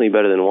is definitely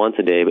better than once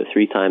a day, but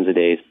 3 times a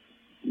day is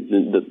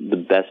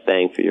the best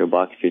bang for your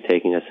buck if you're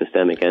taking a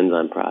systemic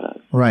enzyme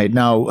product. Right.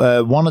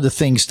 Now, one of the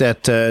things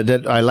that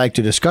I like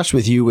to discuss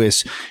with you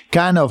is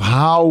kind of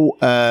how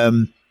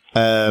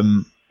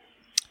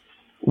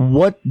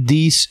what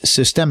these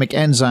systemic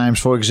enzymes,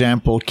 for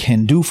example,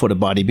 can do for the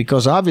body.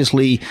 Because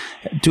obviously,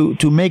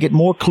 to make it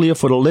more clear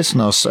for the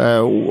listeners,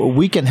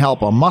 we can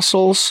help our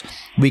muscles,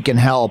 we can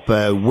help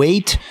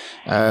weight,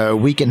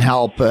 we can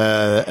help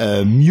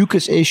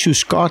mucus issues,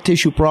 scar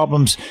tissue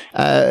problems.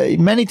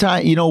 Many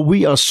times,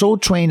 we are so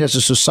trained as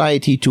a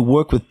society to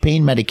work with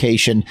pain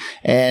medication.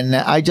 And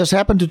I just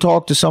happened to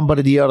talk to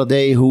somebody the other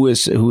day who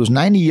is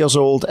 90 years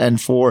old, and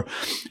for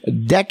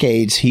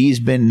decades he's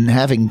been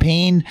having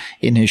pain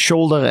in his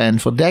shoulder.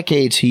 And for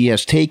decades, he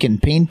has taken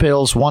pain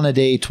pills 1 a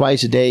day,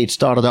 twice a day. It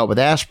started out with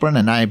aspirin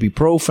and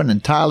ibuprofen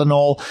and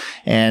Tylenol,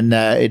 and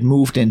it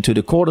moved into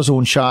the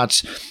cortisone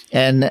shots.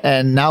 And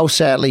now,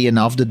 sadly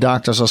enough, the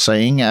doctors are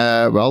saying,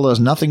 well, there's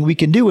nothing we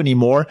can do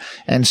anymore.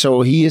 And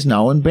so he is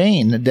now in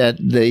pain. That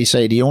they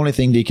say the only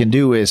thing they can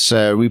do is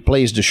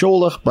replace the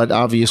shoulder. But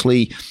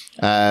obviously,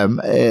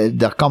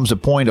 there comes a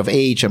point of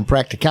age and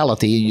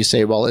practicality, and you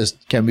say, well,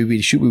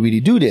 should we really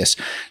do this?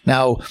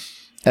 Now,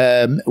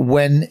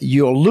 when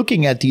you're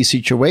looking at these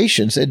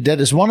situations, that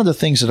is one of the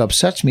things that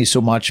upsets me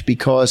so much,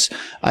 because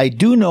I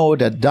do know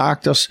that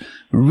doctors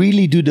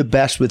really do the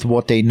best with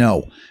what they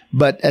know.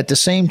 But at the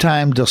same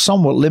time, they're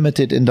somewhat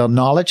limited in their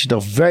knowledge. They're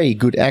very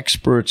good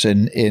experts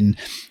in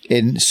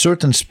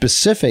certain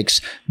specifics,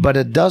 but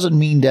it doesn't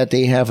mean that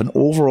they have an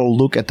overall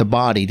look at the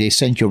body. They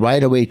send you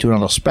right away to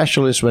another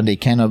specialist when they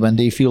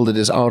feel that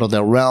it's out of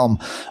their realm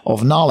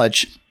of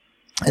knowledge.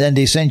 And then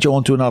they send you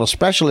on to another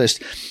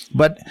specialist.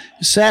 But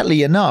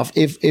sadly enough,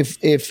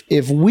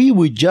 if we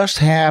would just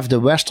have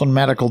the Western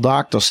medical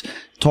doctors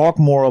talk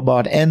more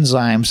about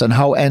enzymes and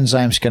how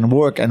enzymes can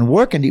work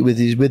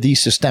with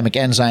these systemic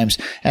enzymes,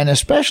 and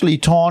especially,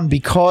 Ton,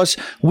 because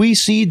we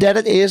see that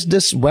it is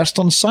this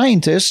Western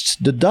scientists,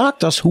 the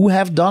doctors, who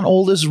have done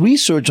all this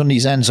research on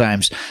these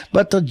enzymes,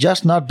 but they're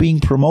just not being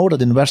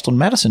promoted in Western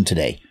medicine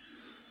today.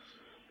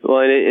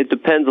 Well, it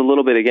depends a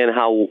little bit, again,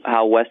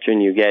 how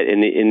Western you get.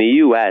 In the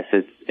U.S.,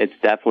 it's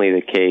definitely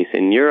the case.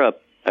 In Europe,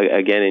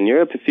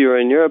 if you were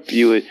in Europe,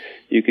 you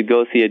could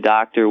go see a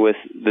doctor with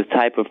the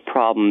type of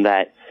problem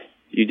that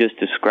you just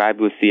described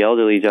with the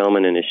elderly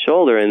gentleman in his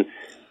shoulder. And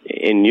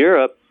in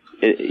Europe,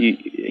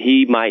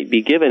 he might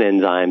be given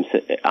enzymes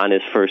on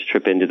his first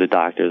trip into the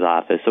doctor's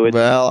office. So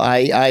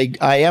I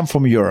am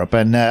from Europe,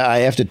 and I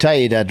have to tell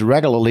you that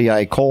regularly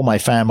I call my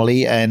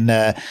family, and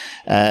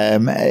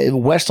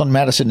Western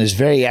medicine is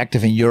very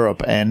active in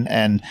Europe,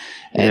 and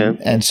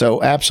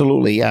so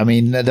absolutely. I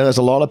mean, there's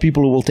a lot of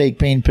people who will take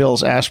pain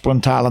pills,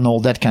 aspirin,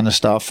 Tylenol, that kind of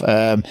stuff.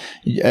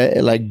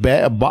 Like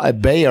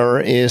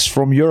Bayer is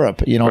from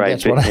Europe. Right.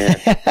 That's what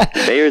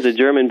Bayer is a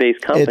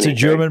German-based company. It's a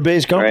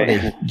German-based company,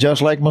 right?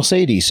 Just like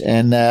Mercedes.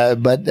 And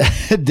but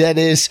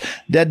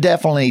that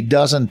definitely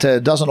doesn't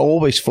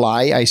always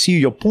fly. I see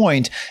your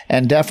point,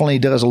 and definitely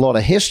there is a lot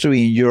of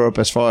history in Europe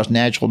as far as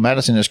natural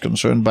medicine is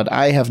concerned. But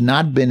I have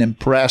not been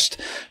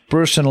impressed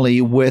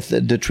personally with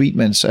the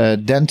treatments.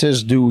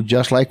 Dentists do just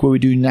just like what we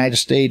do in the United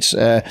States.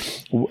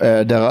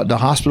 The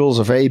hospitals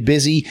are very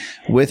busy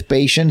with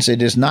patients.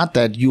 It is not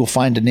that you'll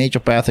find a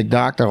naturopathic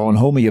doctor or a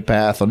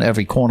homeopath on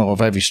every corner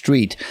of every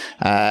street.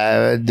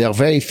 There are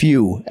very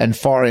few and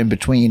far in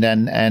between.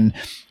 And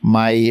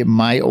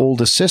my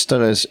oldest sister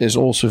is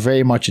also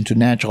very much into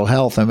natural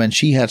health. And when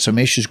she had some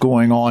issues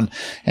going on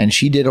and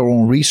she did her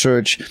own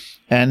research,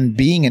 and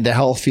being in the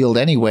health field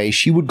anyway,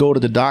 she would go to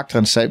the doctor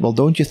and say, well,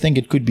 don't you think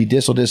it could be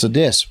this or this or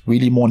this?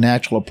 Really more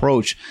natural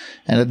approach.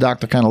 And the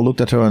doctor kind of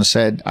looked at her and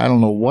said, I don't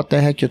know what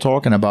the heck you're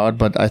talking about,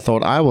 but I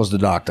thought I was the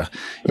doctor.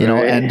 You know,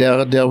 and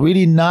they're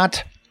really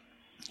not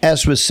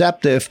as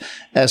receptive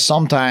as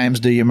sometimes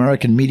the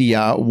American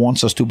media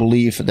wants us to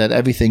believe, that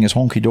everything is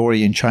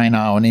hunky-dory in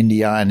China or in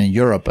India and in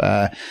Europe.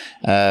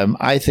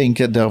 I think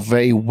that they're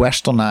very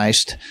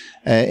westernized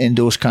in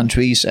those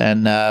countries,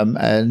 and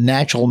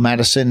natural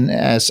medicine,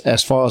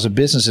 as far as a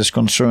business is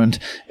concerned,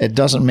 it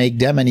doesn't make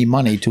them any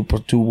money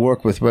to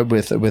work with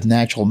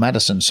natural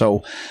medicine.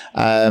 So,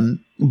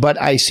 but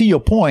I see your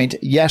point.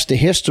 Yes, the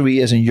history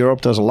is in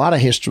Europe. There's a lot of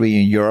history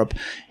in Europe,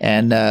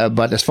 and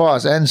but as far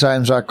as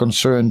enzymes are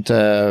concerned,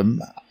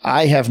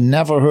 I have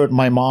never heard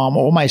my mom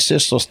or my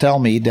sisters tell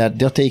me that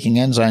they're taking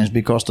enzymes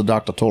because the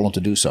doctor told them to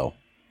do so.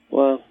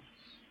 Well,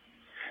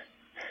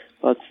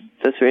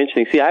 that's very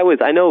interesting. See,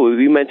 I know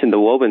you mentioned the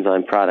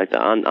Wobenzyme product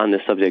on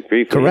this subject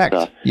briefly. Correct.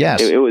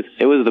 Yes. It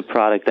was the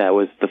product that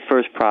was the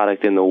first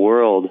product in the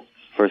world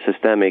for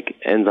systemic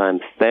enzyme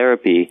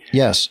therapy.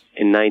 Yes.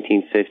 In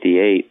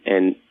 1958,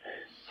 and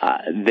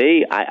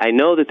I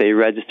know that they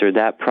registered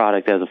that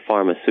product as a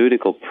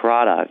pharmaceutical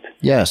product.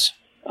 Yes.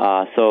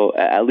 So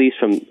at least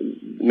from,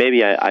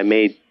 maybe I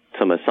made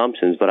some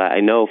assumptions, but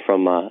I know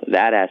from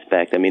that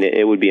aspect, I mean,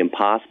 it would be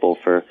impossible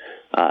for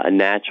a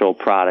natural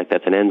product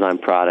that's an enzyme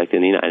product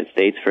in the United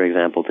States, for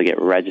example, to get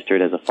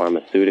registered as a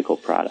pharmaceutical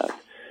product.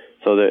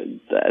 So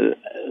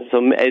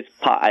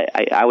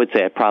I would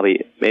say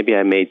maybe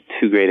I made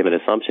too great of an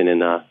assumption,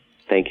 and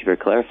thank you for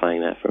clarifying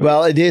that for me.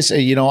 Well, it is,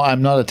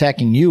 I'm not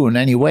attacking you in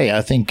any way.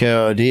 I think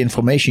the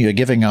information you're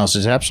giving us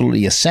is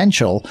absolutely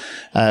essential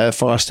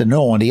for us to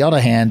know. On the other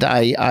hand,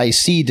 I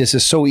see this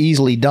is so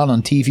easily done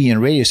on TV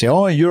and radio. Say,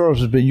 oh, Europe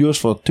has been used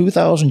for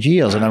 2,000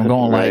 years. And I'm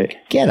going right.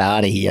 Get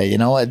out of here.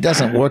 It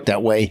doesn't work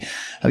that way.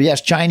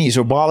 Yes, Chinese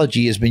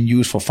herbology has been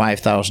used for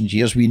 5,000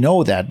 years. We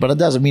know that. But it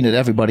doesn't mean that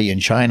everybody in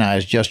China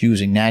is just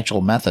using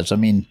natural methods. I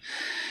mean,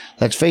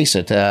 let's face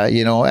it,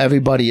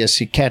 everybody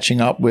is catching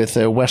up with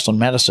Western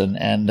medicine,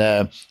 and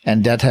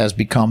that has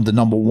become the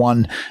number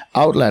one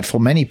outlet for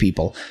many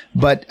people.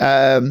 But,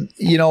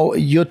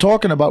 you're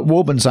talking about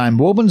Wobenzyme.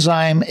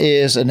 Wobenzyme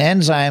is an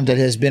enzyme that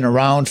has been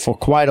around for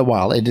quite a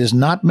while. It is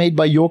not made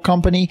by your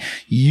company.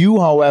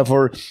 You,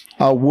 however,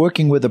 are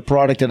working with a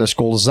product that is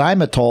called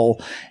Zymetol,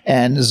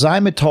 and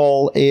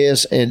Zymetol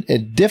is a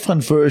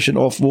different version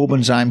of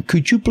Wobenzyme.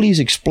 Could you please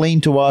explain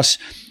to us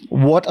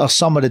what are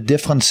some of the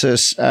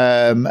differences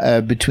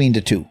between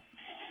the two?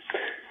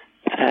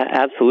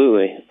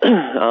 Absolutely.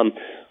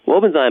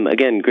 Wobenzyme,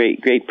 again,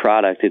 great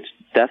product. It's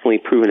definitely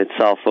proven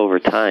itself over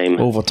time.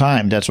 Over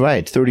time, that's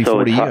right, 30, so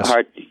 40 years.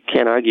 Hard,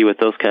 can't argue with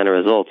those kind of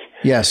results.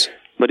 Yes.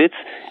 But it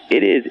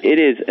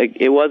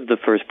was the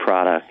first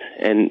product,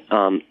 and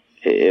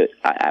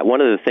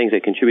one of the things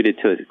that contributed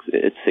to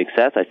its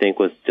success, I think,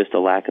 was just a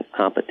lack of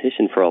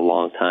competition for a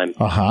long time.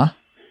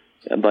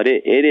 But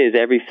it is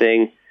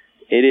everything.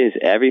 It is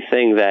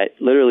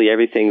literally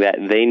everything that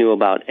they knew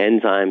about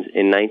enzymes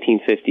in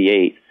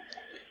 1958.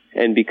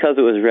 And because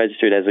it was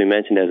registered, as we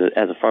mentioned,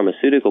 as a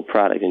pharmaceutical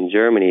product in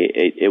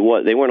Germany, they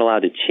weren't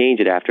allowed to change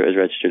it after it was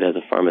registered as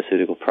a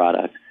pharmaceutical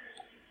product.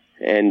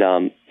 And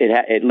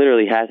it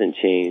literally hasn't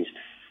changed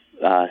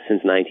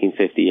since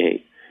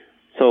 1958.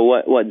 So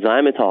what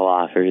Zymetol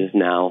offers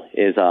now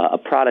is a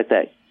product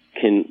that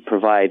can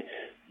provide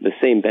the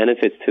same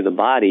benefits to the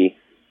body,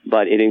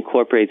 but it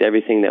incorporates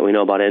everything that we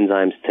know about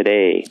enzymes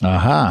today.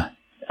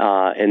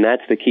 And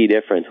that's the key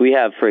difference. We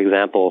have, for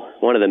example,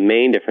 one of the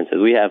main differences,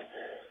 we have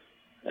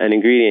an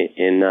ingredient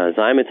in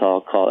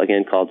Zymetol called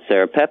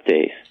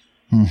serrapeptase.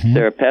 Mm-hmm.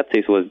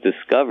 Serrapeptase was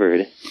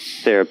discovered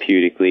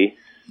therapeutically,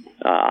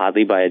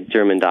 oddly, by a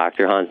German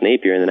doctor, Hans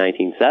Napier, in the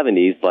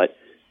 1970s, but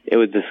it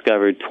was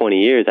discovered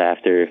 20 years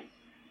after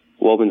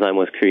Wobenzyme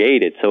was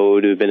created, so it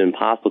would have been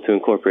impossible to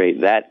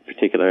incorporate that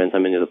particular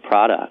enzyme into the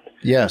product.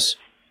 Yes.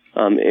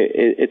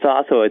 It's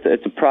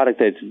a product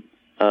that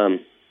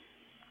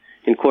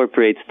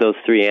incorporates those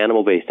three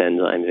animal-based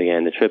enzymes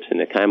again: the trypsin,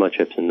 the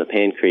chymotrypsin, the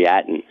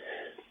pancreatin,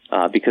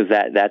 because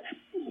that's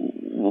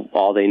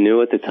all they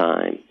knew at the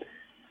time.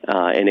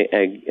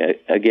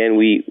 Again,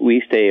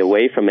 we stay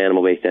away from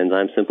animal-based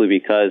enzymes simply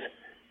because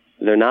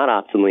they're not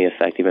optimally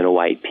effective in a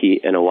wide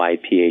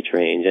pH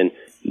range, and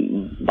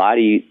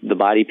the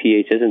body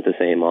pH isn't the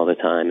same all the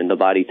time, and the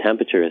body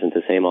temperature isn't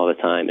the same all the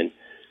time, and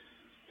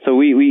so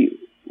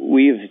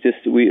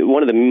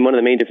one of the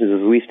main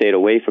differences is we stayed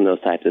away from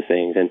those types of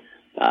things. And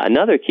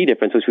another key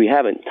difference, which we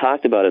haven't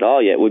talked about at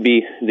all yet, would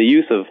be the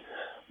use of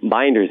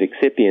binders,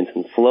 excipients,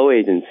 and flow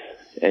agents.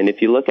 And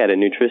if you look at a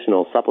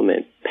nutritional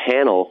supplement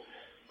panel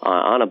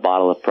on a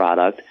bottle of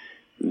product,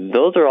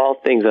 those are all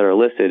things that are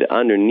listed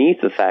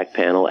underneath the fact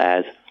panel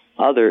as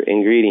other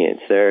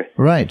ingredients. They're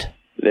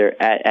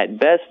at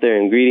best, their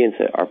ingredients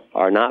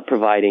are not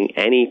providing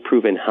any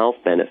proven health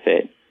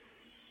benefit.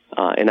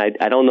 And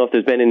I don't know if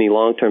there's been any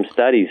long-term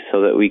studies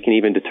so that we can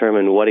even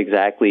determine what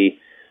exactly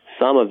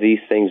some of these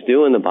things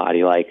do in the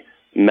body, like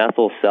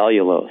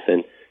methylcellulose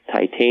and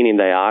titanium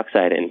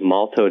dioxide and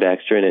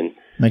maltodextrin and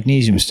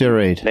magnesium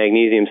stearate.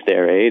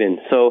 And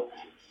so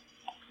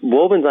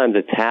Wobenzym's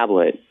a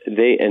tablet.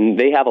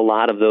 They have a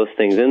lot of those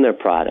things in their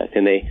product,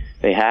 and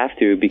they have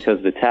to,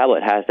 because the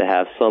tablet has to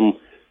have some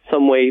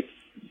way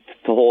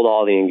to hold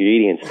all the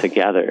ingredients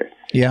together.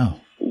 Yeah.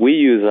 We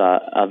use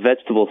a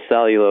vegetable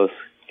cellulose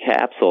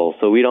capsule,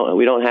 so we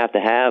don't have to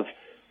have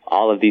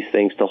all of these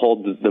things to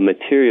hold the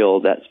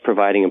material that's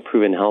providing a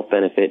proven health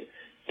benefit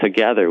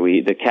together.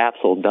 The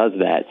capsule does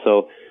that.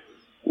 So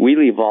we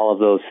leave all of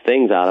those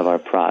things out of our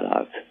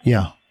product.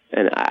 Yeah.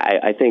 And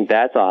I think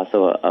that's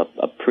also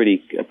a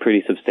pretty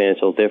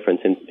substantial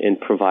difference in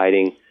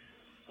providing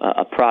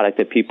a product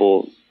that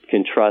people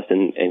can trust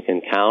and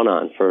can count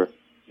on for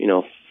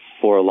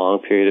a long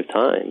period of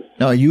time.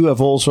 Now, you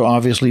have also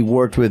obviously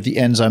worked with the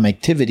enzyme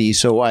activity,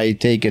 so I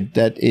take it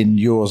that in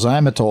your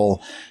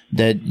Zymatol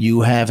that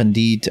you have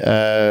indeed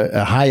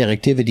a higher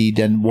activity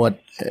than what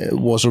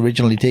was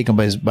originally taken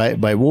by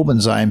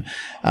Wobenzyme.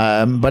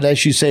 But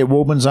as you say,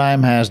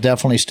 Wobenzyme has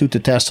definitely stood the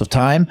test of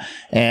time,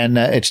 and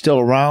it's still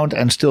around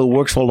and still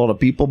works for a lot of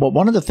people. But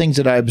one of the things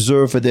that I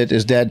observe with it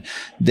is that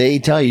they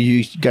tell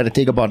you got to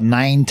take about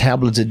 9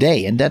 tablets a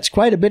day, and that's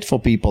quite a bit for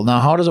people. Now,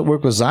 how does it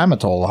work with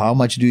Zymatol? How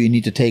much do you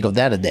need to take of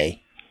that a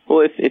day?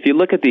 Well, if you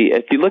look at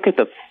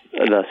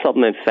the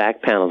supplement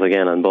fact panels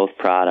again on both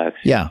products,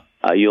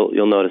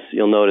 you'll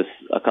notice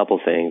a couple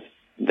things.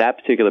 That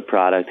particular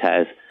product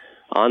has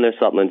on their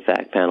supplement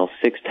fact panel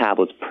 6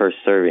 tablets per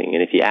serving,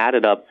 and if you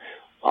added up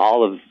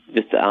all of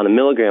just on a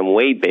milligram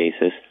weight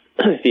basis,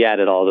 if you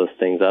added all those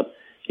things up,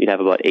 you'd have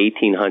about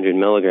 1,800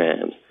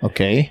 milligrams.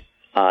 Okay.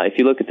 If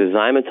you look at the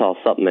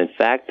Zymatol supplement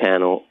fact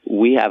panel,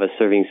 we have a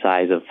serving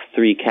size of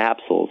 3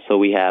 capsules. So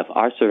we have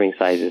our serving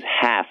size is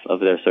half of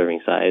their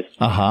serving size.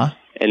 Uh-huh.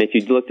 And if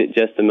you looked at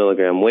just the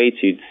milligram weights,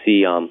 you'd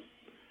see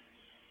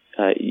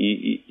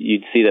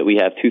you'd see that we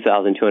have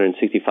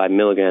 2,265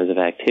 milligrams of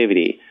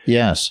activity.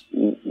 Yes.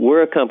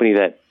 We're a company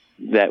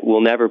that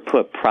will never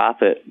put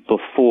profit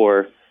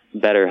before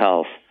better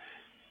health.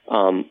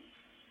 And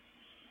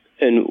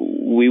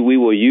we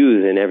will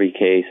use, in every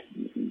case,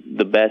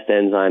 the best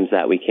enzymes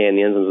that we can,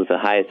 the enzymes with the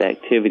highest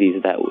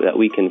activities that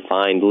we can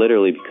find,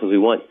 literally, because we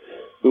want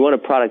a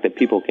product that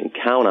people can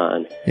count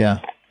on. Yeah.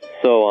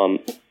 So,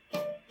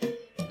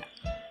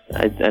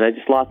 I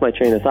just lost my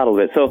train of thought a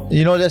little bit.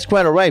 So that's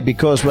quite all right,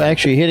 because we're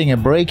actually hitting a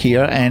break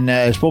here, and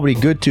it's probably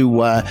good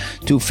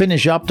to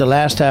finish up the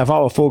last half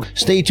hour, folks.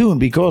 Stay tuned,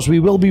 because we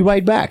will be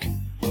right back.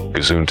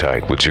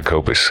 Gesundheit with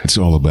Jacobus. It's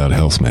all about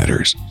health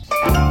matters.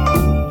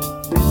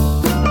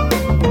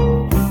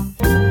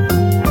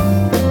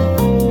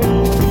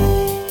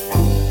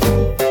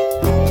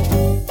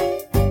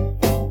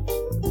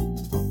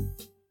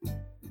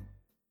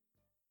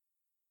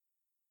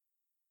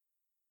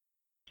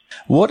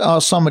 What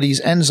are some of these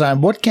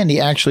enzymes? What can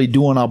they actually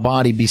do in our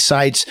body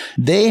besides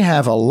they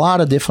have a lot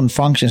of different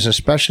functions,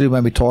 especially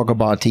when we talk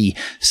about the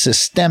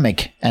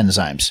systemic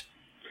enzymes?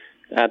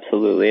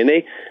 Absolutely. And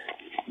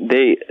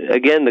they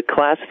again, the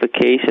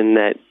classification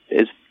that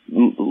is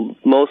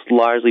most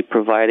largely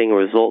providing a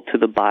result to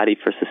the body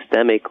for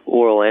systemic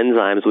oral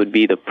enzymes would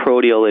be the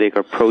proteolytic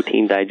or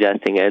protein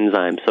digesting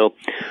enzymes. So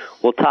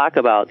we'll talk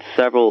about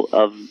several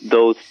of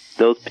those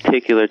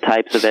particular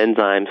types of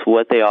enzymes,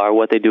 what they are,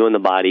 what they do in the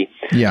body.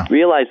 Yeah.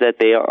 Realize that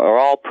they are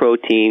all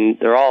protein.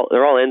 They're all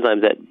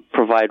enzymes that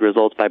provide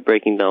results by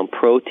breaking down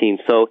protein.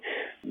 So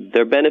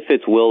their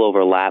benefits will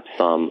overlap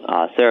some.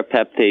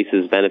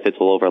 Serrapeptase's benefits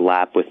will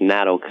overlap with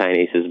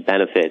nattokinase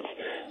benefits,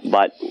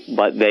 but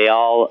they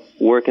all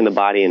work in the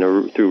body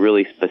through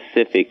really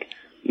specific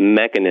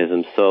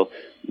mechanisms. So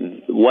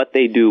what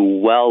they do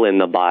well in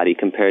the body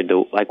compared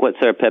to, like what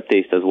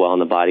serrapeptase does well in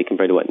the body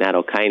compared to what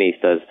nattokinase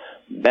does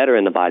better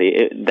in the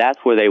body, that's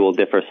where they will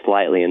differ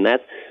slightly, and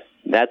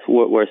that's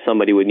where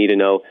somebody would need to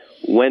know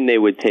when they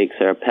would take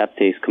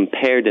serrapeptase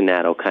compared to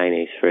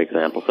nattokinase, for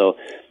example. So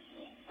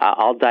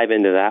I'll dive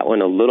into that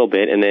one a little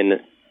bit, and then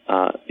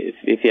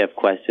if you have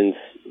questions,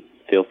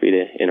 feel free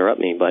to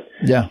interrupt me. But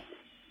yeah,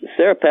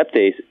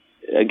 serrapeptase,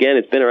 again,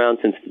 it's been around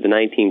since the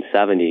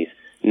 1970s.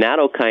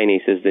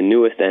 Nattokinase is the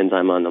newest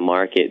enzyme on the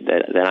market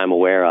that I'm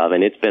aware of,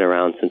 and it's been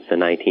around since the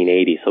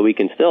 1980s. So we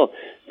can still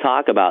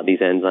talk about these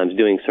enzymes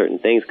doing certain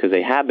things because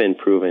they have been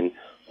proven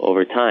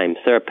over time.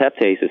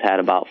 Serrapeptase has had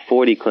about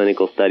 40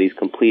 clinical studies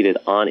completed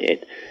on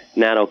it.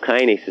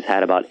 Nattokinase has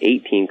had about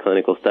 18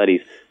 clinical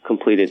studies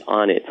completed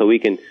on it. So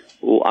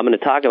I'm going to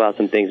talk about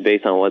some things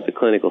based on what the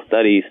clinical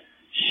studies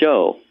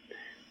show.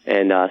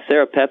 And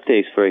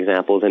serrapeptase, for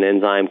example, is an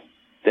enzyme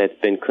that's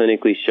been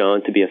clinically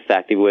shown to be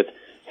effective with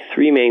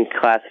 3 main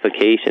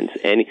classifications.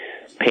 And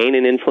pain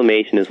and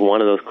inflammation is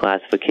one of those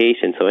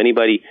classifications. So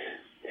anybody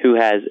who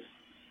has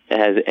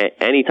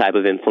any type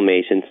of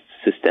inflammation,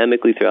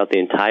 systemically throughout the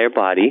entire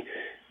body,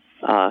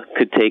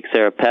 could take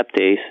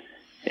serrapeptase,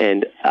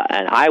 and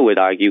I would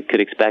argue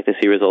could expect to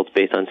see results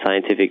based on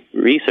scientific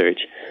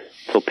research.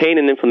 So pain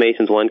and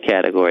inflammation is one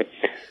category.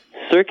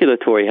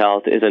 Circulatory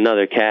health is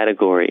another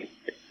category,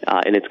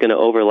 and it's going to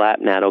overlap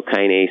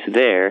nattokinase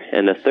there.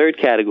 And the third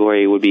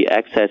category would be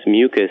excess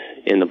mucus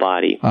in the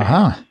body.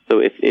 So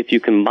if you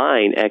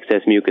combine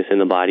excess mucus in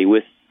the body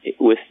with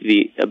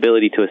the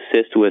ability to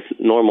assist with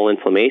normal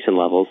inflammation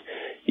levels,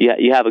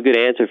 you have a good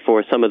answer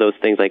for some of those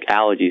things like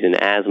allergies and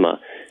asthma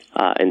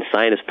and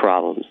sinus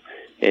problems.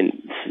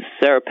 And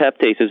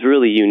serrapeptase is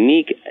really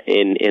unique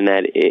in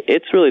that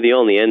it's really the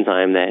only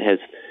enzyme that has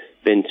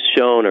been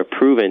shown or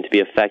proven to be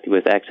effective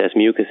with excess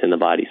mucus in the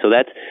body. So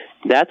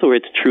that's where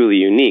it's truly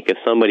unique. If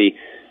somebody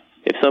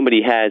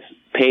has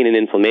pain and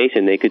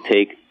inflammation, they could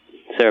take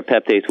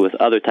serrapeptase with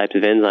other types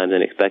of enzymes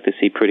and expect to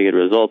see pretty good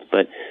results.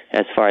 But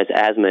as far as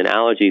asthma and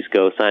allergies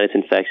go, sinus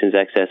infections,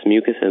 excess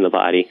mucus in the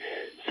body,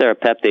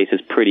 serrapeptase is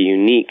pretty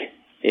unique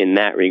in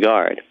that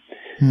regard.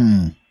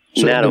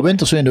 So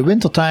in the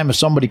wintertime, if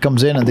somebody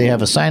comes in and they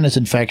have a sinus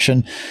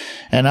infection,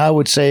 and I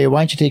would say,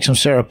 why don't you take some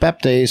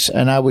serrapeptase?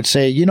 And I would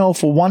say,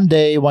 for one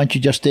day, why don't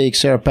you just take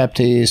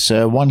serrapeptase,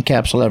 one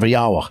capsule every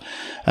hour,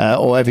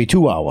 or every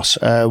 2 hours?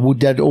 Would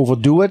that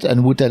overdo it?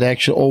 And would that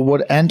actually, or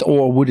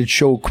would it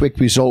show quick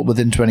result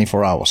within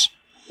 24 hours?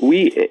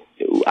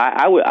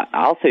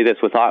 I'll say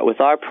this with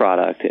our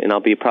product, and I'll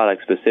be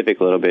product specific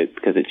a little bit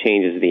because it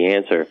changes the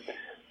answer.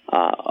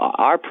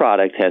 Our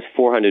product has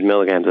 400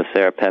 milligrams of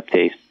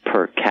serrapeptase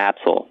per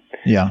capsule.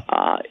 Yeah.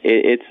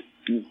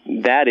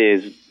 That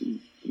is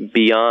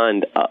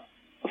beyond,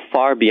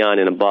 far beyond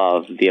and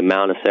above the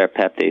amount of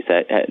serrapeptase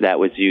that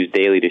was used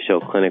daily to show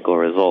clinical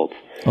results.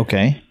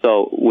 Okay.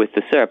 So with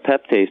the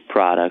serrapeptase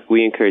product,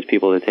 we encourage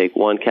people to take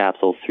one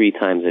capsule 3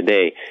 times a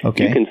day.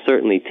 Okay. You can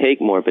certainly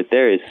take more, but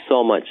there is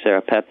so much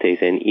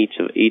serrapeptase in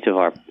each of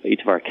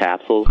our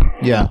capsules.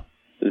 Yeah.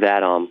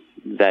 That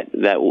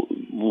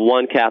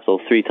one capsule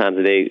 3 times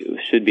a day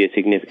should be a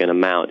significant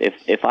amount.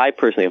 If I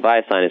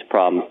have sinus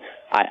problems,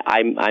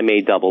 I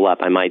may double up.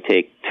 I might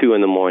take 2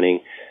 in the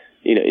morning.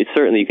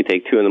 Certainly you could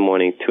take 2 in the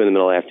morning, 2 in the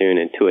middle of the afternoon,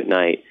 and 2 at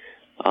night.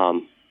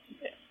 And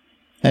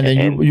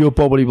then you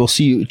probably will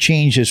see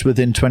changes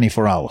within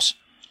 24 hours.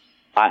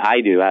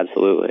 I do,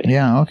 absolutely.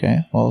 Yeah,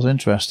 okay. Well, it's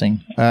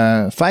interesting.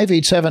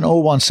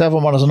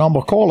 587-0171 is a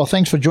number. Caller,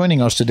 thanks for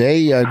joining us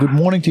today. Good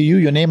morning to you.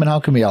 Your name and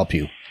how can we help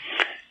you?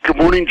 Good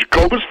morning,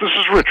 Jacobus. This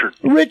is Richard.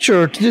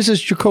 Richard, this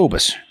is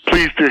Jacobus.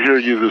 Pleased to hear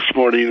you this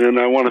morning, and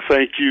I want to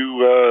thank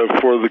you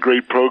for the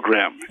great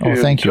program.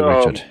 Thank you,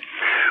 Richard.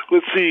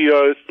 Let's see,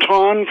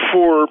 Ton,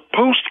 for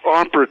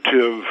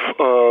post-operative,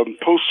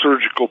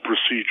 post-surgical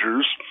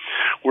procedures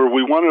where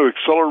we want to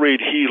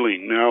accelerate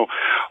healing. Now,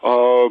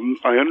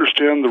 I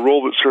understand the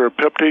role that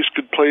serrapeptase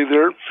could play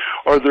there.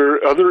 Are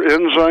there other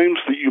enzymes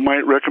that you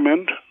might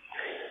recommend?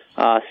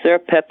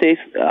 Serrapeptase,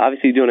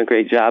 obviously doing a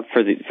great job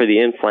for the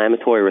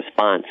inflammatory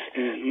response.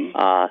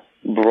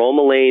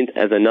 Bromelain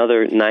as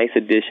another nice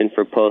addition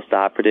for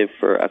post-operative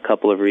for a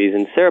couple of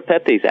reasons.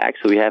 Serrapeptase,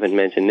 actually, we haven't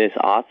mentioned this,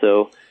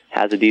 also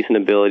has a decent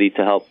ability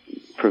to help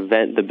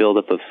prevent the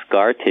buildup of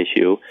scar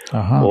tissue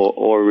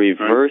or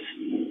reverse,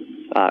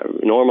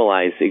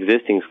 normalize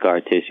existing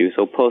scar tissue.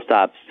 So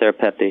post-op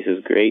serrapeptase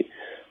is great.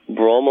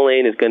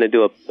 Bromelain is going to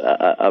do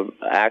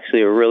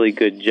actually a really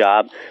good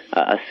job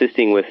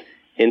assisting with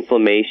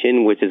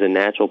inflammation, which is a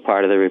natural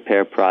part of the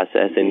repair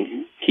process,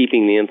 and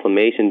keeping the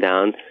inflammation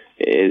down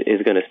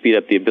is going to speed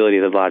up the ability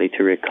of the body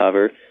to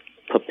recover.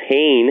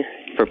 Papain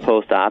for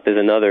post-op is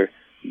another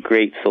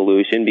great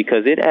solution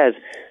because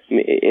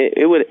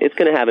it's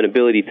going to have an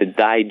ability to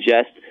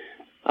digest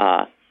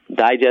to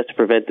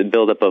prevent the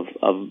buildup of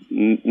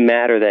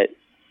matter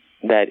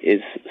that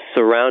is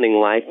surrounding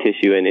live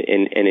tissue and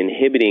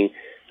inhibiting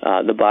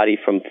the body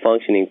from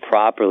functioning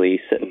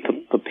properly.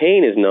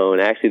 Papain is known.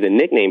 Actually, the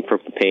nickname for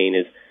papain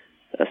is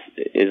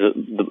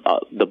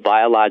the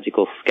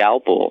biological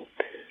scalpel.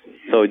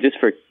 So just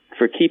for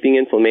keeping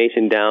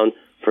inflammation down,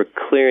 for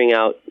clearing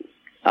out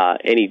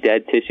any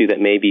dead tissue that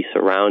may be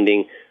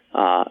surrounding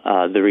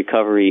the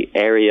recovery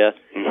area,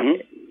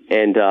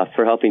 and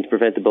for helping to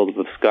prevent the buildup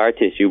of scar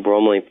tissue,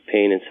 bromelain,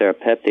 papain, and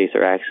serrapeptase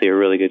are actually a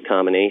really good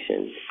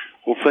combination.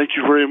 Well, thank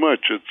you very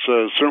much. It's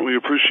certainly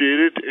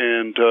appreciated,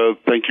 and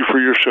thank you for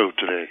your show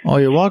today. Oh,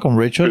 you're welcome,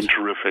 Richard. It's been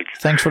terrific.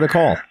 Thanks for the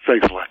call.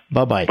 Thanks a lot.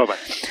 Bye-bye.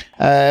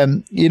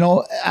 Bye-bye.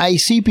 I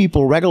see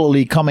people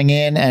regularly coming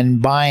in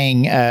and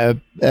buying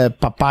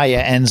papaya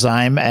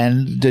enzyme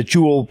and the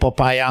jewel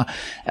papaya.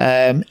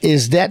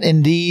 Is that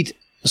indeed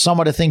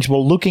some of the things we're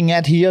looking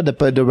at here,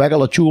 the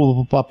regular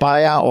chewable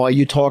papaya, or are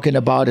you talking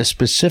about a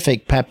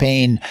specific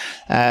papain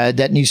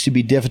that needs to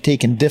be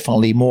taken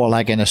differently, more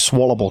like in a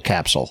swallowable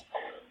capsule?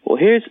 Well,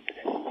 here's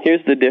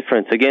the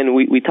difference. Again,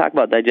 we talk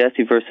about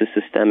digestive versus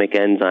systemic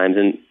enzymes,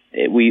 and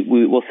we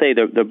will say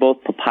they're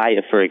both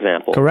papaya, for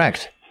example.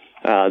 Correct.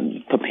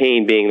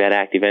 Papain being that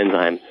active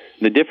enzyme.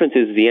 The difference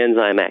is the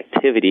enzyme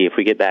activity. If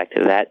we get back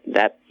to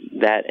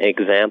that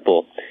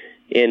example,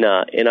 in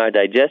our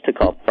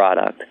Digesticol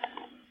product,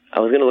 I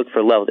was going to look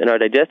for levels. In our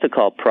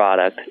Digestical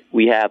product,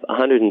 we have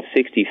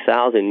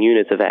 160,000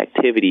 units of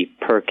activity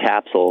per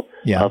capsule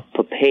of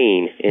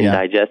papain in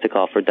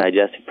Digestical for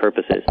digestive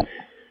purposes.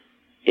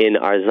 In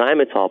our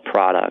Zymatol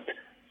product,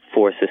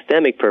 for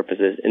systemic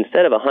purposes,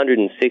 instead of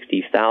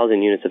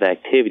 160,000 units of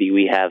activity,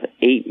 we have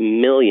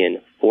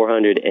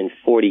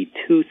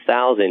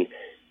 8,442,000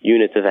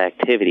 units of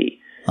activity.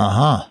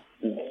 Uh-huh.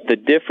 The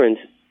difference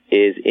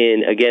is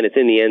it's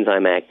in the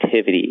enzyme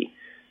activity.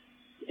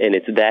 And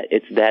it's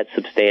that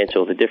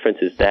substantial. The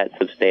difference is that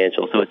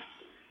substantial. So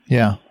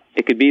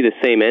it could be the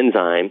same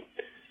enzyme.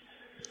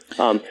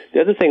 The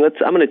other thing,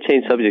 I'm going to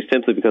change subject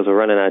simply because we're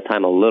running out of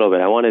time a little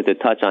bit. I wanted to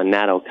touch on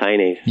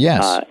nattokinase,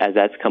 as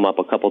that's come up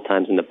a couple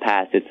times in the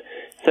past. It's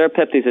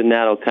serrapeptase and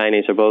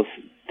nattokinase are both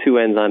two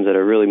enzymes that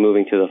are really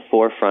moving to the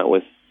forefront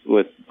with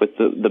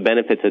the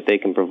benefits that they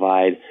can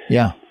provide.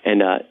 Yeah.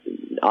 And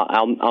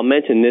I'll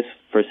mention this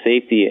for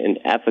safety and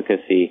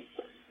efficacy.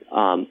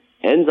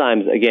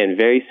 Enzymes, again,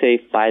 very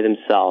safe by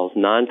themselves,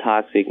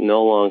 non-toxic,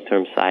 no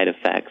long-term side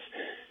effects.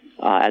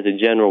 As a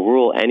general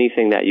rule,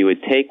 anything that you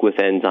would take with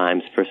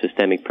enzymes for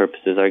systemic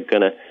purposes are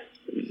gonna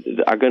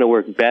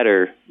work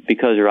better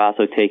because you're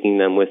also taking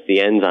them with the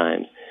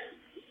enzymes.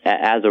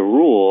 As a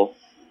rule,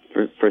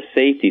 for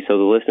safety, so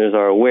the listeners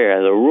are aware,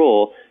 as a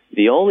rule,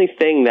 the only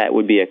thing that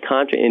would be a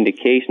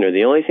contraindication, or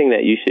the only thing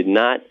that you should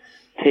not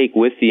take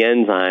with the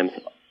enzymes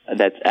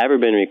that's ever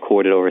been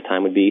recorded over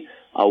time, would be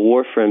a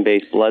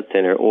warfarin-based blood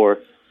thinner or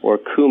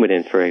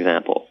Coumadin, for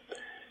example.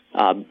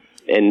 And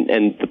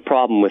the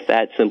problem with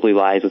that simply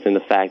lies within the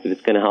fact that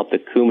it's going to help the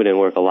Coumadin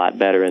work a lot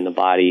better in the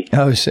body.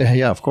 Oh,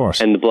 yeah, of course.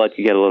 And the blood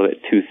could get a little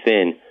bit too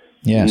thin.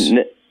 Yes.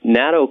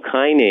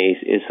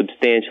 Nattokinase is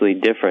substantially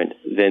different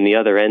than the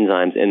other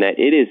enzymes in that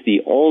it is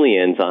the only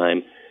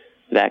enzyme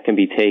that can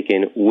be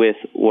taken with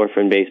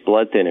warfarin-based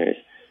blood thinners.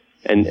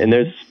 And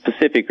there's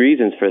specific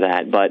reasons for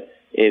that, but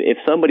if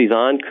somebody's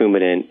on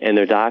Coumadin and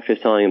their doctor's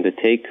telling them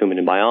to take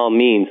Coumadin, by all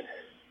means,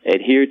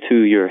 adhere to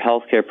your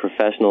healthcare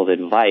professional's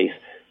advice.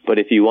 But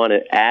if you want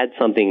to add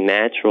something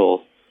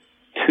natural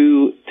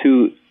to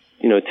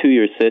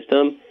your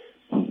system,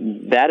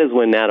 that is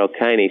when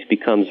nattokinase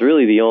becomes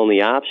really the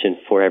only option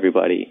for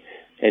everybody.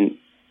 And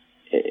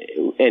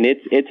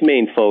its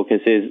main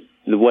focus is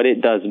what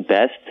it does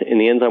best in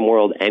the enzyme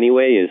world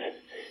anyway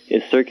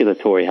is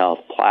circulatory health,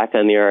 plaque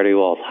on the artery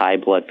walls, high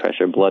blood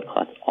pressure, blood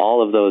clots,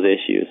 all of those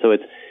issues. So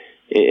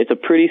it's a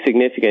pretty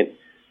significant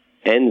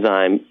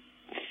enzyme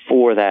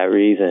for that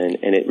reason,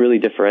 and it really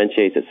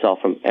differentiates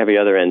itself from every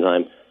other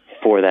enzyme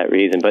for that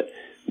reason. But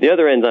the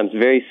other enzyme's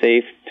very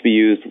safe to be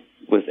used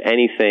with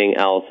anything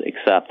else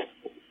except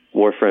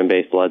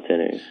warfarin-based blood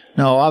thinners.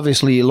 Now,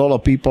 obviously, a lot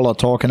of people are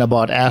talking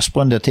about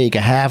aspirin. They take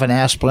a half an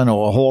aspirin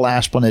or a whole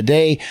aspirin a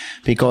day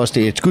because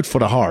it's good for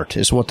the heart,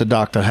 is what the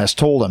doctor has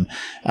told them.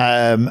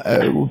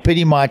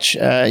 Pretty much,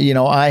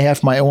 I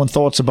have my own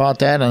thoughts about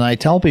that, and I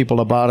tell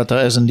people about it.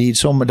 There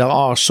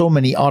are so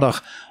many other,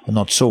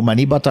 not so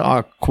many, but there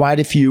are quite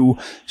a few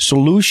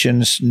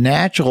solutions,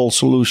 natural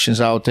solutions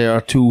out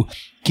there to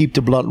keep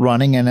the blood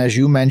running. And as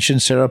you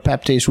mentioned,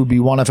 serrapeptase would be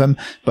one of them,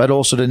 but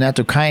also the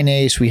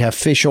nattokinase. We have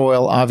fish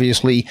oil,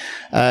 obviously.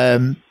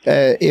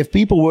 If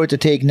people were to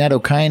take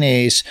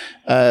nattokinase,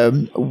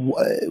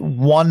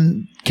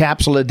 one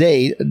capsule a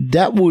day,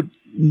 that would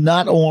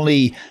not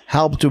only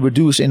help to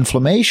reduce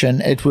inflammation,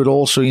 it would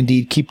also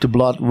indeed keep the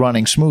blood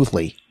running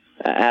smoothly.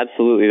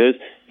 Absolutely.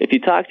 If you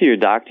talk to your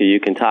doctor, you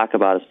can talk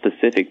about a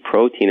specific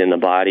protein in the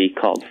body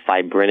called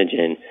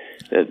fibrinogen.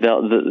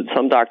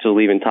 Some doctors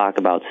will even talk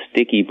about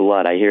sticky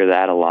blood. I hear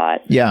that a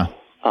lot. Yeah.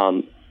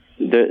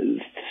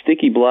 The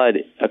sticky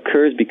blood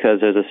occurs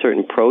because there's a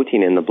certain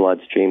protein in the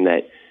bloodstream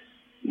that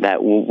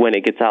when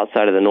it gets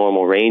outside of the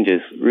normal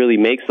ranges really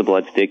makes the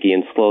blood sticky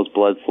and slows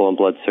blood flow and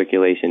blood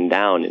circulation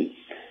down. And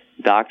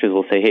doctors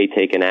will say, hey,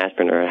 take an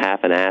aspirin or a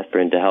half an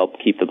aspirin to help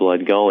keep the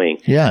blood going.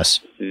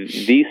 Yes.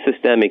 These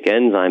systemic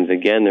enzymes,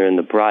 again, they're in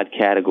the broad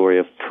category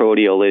of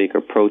proteolytic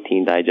or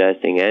protein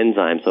digesting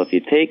enzymes. So if you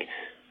take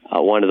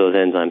one of those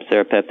enzymes,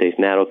 serrapeptase,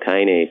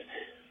 nattokinase,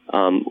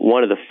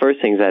 one of the first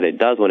things that it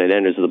does when it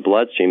enters the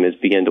bloodstream is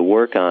begin to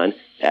work on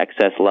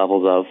excess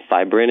levels of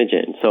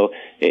fibrinogen. So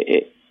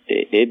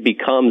it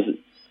becomes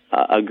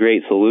a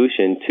great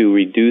solution to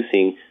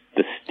reducing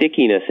the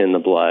stickiness in the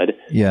blood.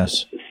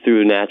 Yes.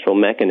 Through natural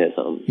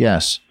mechanism.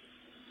 Yes.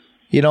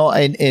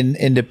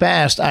 In the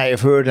past, I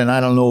have heard, and I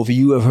don't know if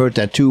you have heard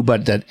that too,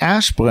 but that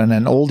aspirin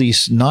and all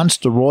these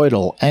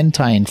non-steroidal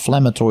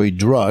anti-inflammatory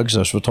drugs,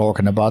 as we're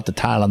talking about the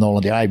Tylenol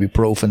and the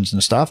ibuprofens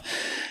and stuff,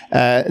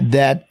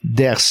 that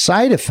their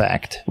side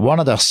effect, one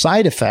of their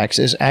side effects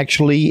is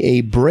actually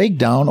a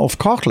breakdown of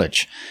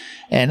cartilage.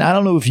 And I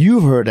don't know if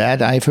you've heard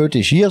that. I've heard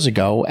this years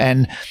ago.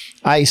 And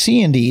I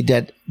see indeed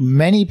that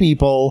many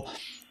people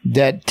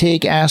that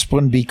take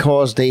aspirin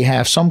because they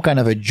have some kind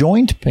of a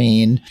joint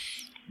pain,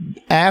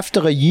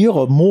 after a year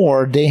or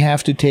more, they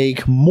have to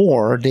take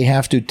more. They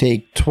have to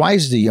take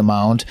twice the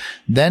amount.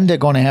 Then they're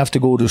going to have to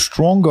go to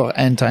stronger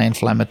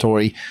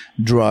anti-inflammatory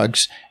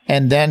drugs.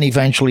 And then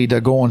eventually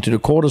they're going to the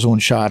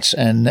cortisone shots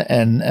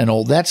and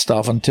all that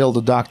stuff until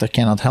the doctor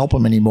cannot help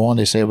them anymore. And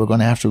they say, we're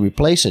going to have to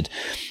replace it.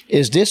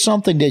 Is this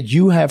something that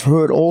you have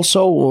heard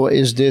also, or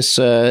is this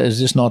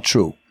not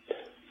true?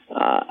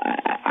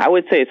 I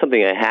would say it's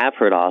something I have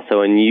heard also,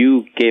 and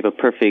you gave a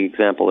perfect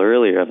example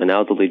earlier of an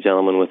elderly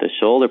gentleman with a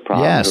shoulder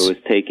problem who was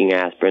taking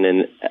aspirin,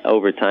 and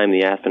over time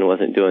the aspirin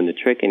wasn't doing the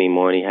trick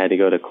anymore, and he had to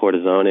go to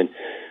cortisone, and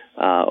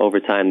over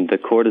time the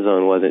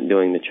cortisone wasn't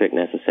doing the trick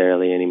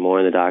necessarily anymore,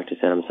 and the doctor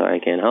said, I'm sorry,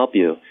 I can't help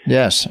you.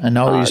 Yes, and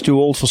now he's too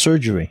old for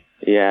surgery.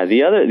 Yeah,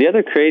 the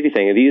other crazy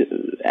thing,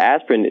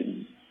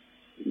 aspirin,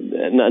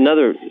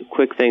 another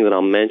quick thing that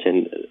I'll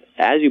mention,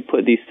 as you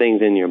put these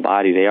things in your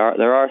body,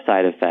 there are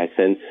side effects,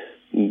 and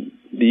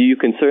you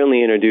can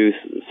certainly introduce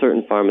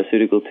certain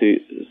pharmaceutical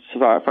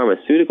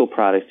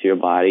products to your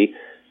body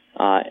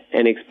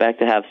and expect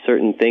to have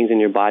certain things in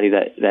your body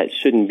that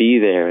shouldn't be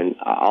there. And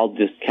I'll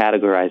just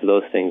categorize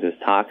those things as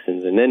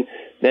toxins. And then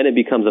it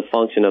becomes a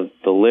function of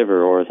the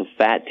liver or the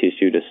fat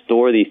tissue to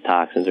store these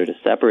toxins or to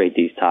separate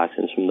these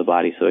toxins from the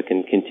body so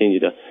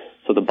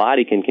the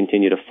body can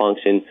continue to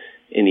function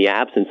in the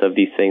absence of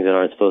these things that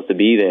aren't supposed to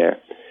be there.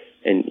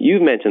 And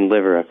you've mentioned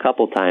liver a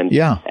couple times.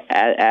 Yeah.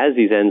 As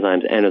these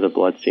enzymes enter the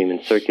bloodstream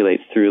and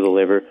circulate through the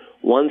liver,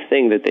 one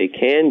thing that they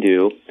can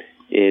do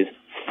is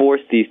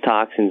force these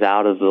toxins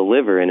out of the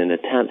liver in an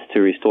attempt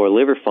to restore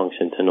liver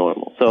function to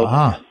normal. So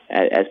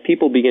as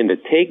people begin to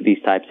take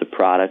these types of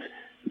products,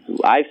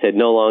 I've said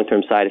no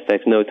long-term side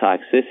effects, no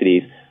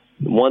toxicities.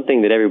 One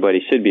thing that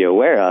everybody should be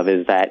aware of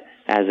is that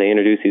as they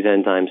introduce these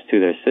enzymes to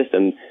their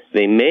system,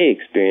 they may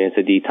experience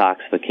a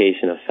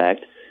detoxification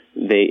effect.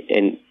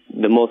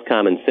 The most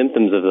common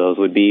symptoms of those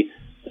would be,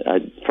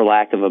 for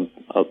lack of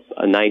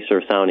a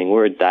nicer sounding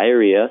word,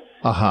 diarrhea.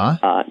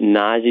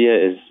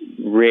 Nausea is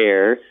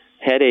rare.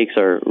 Headaches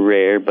are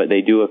rare, but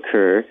they do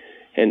occur.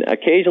 And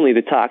occasionally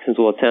the toxins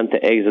will attempt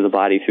to exit the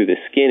body through the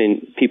skin,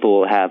 and people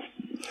will have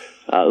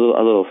a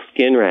little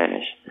skin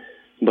rash.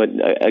 But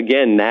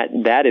again,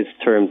 that is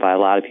termed by a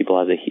lot of people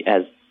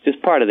as just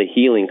part of the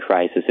healing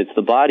crisis. It's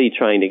the body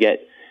trying to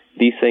get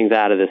these things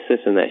out of the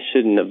system that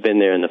shouldn't have been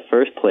there in the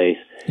first place.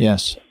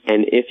 Yes.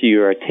 And if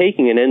you are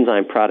taking an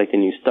enzyme product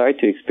and you start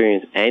to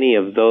experience any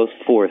of those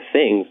four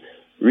things,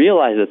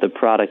 realize that the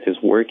product is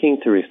working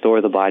to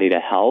restore the body to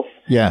health.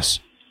 Yes.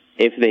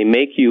 If they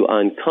make you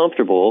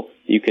uncomfortable,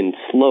 you can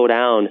slow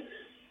down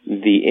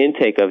the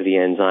intake of the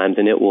enzymes,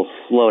 and it will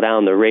slow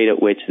down the rate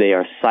at which they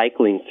are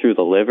cycling through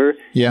the liver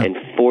and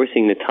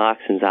forcing the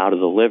toxins out of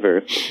the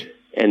liver.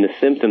 And the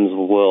symptoms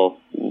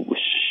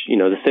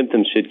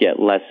should get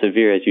less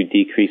severe as you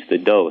decrease the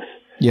dose.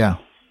 Yeah.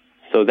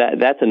 So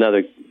that's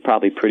another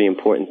probably pretty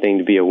important thing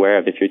to be aware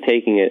of. If you're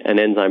taking an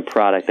enzyme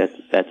product,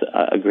 that's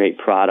a great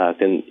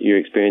product, and you're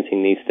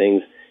experiencing these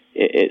things,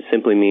 it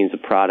simply means the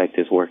product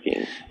is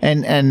working.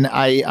 And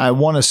I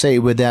want to say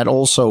with that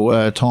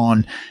also,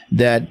 Ton,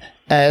 that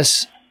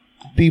as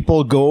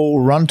people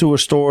run to a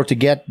store to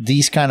get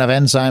these kind of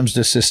enzymes,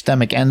 the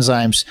systemic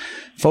enzymes,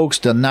 folks,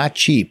 they're not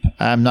cheap.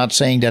 I'm not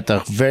saying that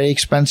they're very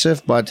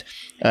expensive, but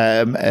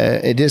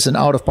it is an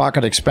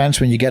out-of-pocket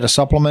expense when you get a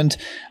supplement.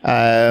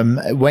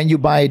 When you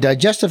buy a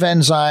digestive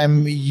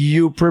enzyme,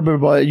 you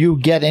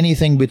get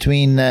anything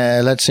between,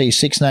 let's say,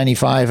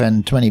 $6.95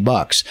 and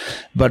 $20.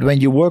 But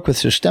when you work with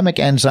systemic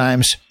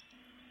enzymes,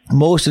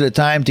 most of the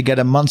time, to get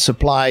a month's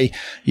supply,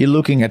 you're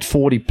looking at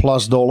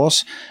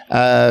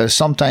 $40+,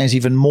 sometimes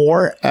even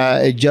more.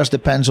 It just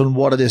depends on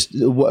what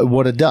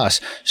it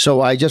does.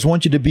 So I just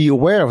want you to be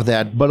aware of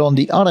that. But on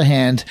the other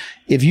hand,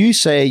 if you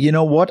say, you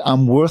know what,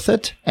 I'm worth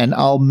it and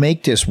I'll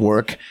make this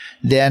work,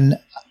 then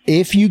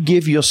if you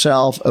give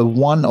yourself a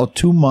 1 or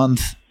 2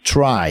 month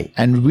try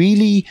and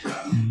really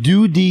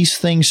do these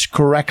things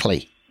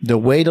correctly, the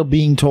way they're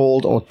being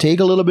told, or take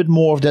a little bit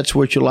more if that's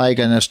what you like.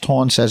 And as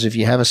Ton says, if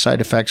you have a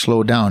side effect,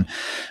 slow down.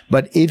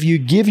 But if you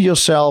give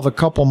yourself a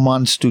couple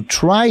months to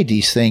try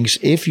these things,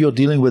 if you're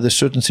dealing with a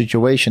certain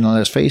situation, and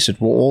let's face it,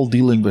 we're all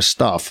dealing with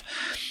stuff.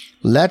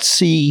 Let's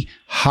see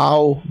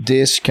how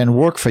this can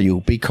work for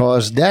you,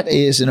 because that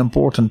is an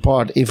important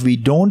part. If we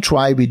don't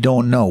try, we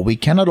don't know. We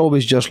cannot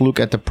always just look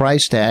at the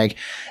price tag.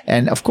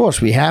 And of course,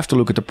 we have to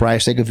look at the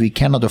price tag. If we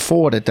cannot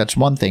afford it, that's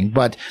one thing.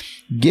 But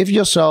give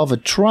yourself a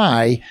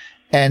try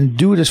and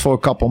do this for a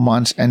couple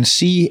months and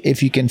see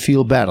if you can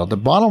feel better. The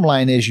bottom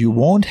line is you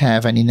won't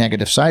have any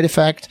negative side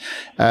effect.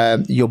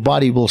 Your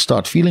body will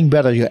start feeling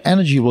better. Your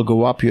energy will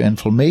go up. Your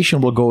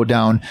inflammation will go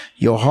down.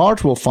 Your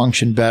heart will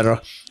function better.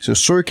 So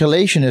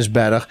circulation is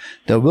better.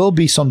 There will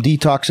be some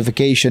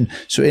detoxification.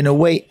 So in a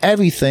way,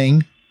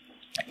 everything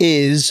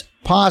is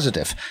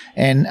positive.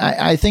 And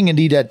I think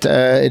indeed that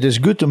it is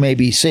good to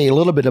maybe say a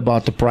little bit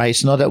about the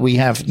price. Not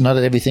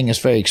that everything is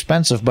very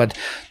expensive, but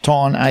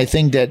Ton, I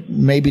think that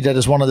maybe that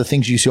is one of the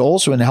things you see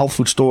also in the health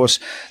food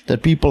stores,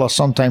 that people are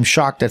sometimes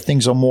shocked that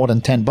things are more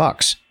than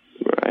 $10.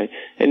 Right.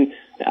 And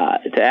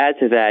to add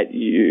to that,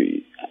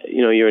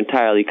 you're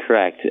entirely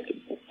correct.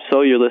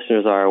 so your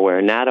listeners are aware,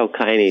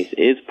 nattokinase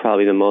is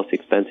probably the most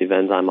expensive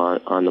enzyme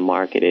on the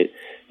market.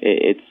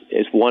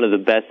 It's one of the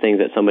best things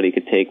that somebody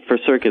could take for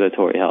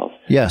circulatory health.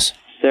 Yes.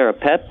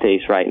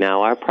 Serrapeptase right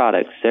now, our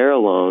product,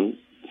 Seralone,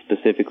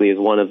 specifically, is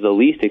one of the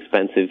least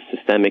expensive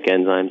systemic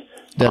enzymes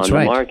on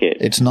the market.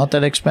 It's not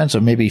that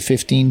expensive, maybe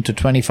 $15 to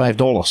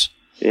 $25.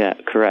 Yeah,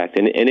 correct.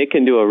 And it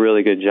can do a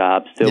really good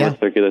job still with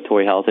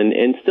circulatory health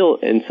and still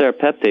in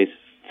serrapeptase,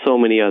 so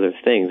many other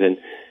things. And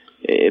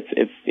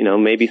if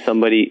maybe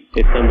somebody's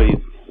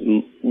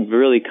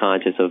really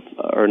conscious of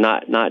or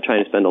not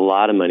trying to spend a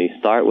lot of money,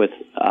 start with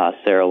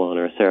Seralone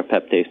or a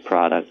serrapeptase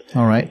product.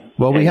 All right.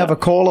 Well, we have a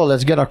caller.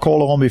 Let's get our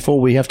caller on before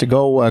we have to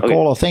go. Okay.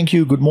 Caller, thank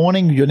you. Good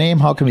morning. Your name?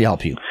 How can we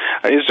help you?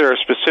 Is there a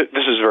specific?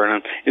 This is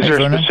Vernon. Is there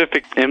a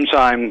specific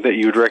enzyme that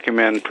you would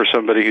recommend for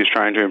somebody who's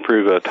trying to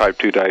improve a type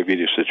 2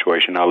 diabetes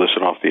situation? I'll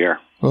listen off the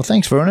air. Well,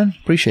 thanks, Vernon.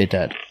 Appreciate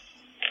that.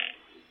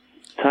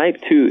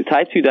 Type 2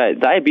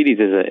 diabetes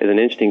is an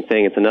interesting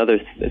thing. It's another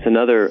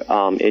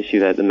issue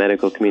that the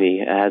medical community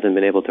hasn't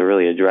been able to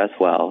really address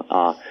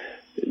well.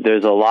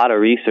 There's a lot of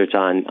research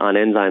on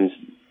enzymes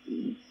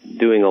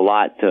doing a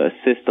lot to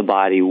assist the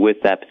body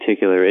with that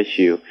particular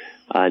issue.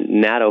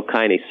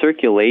 Nattokinase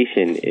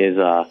circulation is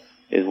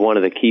one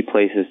of the key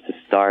places to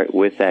start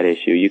with that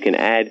issue. You can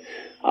add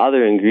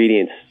other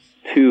ingredients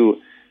to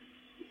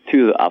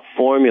a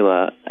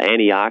formula,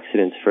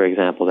 antioxidants, for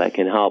example, that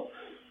can help.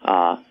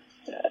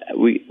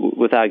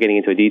 Without getting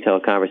into a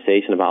detailed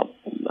conversation about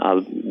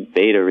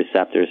beta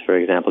receptors, for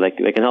example,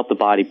 they can help the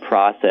body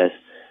process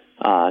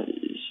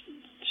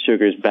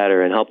sugars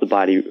better and help the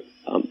body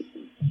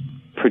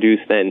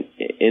produce then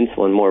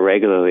insulin more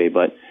regularly.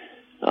 But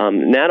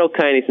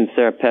nattokinase and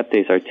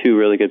serrapeptase are two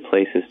really good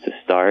places to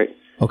start.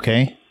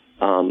 Okay.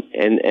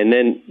 And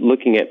then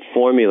looking at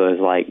formulas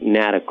like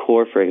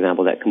Nattacor, for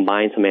example, that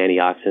combine some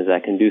antioxidants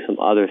that can do some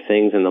other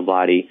things in the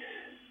body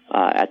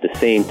at the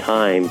same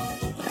time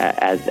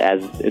as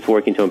it's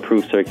working to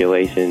improve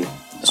circulation.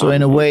 So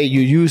in a way,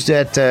 you use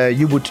that,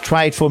 you would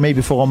try it for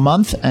a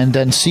month and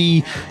then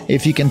see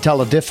if you can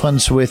tell a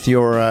difference with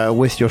your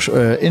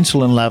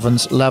insulin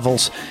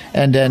levels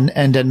and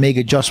then make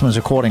adjustments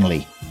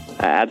accordingly.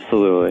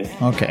 Absolutely.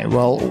 Okay.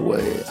 Well,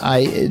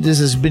 this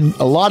has been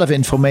a lot of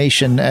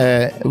information.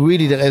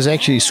 Really, there is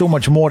actually so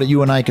much more that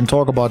you and I can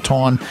talk about,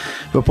 Ton.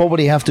 We'll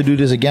probably have to do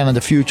this again in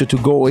the future to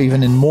go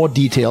even in more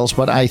details.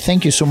 But I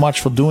thank you so much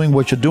for doing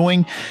what you're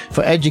doing,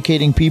 for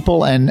educating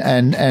people.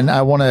 And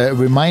I want to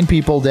remind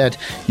people that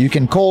you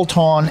can call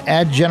Ton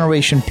at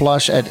Generation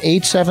Plus at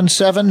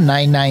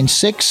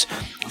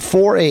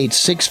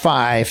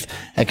 877-996-4865,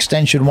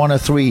 extension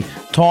 103.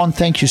 Ton,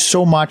 thank you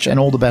so much and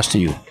all the best to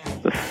you.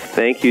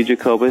 Thank you,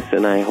 Jacobus,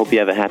 and I hope you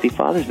have a happy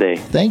Father's Day.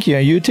 Thank you.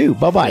 You too.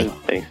 Bye-bye.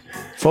 Thanks.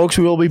 Folks,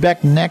 we will be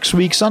back next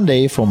week,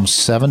 Sunday, from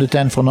 7 to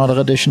 10 for another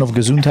edition of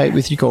Gesundheit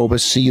with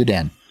Jacobus. See you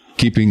then.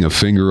 Keeping a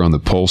finger on the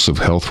pulse of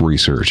health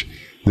research.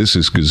 This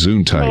is Gesundheit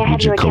with Jacobus. May I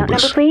have your account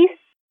number, please?